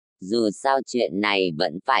nhiều. Dù sao chuyện này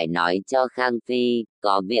vẫn phải nói cho Khang Phi,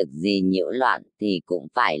 có việc gì nhiễu loạn thì cũng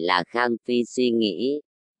phải là Khang Phi suy nghĩ.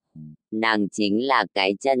 Nàng chính là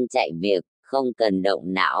cái chân chạy việc, không cần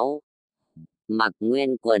động não. Mặc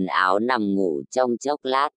nguyên quần áo nằm ngủ trong chốc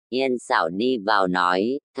lát, Yên Xảo đi vào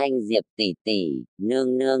nói, Thanh Diệp tỷ tỷ,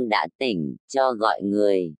 nương nương đã tỉnh, cho gọi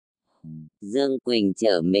người. Dương Quỳnh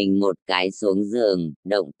chở mình một cái xuống giường,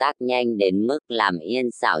 động tác nhanh đến mức làm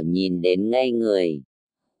Yên Xảo nhìn đến ngây người.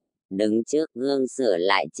 Đứng trước gương sửa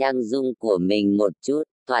lại trang dung của mình một chút,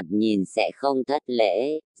 thoạt nhìn sẽ không thất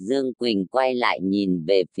lễ. Dương Quỳnh quay lại nhìn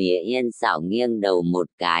về phía Yên Xảo nghiêng đầu một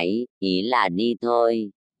cái, ý là đi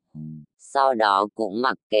thôi. Sau đó cũng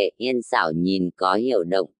mặc kệ Yên Xảo nhìn có hiểu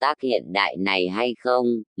động tác hiện đại này hay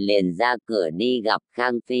không, liền ra cửa đi gặp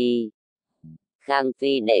Khang Phi. Khang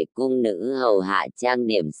Phi để cung nữ hầu hạ trang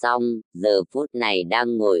điểm xong, giờ phút này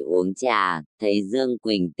đang ngồi uống trà, thấy Dương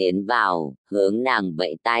Quỳnh tiến vào, hướng nàng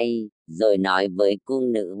vẫy tay, rồi nói với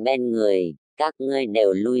cung nữ bên người, các ngươi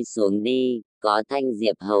đều lui xuống đi, có Thanh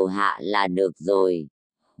Diệp hầu hạ là được rồi.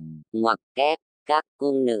 Ngoặc kép, các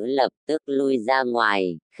cung nữ lập tức lui ra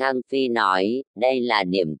ngoài, Khang Phi nói, đây là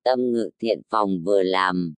điểm tâm ngự thiện phòng vừa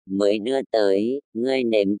làm, mới đưa tới, ngươi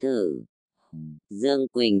nếm thử. Dương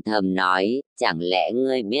Quỳnh thầm nói, chẳng lẽ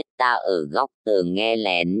ngươi biết ta ở góc tường nghe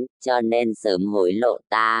lén, cho nên sớm hối lộ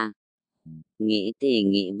ta. Nghĩ thì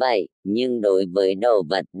nghĩ vậy, nhưng đối với đồ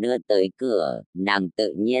vật đưa tới cửa, nàng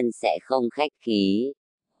tự nhiên sẽ không khách khí.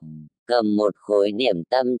 Cầm một khối điểm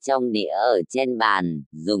tâm trong đĩa ở trên bàn,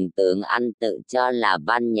 dùng tướng ăn tự cho là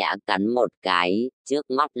văn nhã cắn một cái,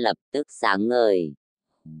 trước mắt lập tức sáng ngời.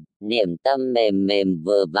 Điểm tâm mềm mềm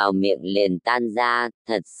vừa vào miệng liền tan ra,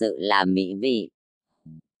 thật sự là mỹ vị.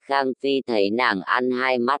 Khang Phi thấy nàng ăn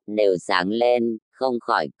hai mắt đều sáng lên, không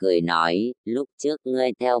khỏi cười nói, lúc trước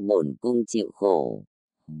ngươi theo bổn cung chịu khổ.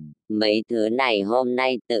 Mấy thứ này hôm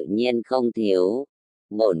nay tự nhiên không thiếu.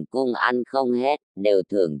 Bổn cung ăn không hết, đều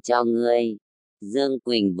thưởng cho ngươi. Dương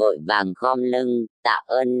Quỳnh vội vàng khom lưng, tạ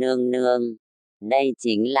ơn nương nương. Đây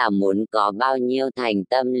chính là muốn có bao nhiêu thành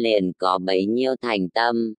tâm liền có bấy nhiêu thành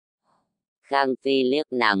tâm. Khang Phi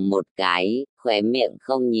liếc nàng một cái, khóe miệng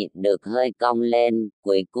không nhịn được hơi cong lên,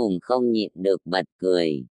 cuối cùng không nhịn được bật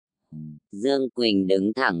cười. Dương Quỳnh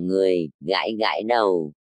đứng thẳng người, gãi gãi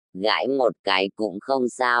đầu. Gãi một cái cũng không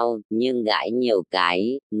sao, nhưng gãi nhiều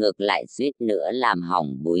cái, ngược lại suýt nữa làm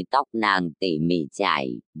hỏng búi tóc nàng tỉ mỉ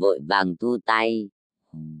chải, vội vàng thu tay.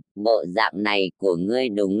 Bộ dạng này của ngươi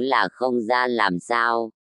đúng là không ra làm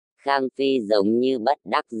sao. Khang Phi giống như bất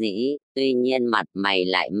đắc dĩ, tuy nhiên mặt mày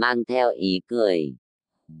lại mang theo ý cười.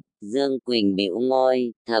 Dương Quỳnh bĩu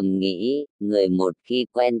môi, thầm nghĩ, người một khi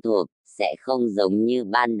quen thuộc, sẽ không giống như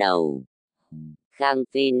ban đầu. Khang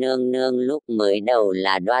Phi nương nương lúc mới đầu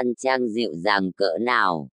là đoan trang dịu dàng cỡ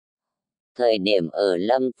nào. Thời điểm ở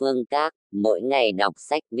Lâm Phương Các, mỗi ngày đọc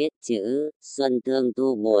sách viết chữ, xuân thương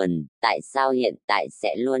thu buồn, tại sao hiện tại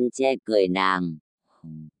sẽ luôn chê cười nàng?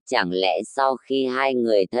 Chẳng lẽ sau khi hai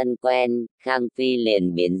người thân quen, Khang Phi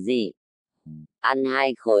liền biến dị? Ăn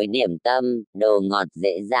hai khối điểm tâm, đồ ngọt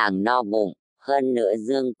dễ dàng no bụng, hơn nữa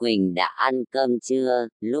Dương Quỳnh đã ăn cơm trưa,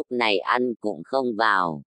 lúc này ăn cũng không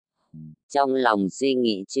vào. Trong lòng suy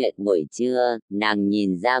nghĩ chuyện buổi trưa, nàng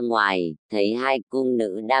nhìn ra ngoài, thấy hai cung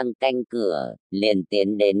nữ đang canh cửa, liền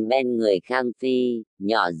tiến đến bên người Khang Phi,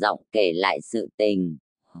 nhỏ giọng kể lại sự tình.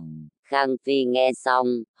 Khang Phi nghe xong,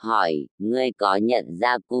 hỏi, ngươi có nhận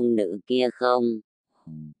ra cung nữ kia không?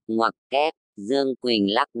 Ngoặc kép, Dương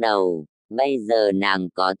Quỳnh lắc đầu, bây giờ nàng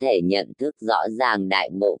có thể nhận thức rõ ràng đại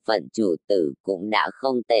bộ phận chủ tử cũng đã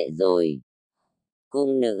không tệ rồi.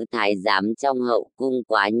 Cung nữ thái giám trong hậu cung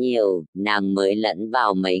quá nhiều, nàng mới lẫn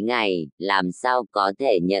vào mấy ngày, làm sao có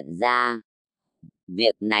thể nhận ra.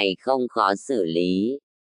 Việc này không khó xử lý.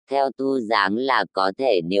 Theo tu dáng là có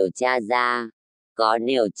thể điều tra ra. Có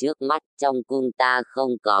điều trước mắt trong cung ta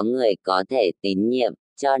không có người có thể tín nhiệm,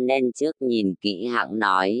 cho nên trước nhìn kỹ hãng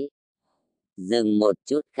nói. Dừng một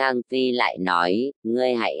chút Khang Phi lại nói,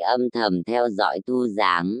 ngươi hãy âm thầm theo dõi thu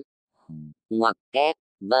dáng. Ngoặc kép,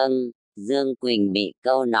 vâng. Dương Quỳnh bị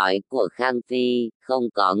câu nói của Khang Phi, không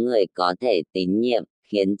có người có thể tín nhiệm,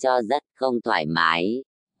 khiến cho rất không thoải mái.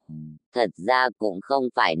 Thật ra cũng không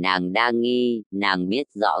phải nàng đa nghi, nàng biết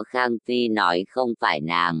rõ Khang Phi nói không phải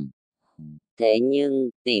nàng. Thế nhưng,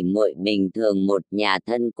 tỉ muội bình thường một nhà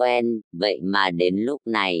thân quen, vậy mà đến lúc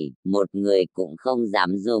này, một người cũng không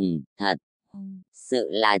dám dùng, thật. Sự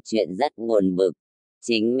là chuyện rất buồn bực.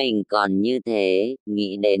 Chính mình còn như thế,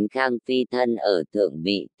 nghĩ đến Khang Phi thân ở thượng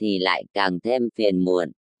vị thì lại càng thêm phiền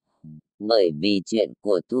muộn. Bởi vì chuyện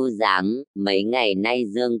của Thu Giáng, mấy ngày nay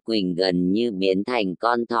Dương Quỳnh gần như biến thành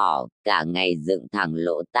con thỏ, cả ngày dựng thẳng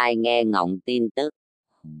lỗ tai nghe ngóng tin tức.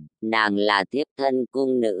 Nàng là thiếp thân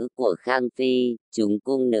cung nữ của Khang Phi, chúng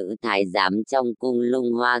cung nữ thái giám trong cung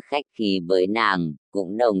Lung Hoa khách khí với nàng,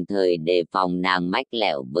 cũng đồng thời đề phòng nàng mách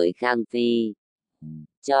lẻo với Khang Phi.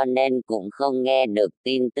 Cho nên cũng không nghe được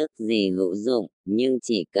tin tức gì hữu dụng, nhưng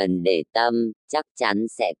chỉ cần để tâm, chắc chắn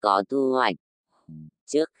sẽ có thu hoạch.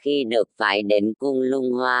 Trước khi được phái đến cung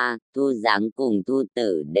Lung Hoa, Thu Giáng cùng Thu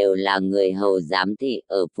Tử đều là người hầu giám thị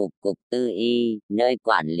ở phục cục tư y, nơi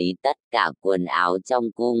quản lý tất cả quần áo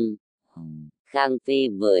trong cung. Khang Phi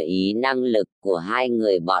vừa ý năng lực của hai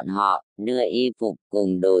người bọn họ, đưa y phục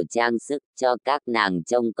cùng đồ trang sức cho các nàng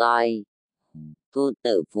trông coi. Thu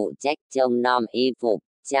Tử phụ trách trông nom y phục,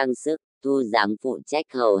 trang sức, Thu Giáng phụ trách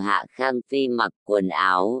hầu hạ Khang Phi mặc quần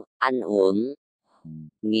áo, ăn uống.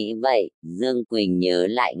 Nghĩ vậy, Dương Quỳnh nhớ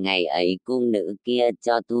lại ngày ấy cung nữ kia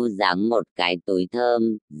cho Thu Giáng một cái túi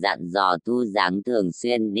thơm, dặn dò Thu Giáng thường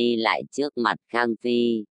xuyên đi lại trước mặt Khang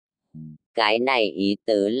Phi. Cái này ý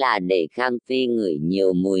tứ là để Khang Phi ngửi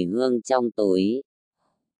nhiều mùi hương trong túi.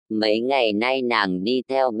 Mấy ngày nay nàng đi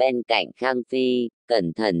theo bên cạnh Khang Phi,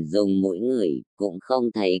 cẩn thận dùng mũi ngửi, cũng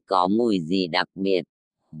không thấy có mùi gì đặc biệt.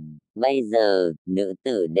 Bây giờ, nữ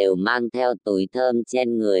tử đều mang theo túi thơm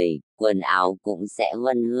trên người, quần áo cũng sẽ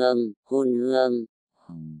huân hương, hun hương.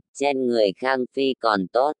 Trên người Khang Phi còn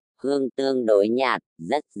tốt, hương tương đối nhạt,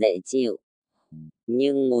 rất dễ chịu.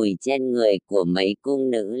 Nhưng mùi trên người của mấy cung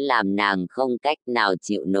nữ làm nàng không cách nào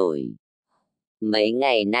chịu nổi. Mấy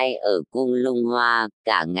ngày nay ở cung Lung Hoa,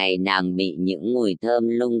 cả ngày nàng bị những mùi thơm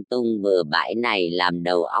lung tung bừa bãi này làm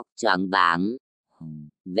đầu óc choáng váng.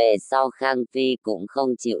 Về sau Khang Phi cũng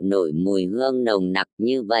không chịu nổi mùi hương nồng nặc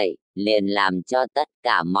như vậy, liền làm cho tất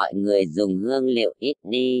cả mọi người dùng hương liệu ít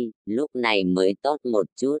đi, lúc này mới tốt một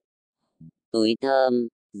chút. Túi thơm,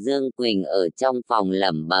 Dương Quỳnh ở trong phòng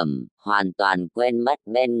lẩm bẩm, hoàn toàn quên mất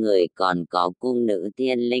bên người còn có cung nữ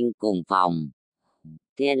Thiên Linh cùng phòng.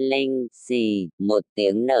 Thiên Linh xì một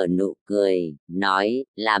tiếng nở nụ cười, nói,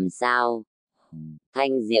 làm sao?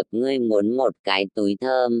 Thanh Diệp ngươi muốn một cái túi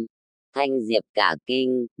thơm. Thanh Diệp cả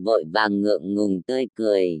kinh, vội vàng ngượng ngùng tươi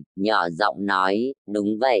cười, nhỏ giọng nói,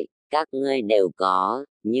 đúng vậy, các ngươi đều có,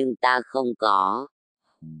 nhưng ta không có.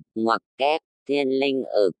 Ngoặc kép, Thiên Linh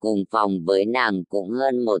ở cùng phòng với nàng cũng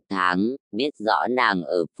hơn 1 tháng, biết rõ nàng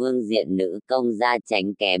ở phương diện nữ công gia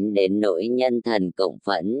tránh kém đến nỗi nhân thần cộng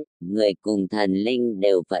phẫn, người cùng thần linh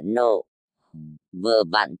đều phẫn nộ. Vừa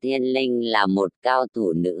vặn Thiên Linh là một cao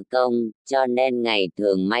thủ nữ công, cho nên ngày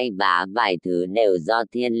thường may vá vài thứ đều do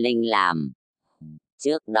Thiên Linh làm.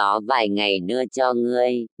 Trước đó vài ngày đưa cho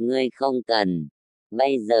ngươi, ngươi không cần.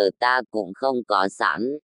 Bây giờ ta cũng không có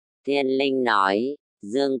sẵn. Thiên Linh nói.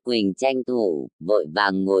 Dương Quỳnh tranh thủ, vội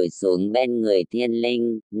vàng ngồi xuống bên người Thiên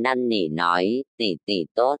Linh, năn nỉ nói, tỷ tỷ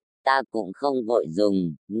tốt, ta cũng không vội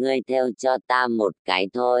dùng, ngươi theo cho ta một cái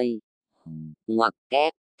thôi. Ngoặc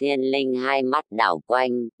kép, Thiên Linh hai mắt đảo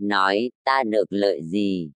quanh, nói, ta được lợi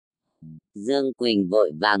gì? Dương Quỳnh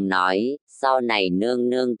vội vàng nói, sau này nương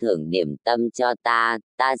nương thưởng điểm tâm cho ta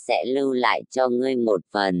sẽ lưu lại cho ngươi một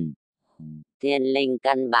phần. Thiên Linh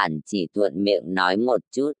căn bản chỉ thuận miệng nói một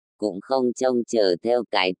chút, cũng không trông chờ theo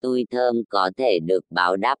cái tui thơm có thể được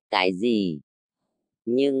báo đáp cái gì.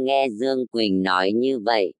 Nhưng nghe Dương Quỳnh nói như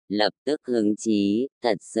vậy, lập tức hứng chí,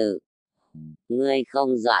 thật sự. Ngươi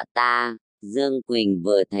không dọa ta. Dương Quỳnh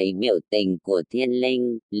vừa thấy biểu tình của Thiên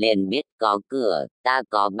Linh, liền biết có cửa, ta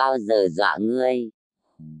có bao giờ dọa ngươi.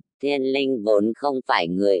 Thiên Linh vốn không phải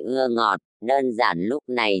người ưa ngọt, đơn giản lúc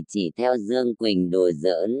này chỉ theo Dương Quỳnh đùa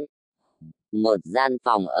giỡn. Một gian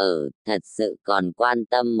phòng ở, thật sự còn quan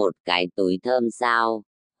tâm một cái túi thơm sao?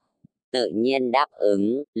 Tự nhiên đáp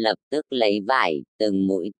ứng, lập tức lấy vải, từng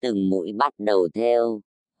mũi bắt đầu thêu.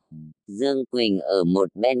 Dương Quỳnh ở một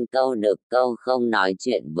bên câu được câu không nói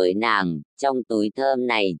chuyện với nàng, trong túi thơm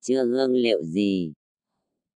này chưa hương liệu gì.